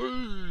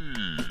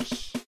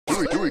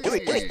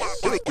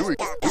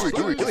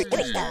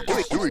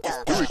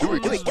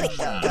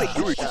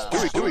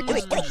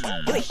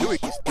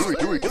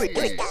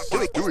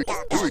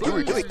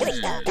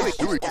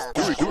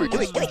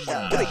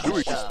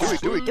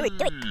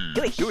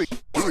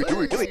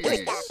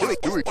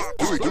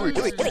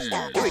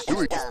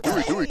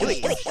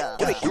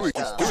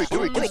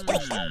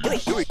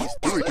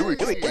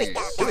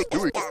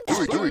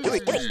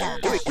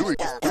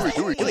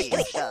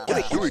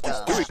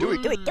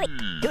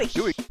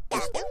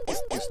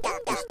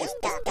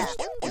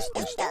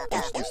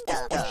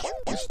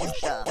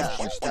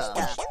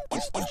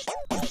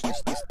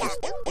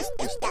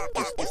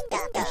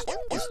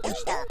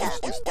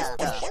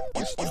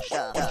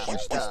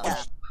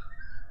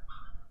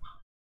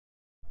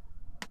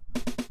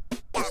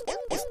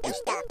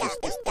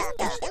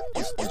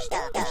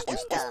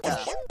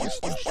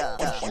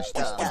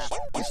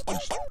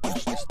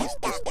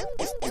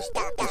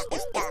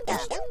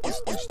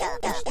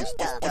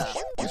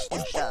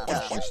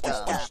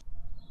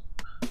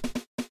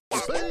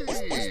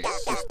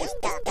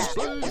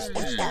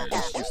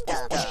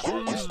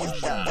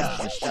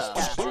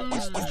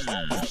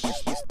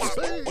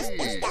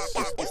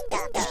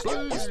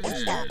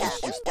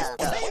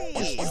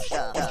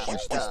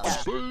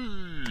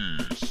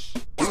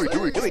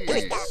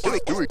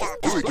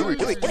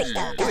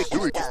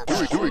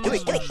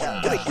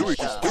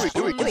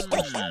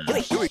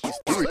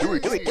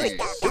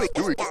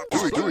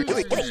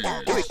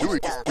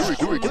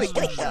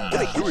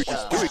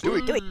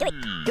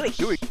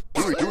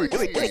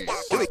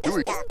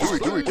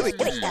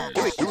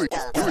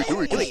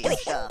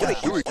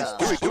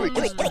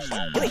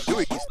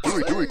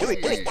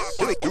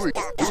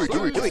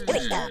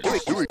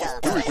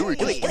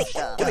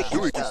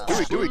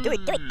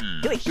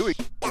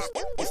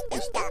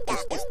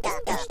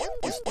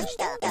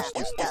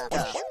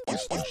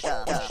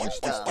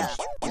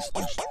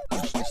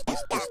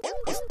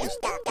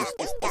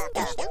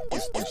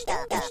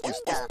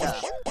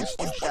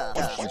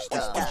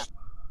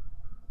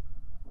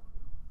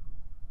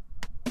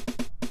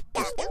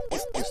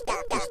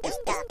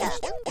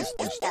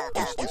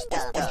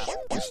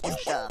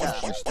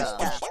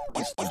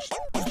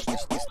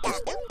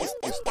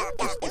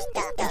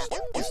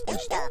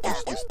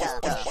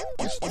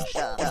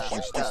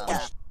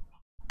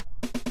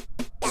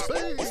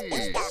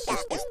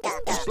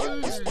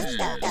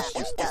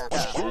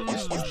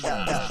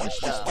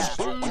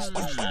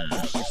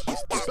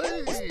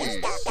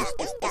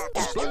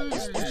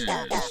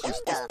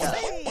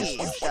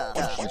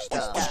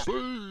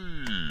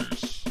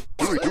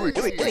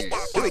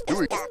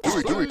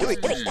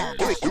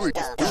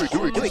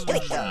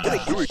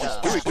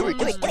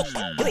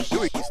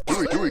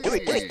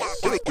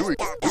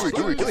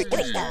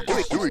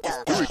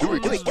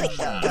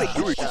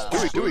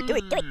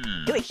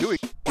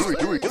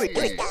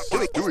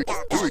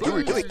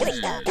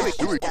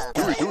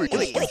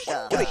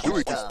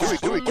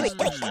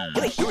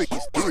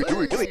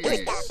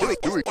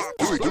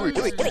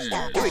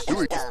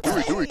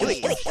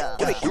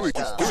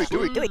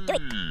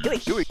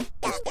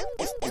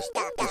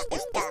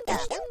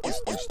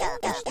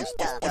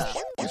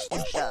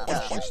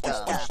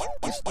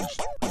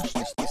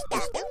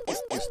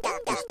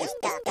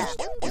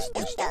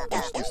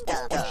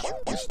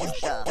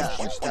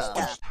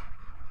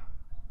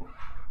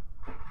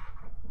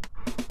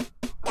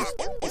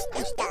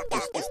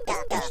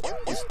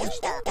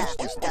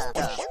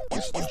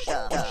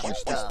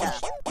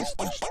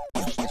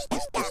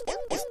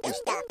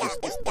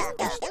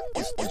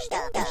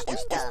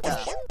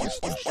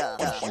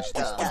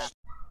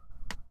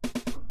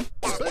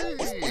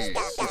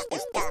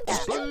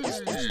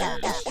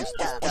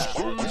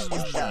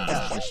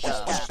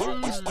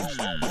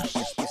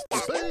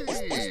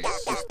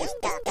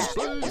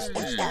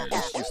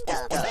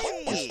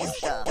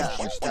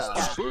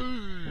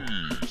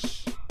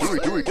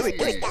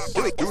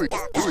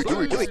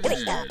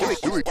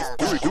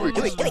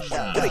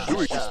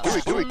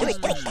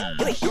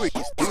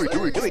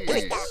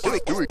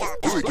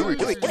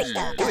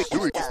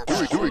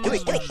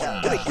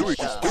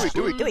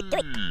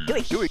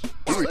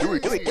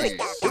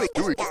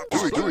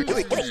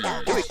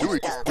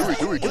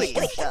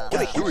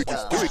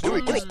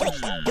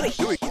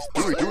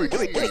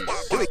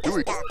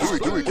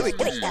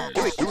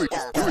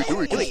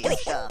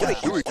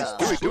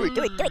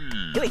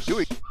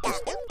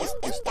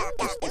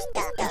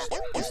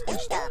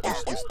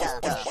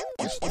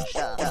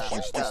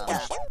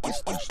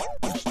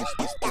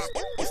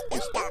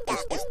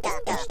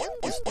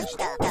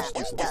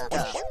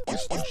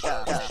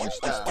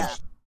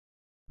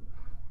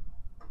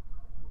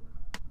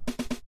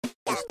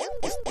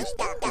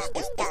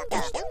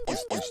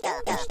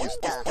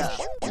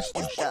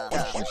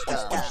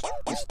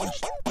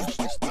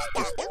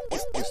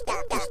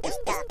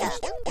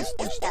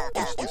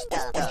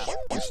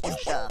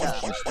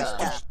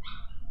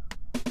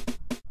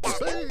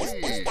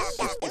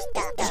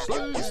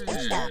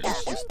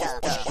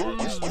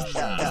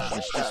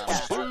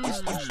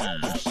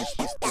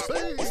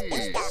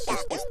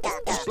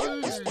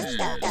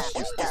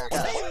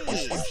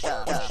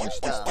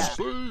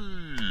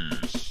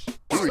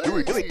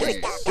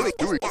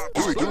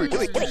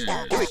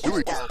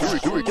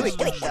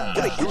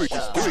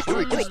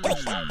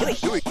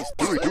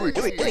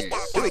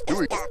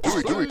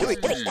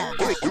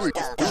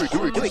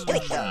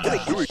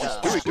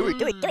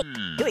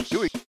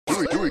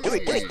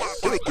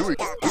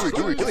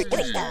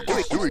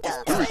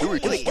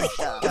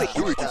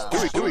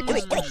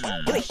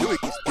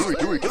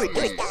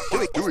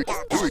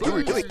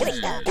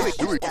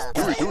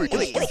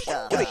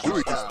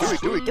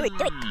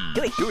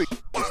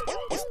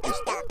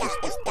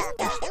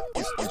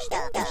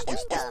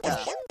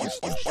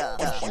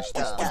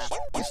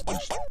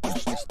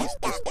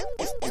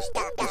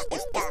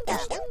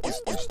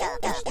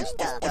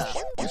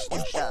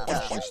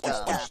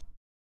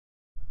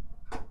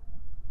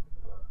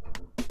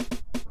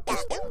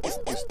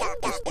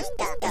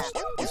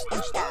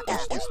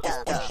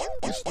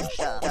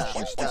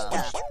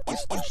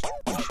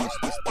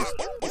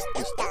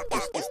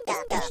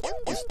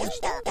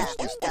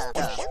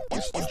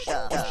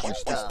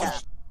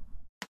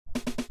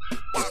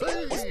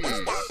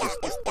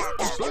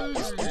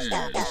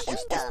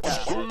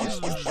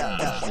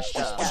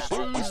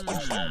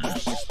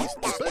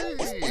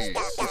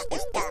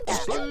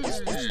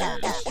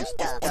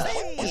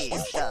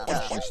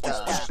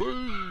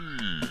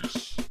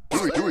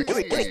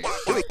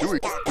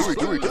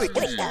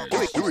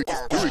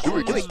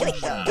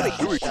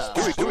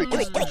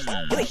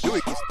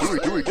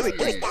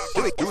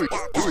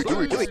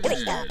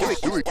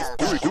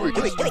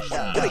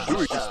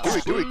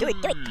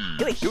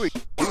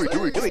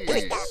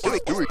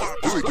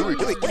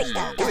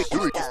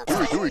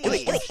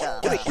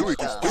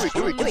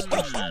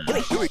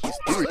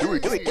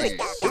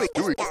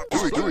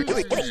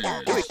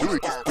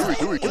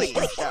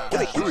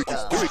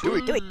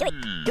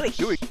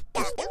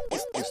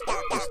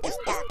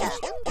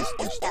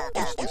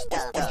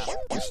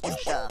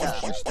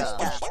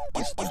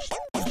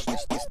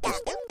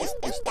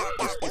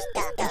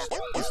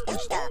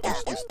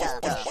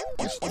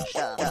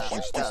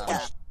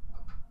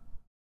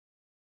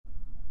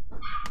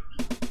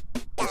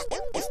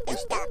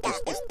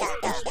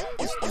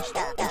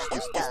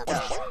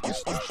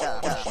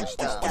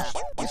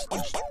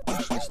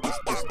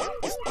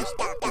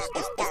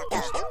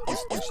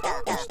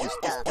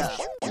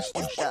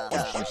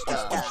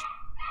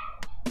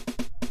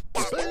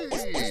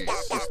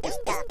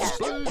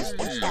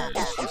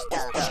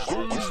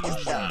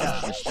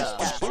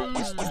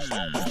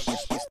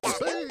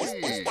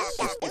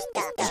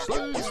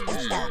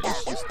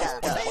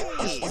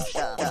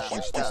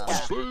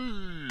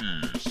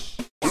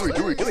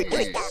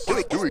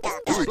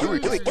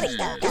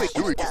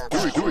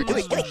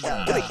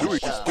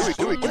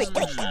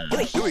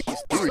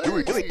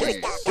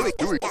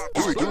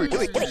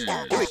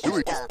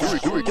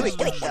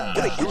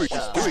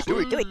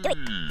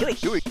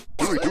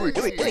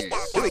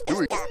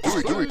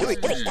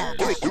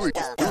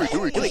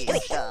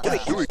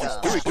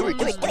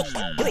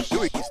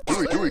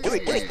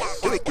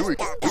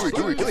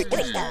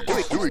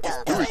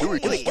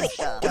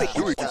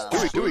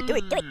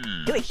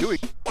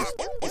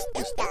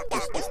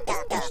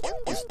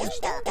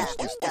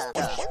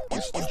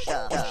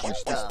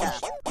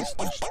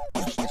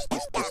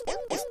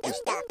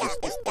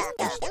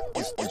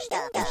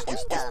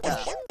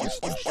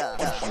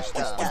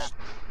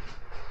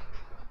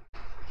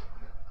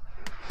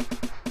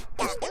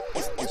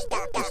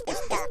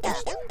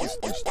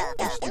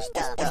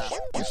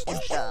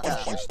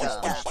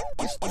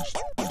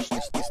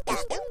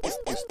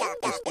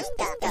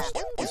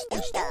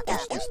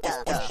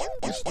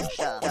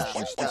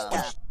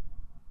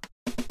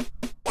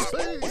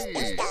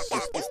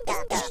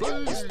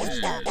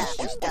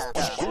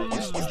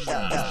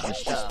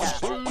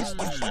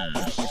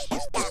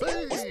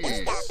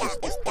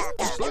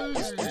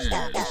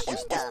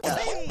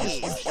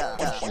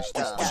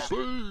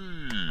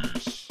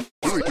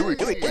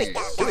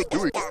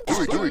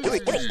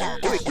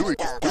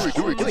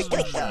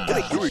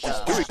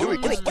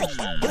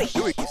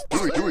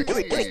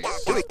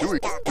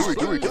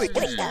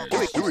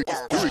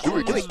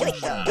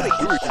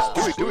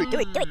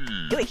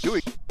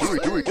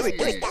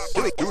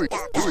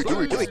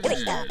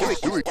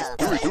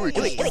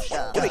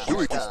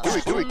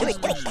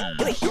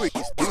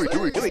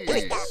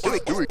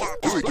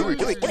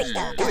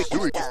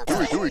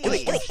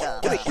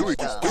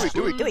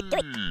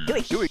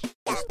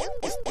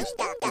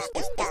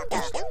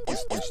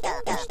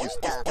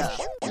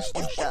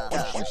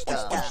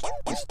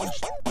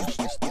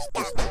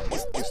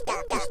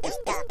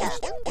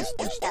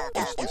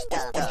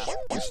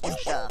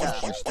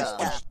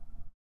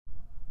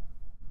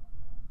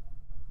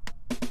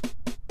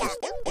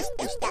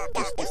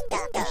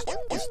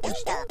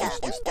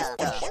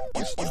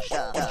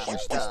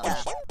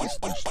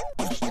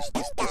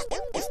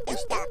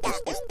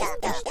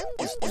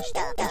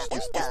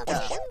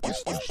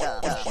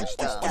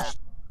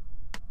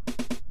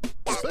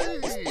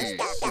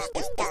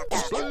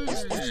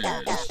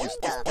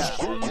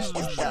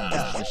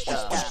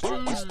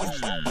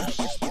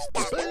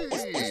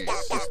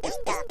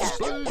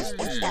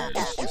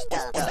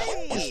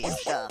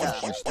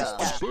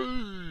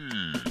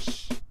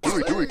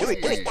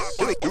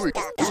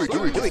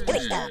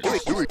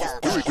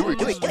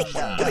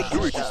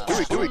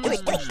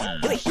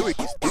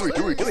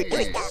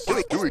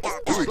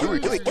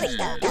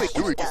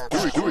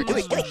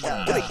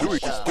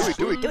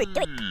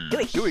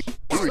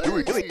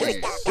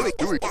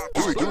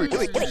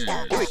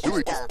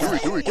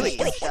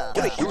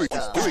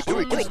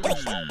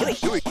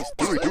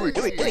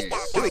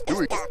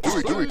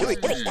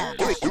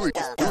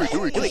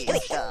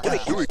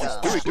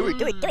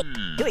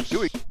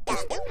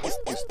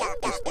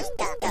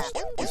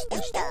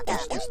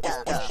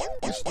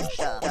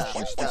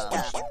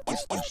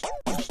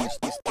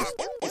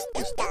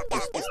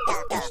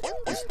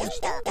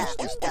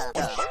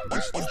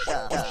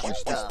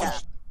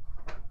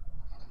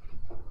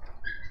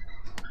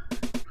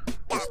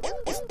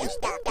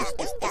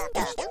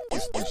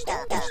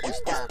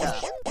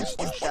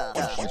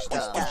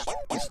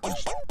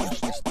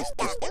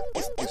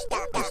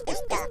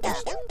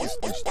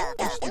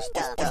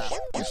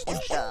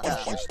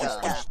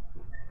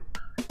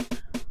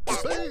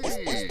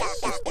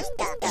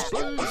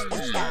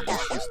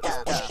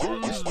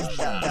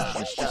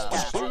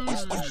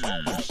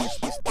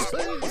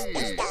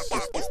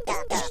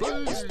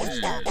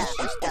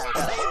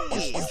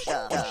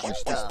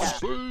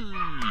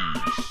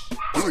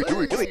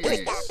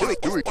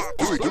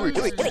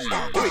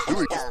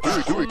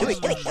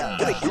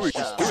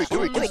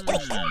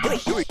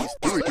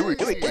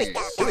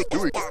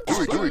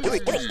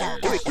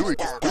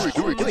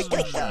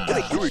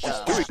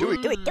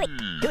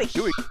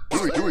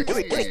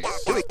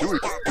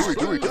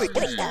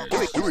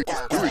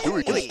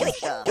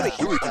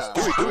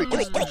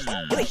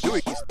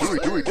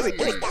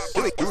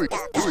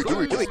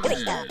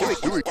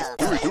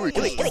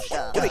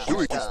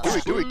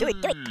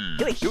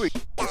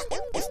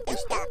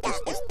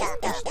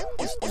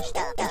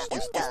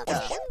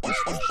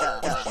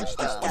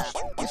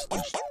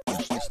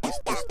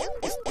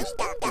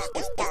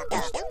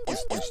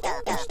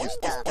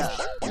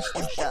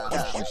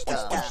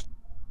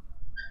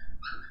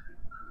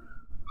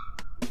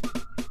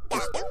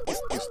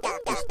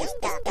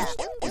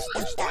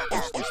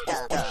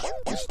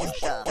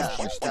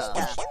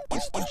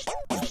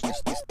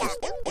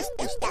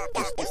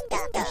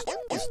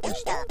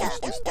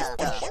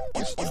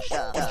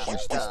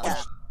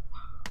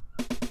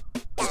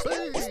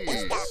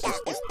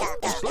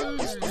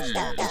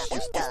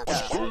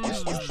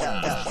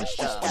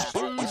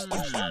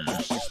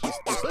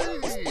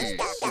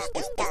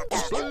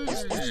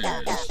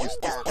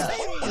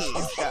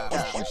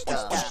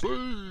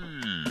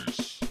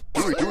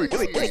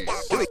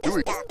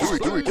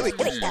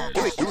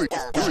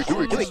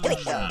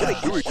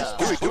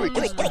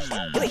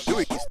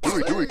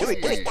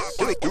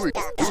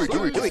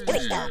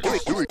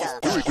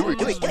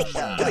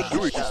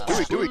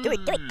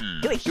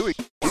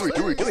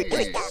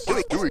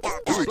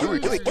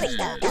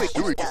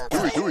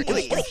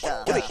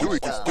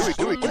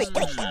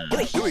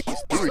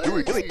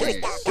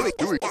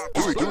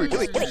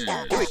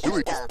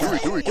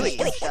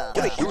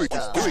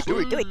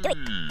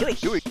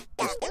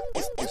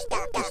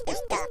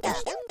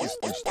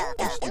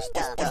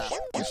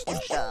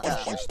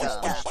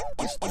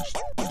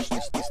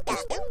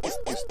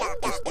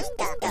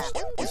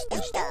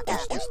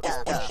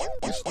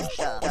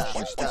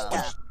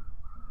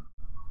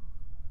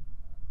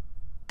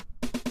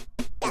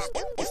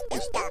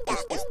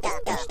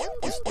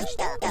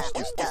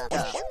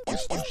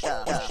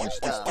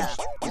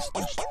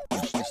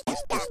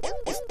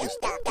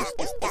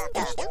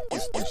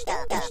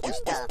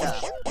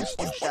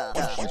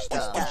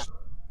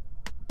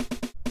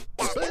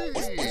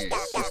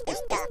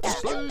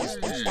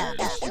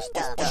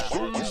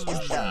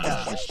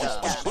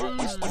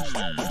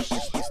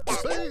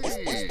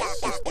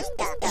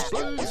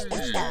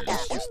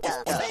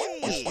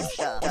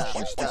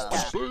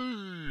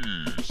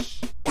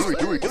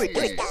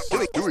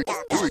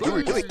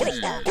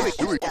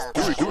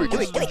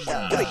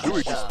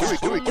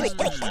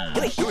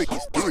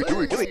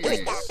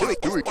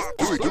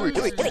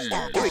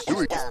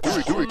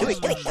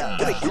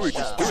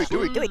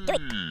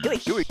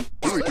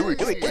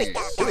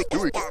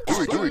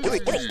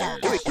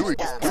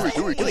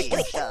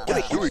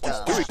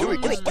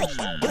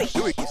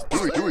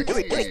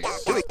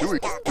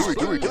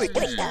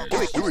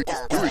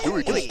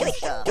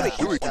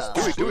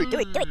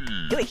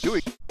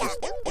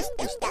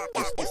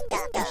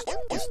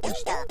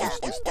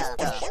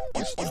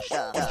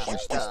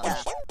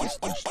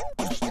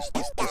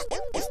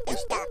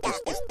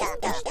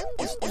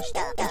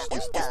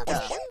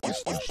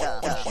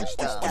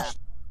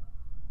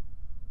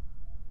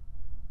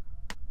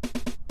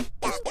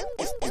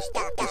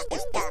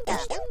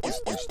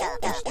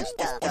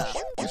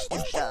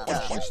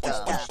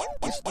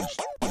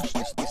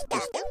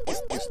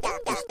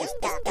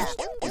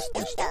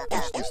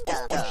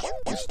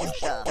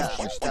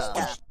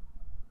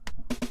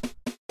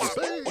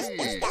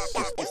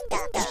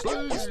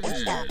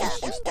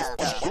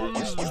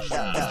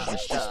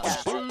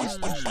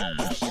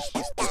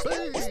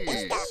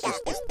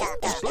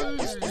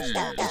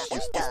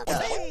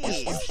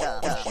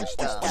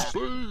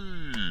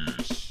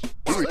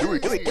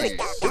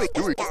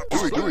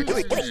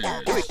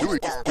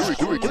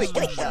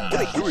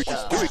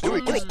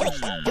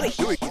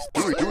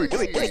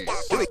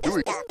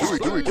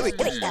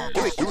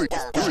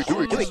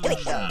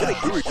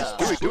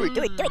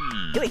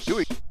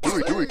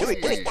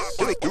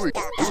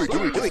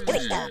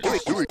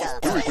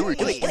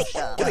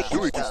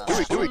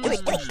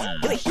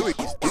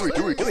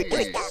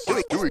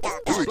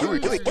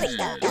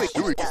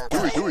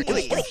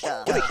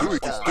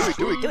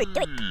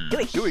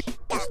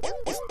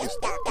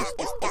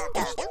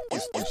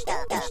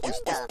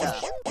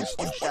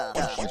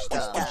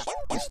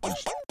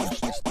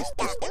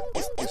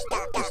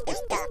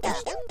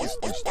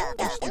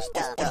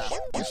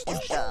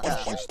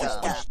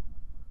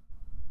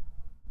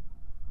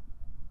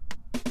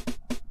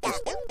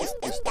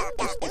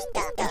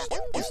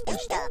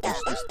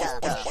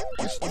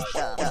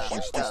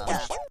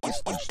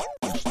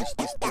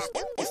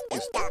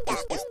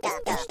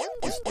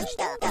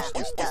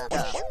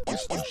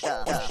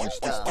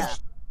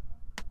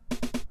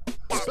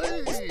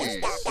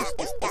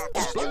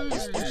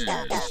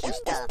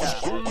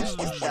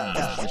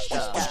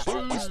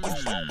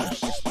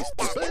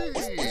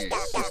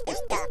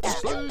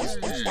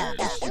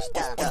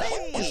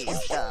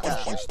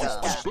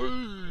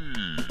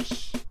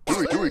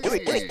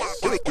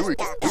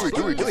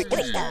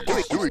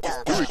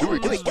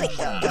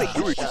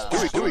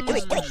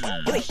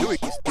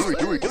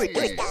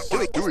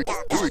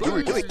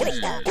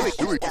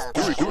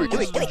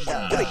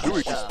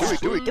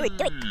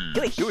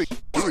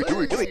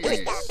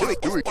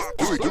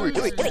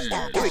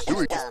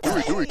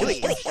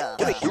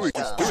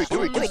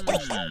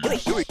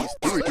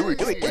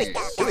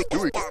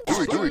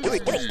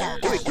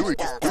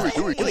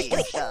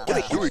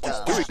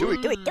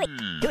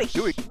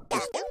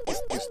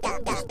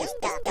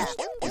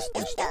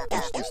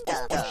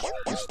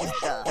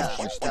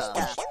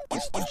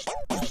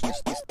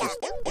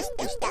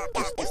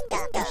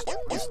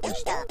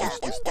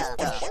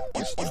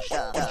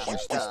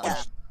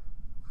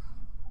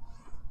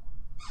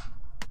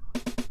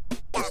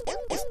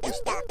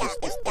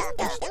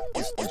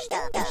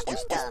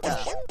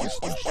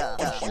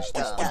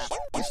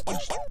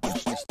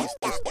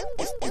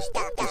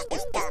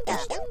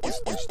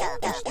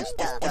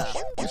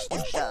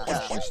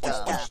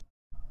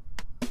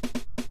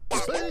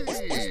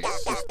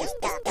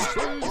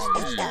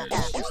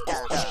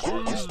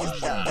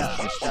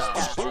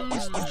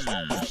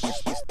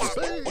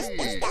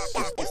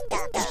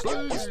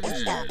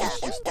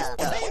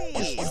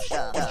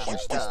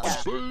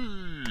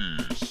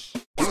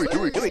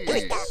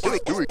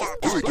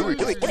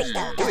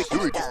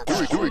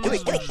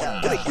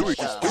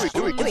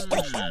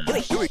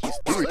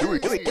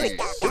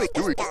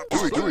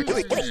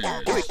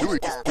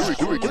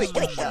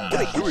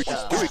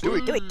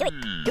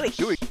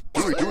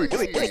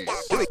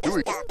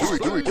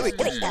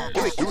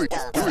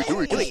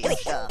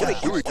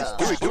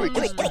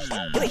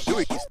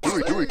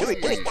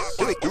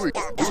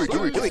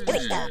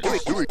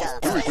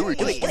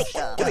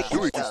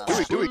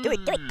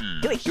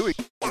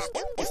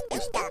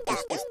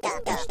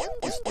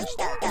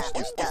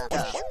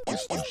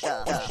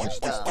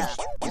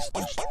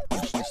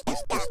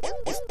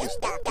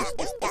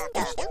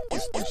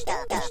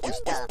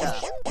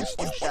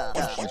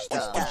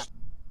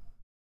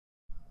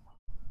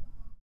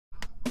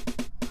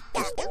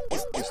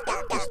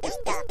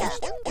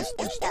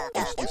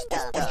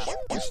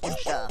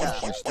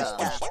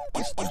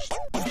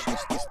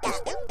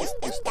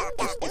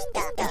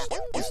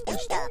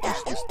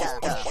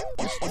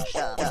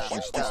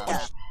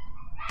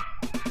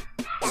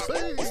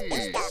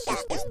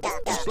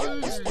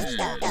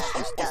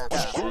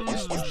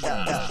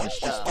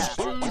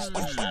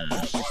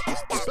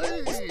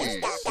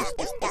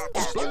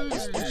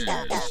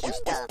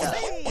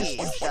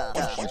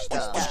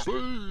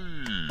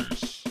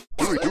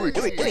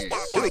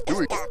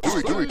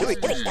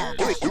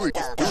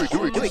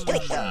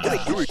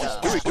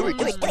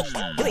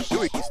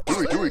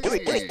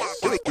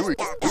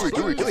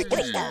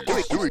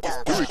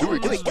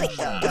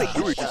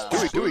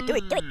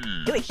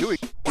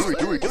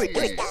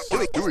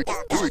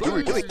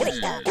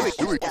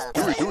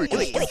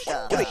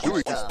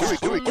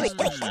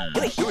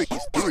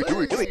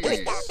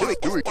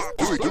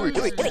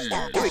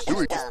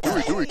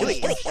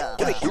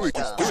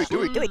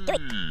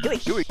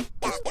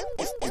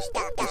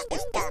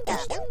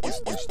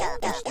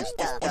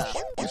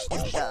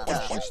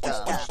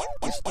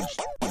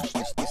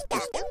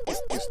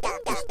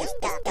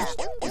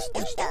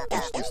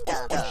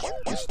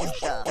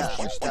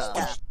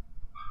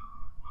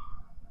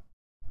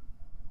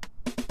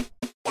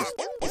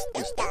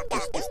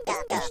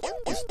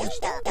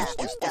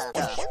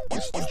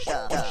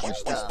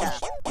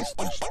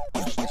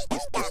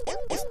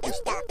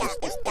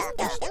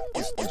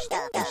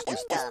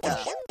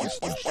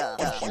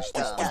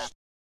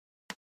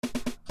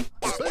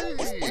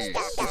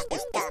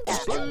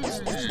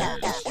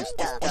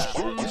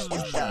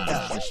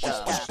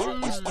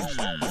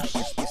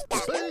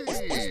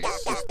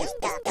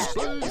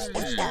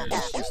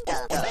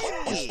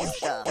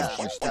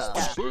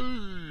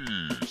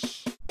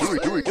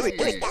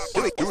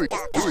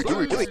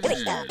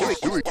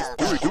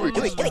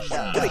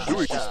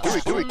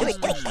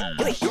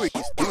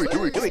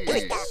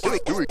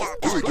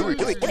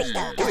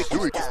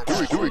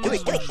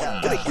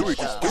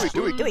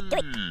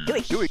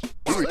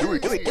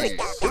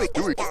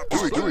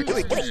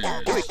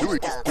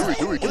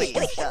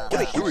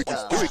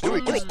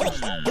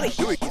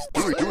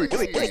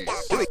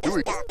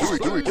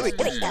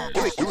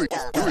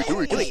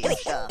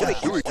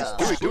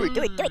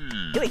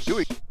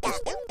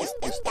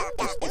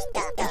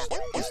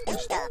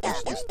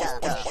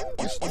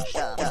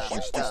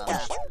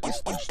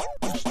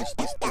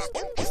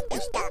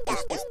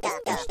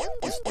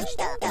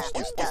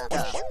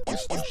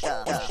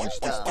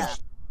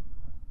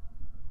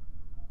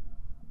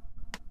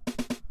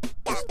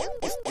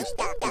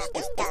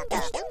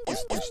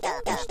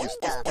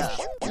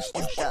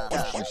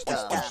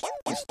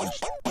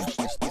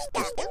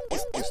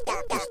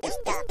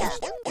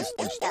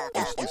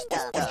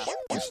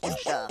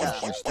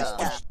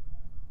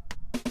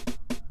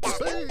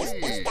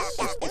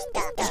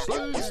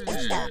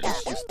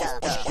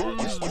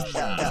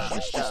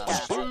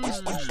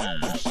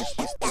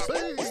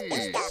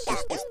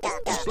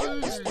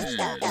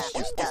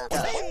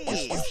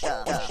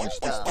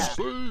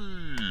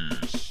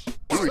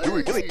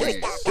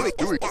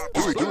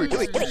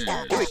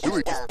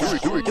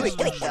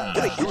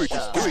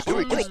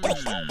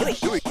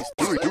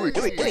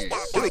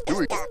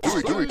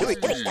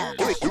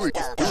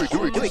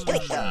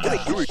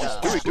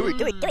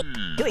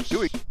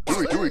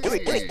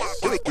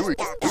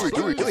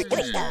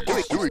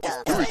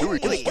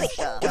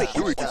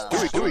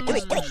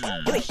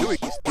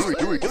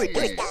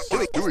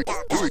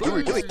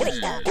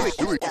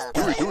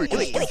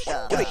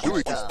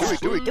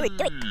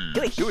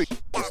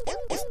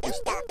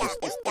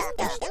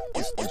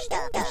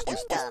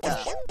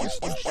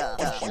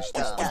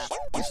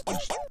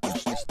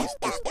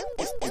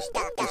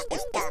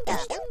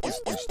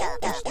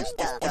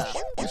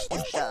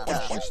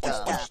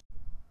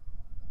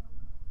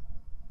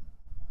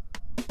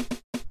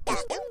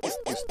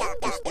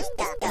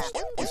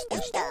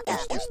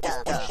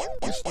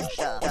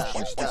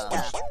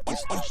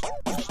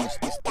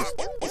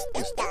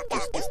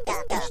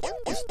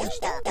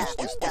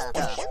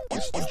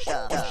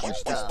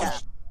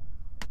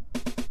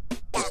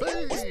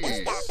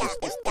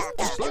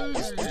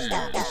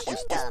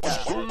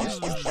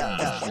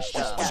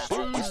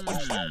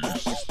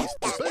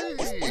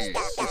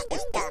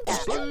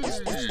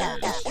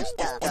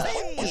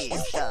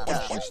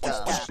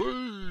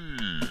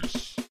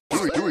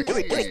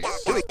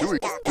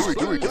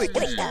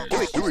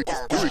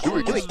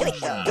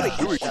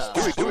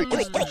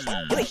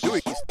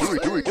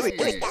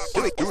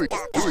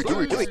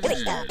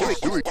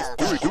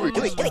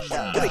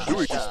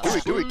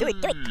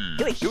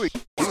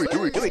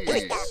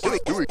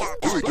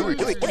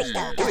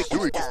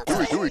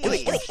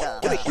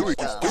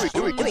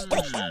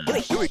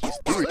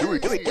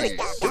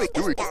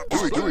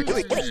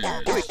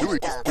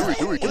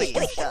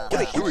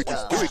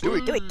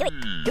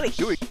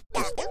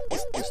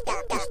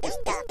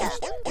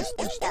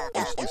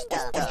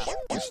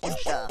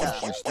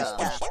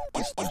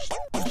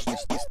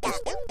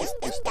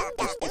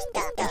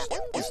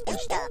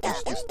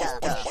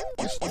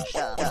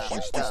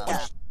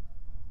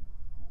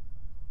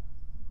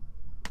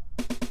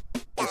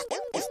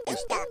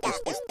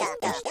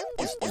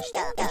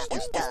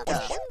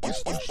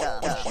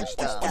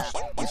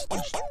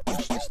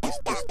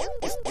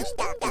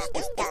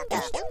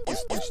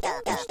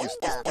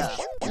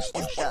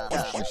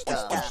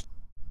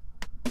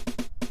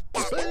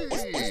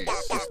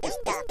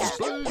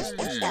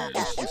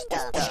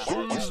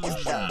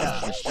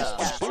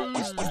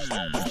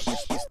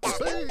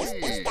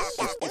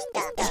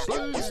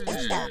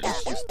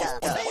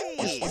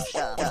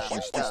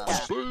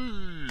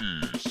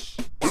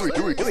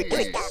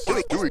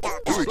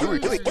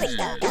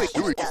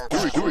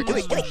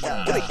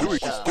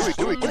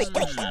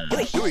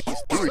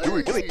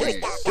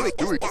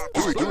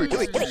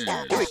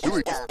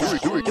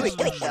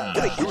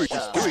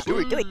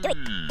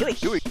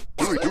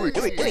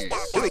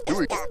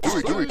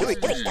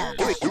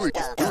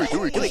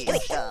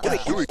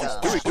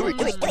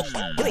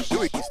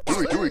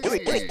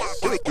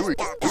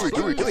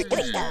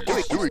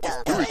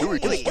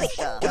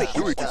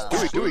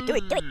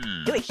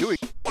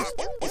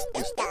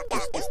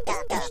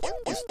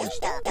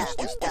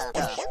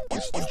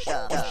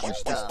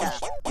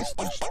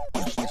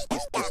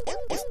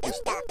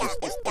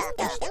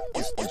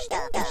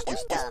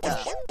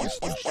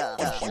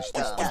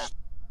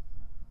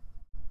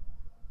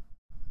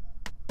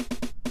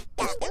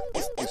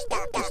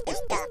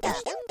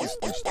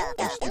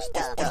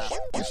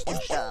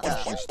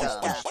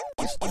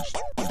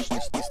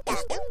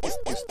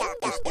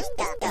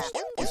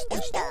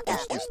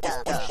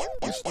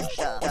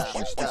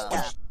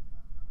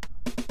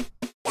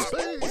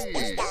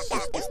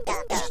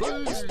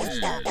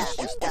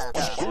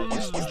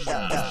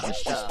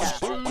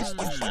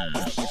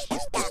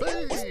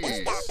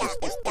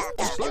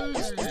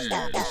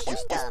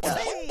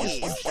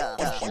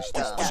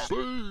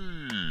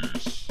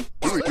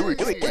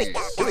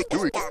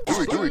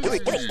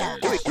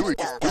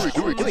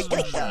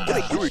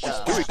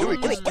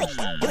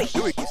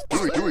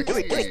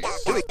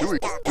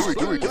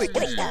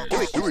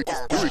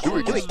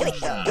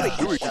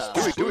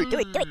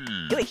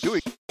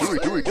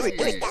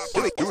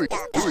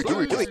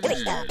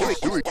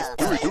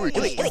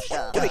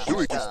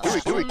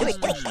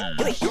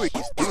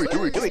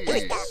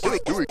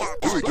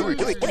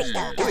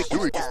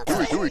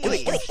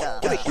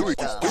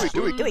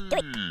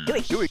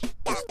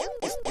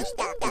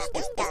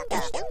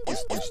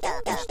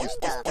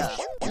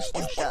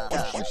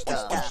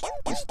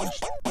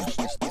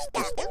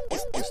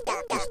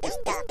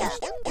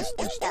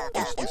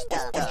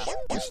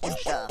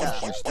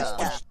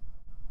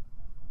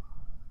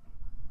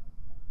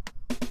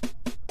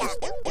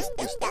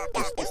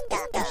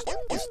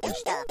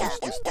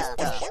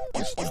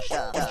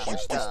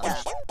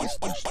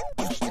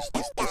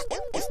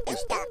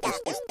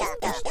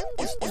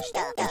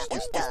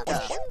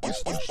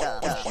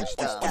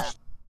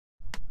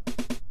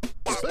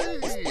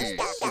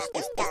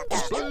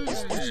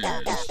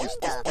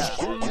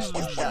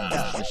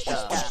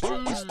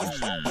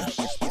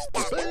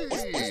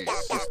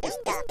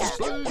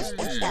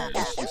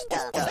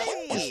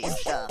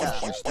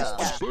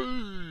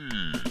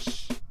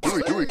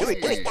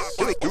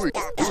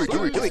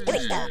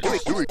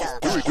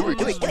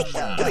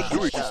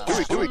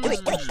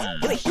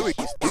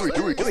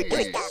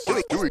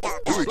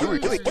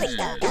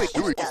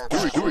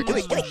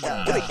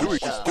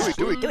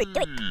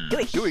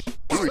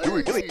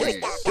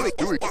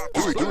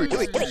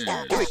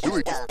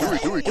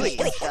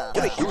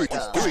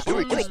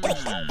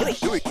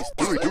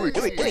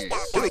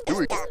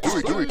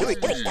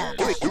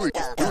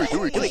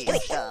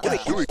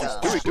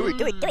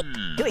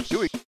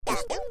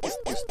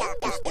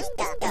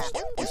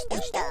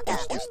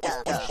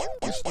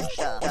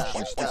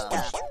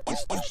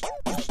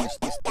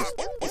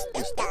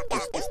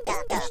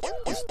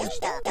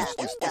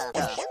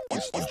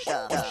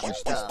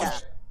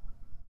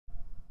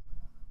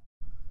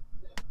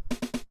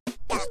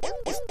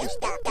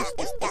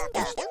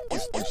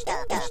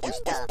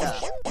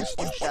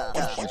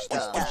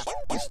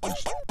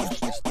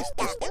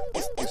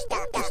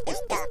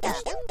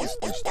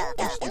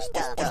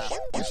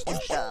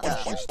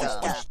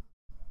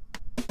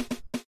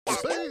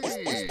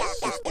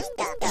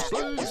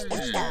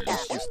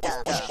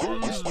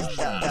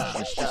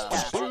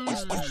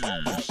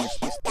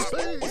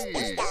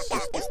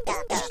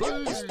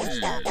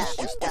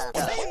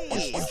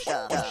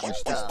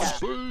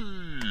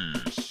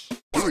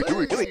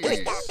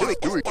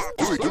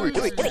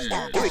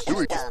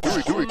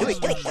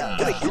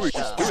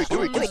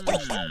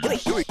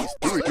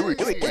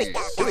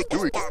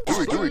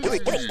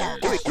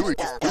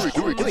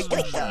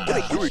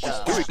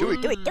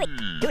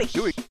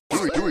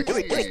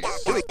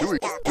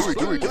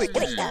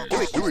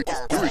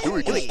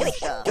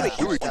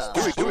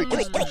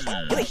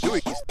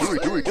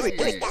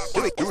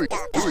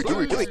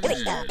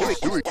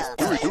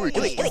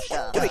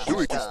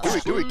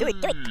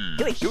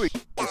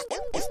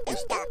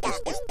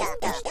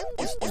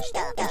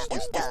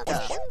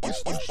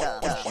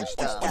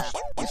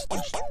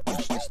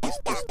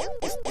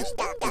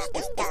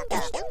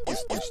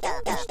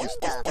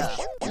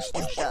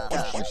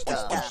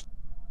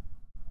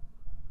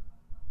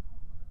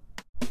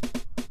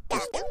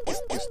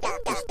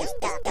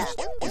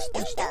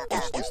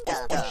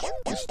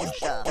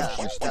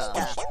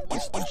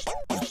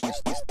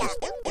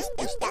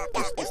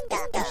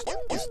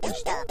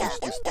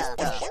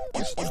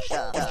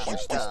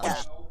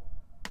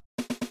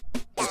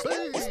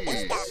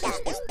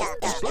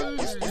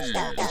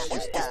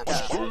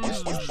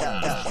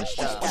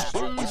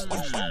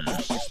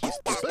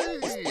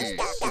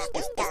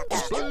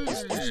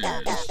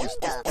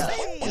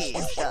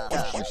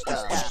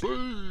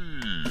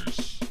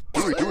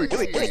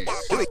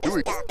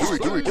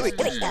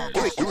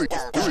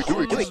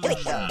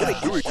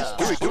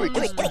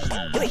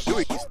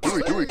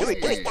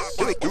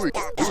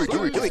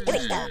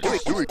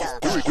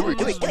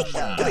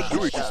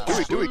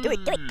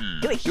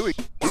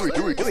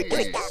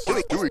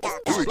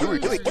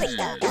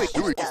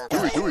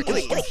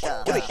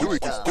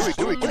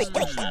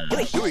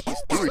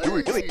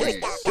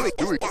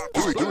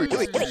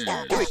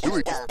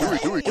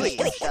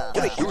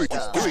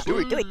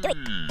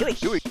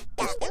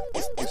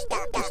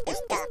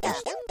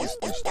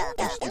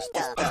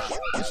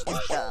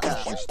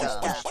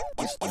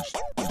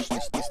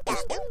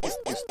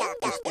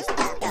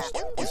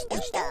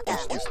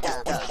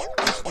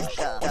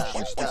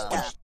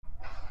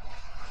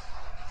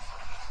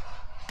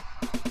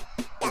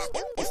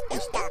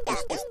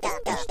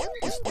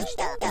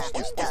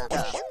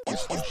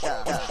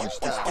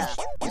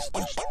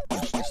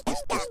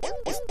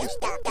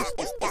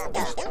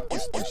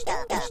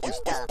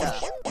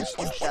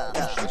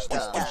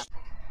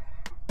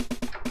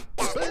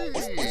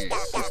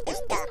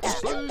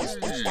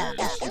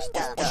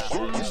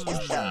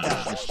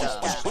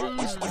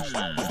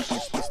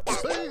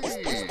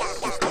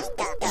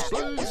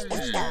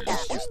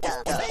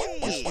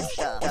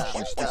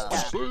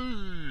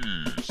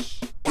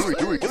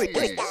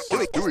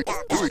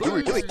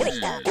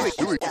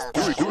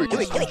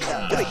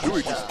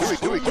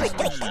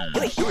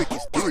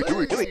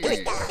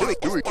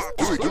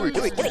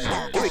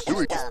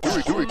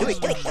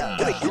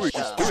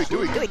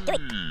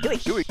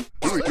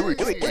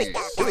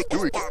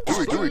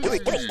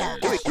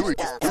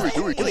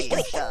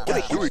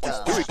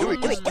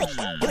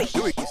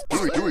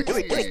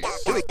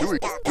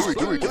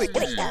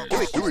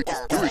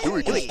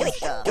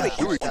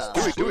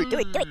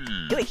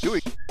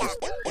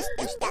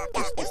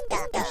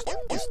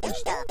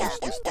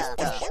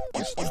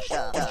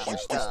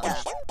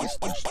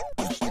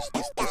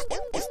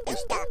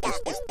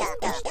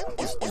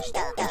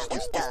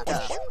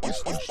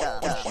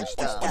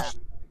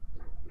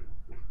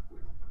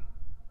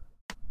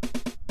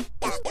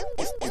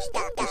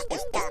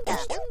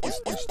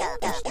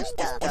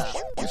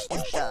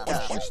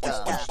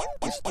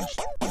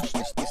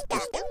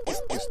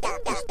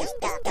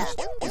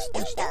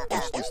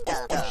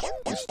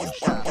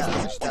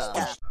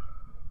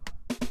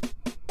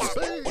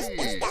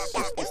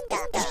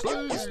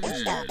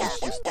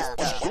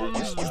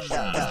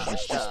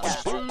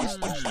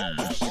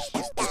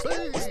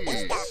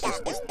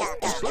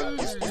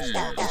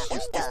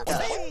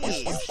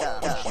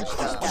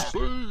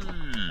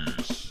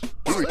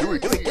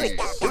 Do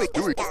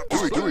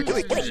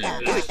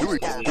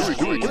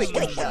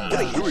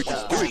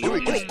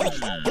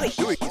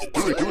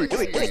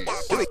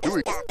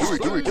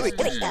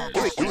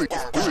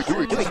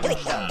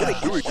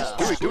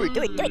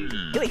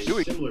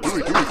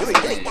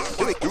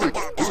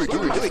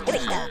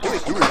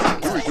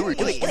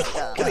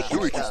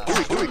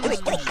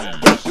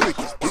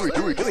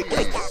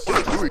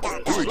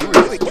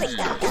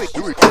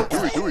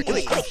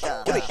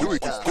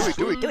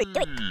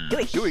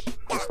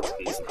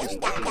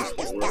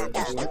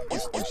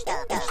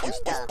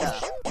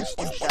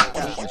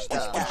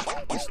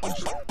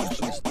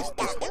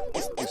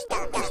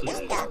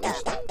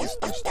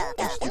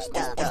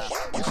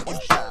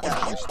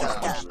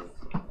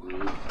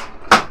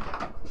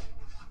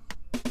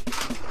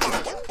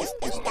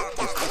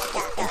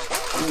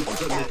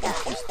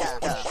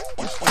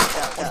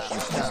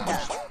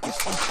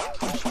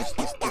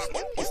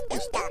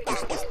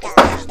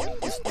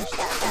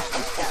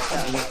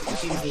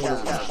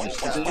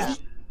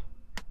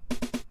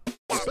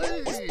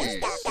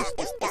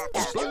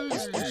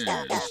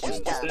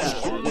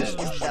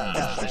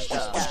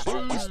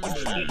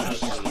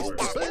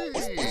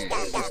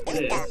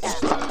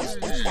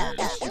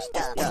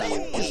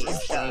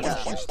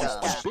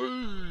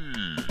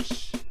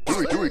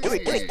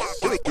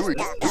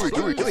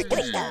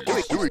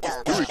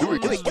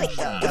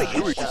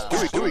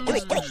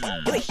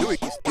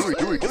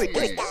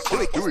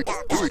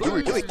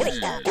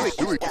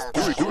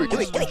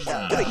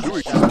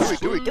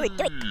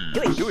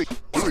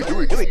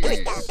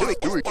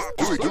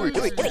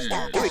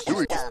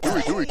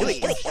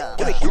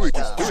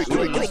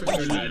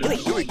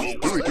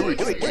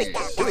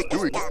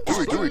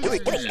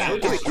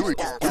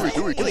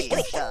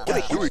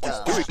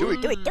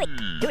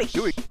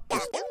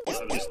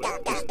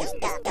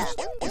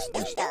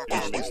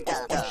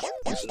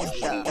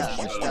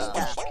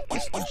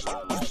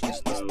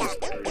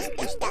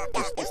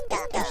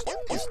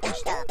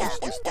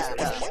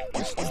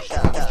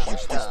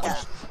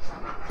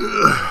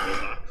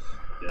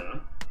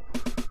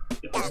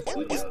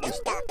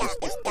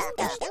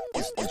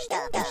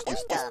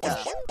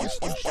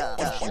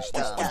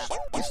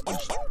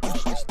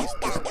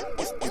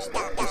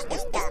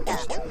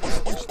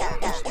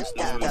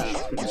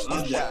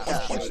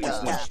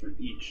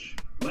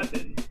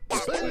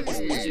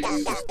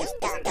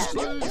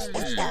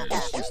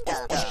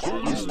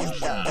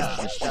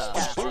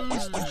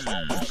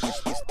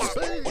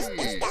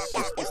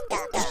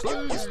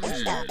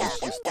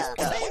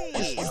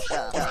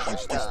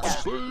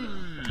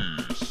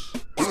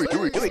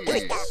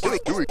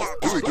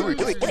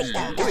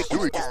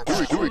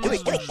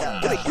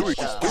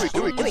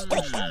it.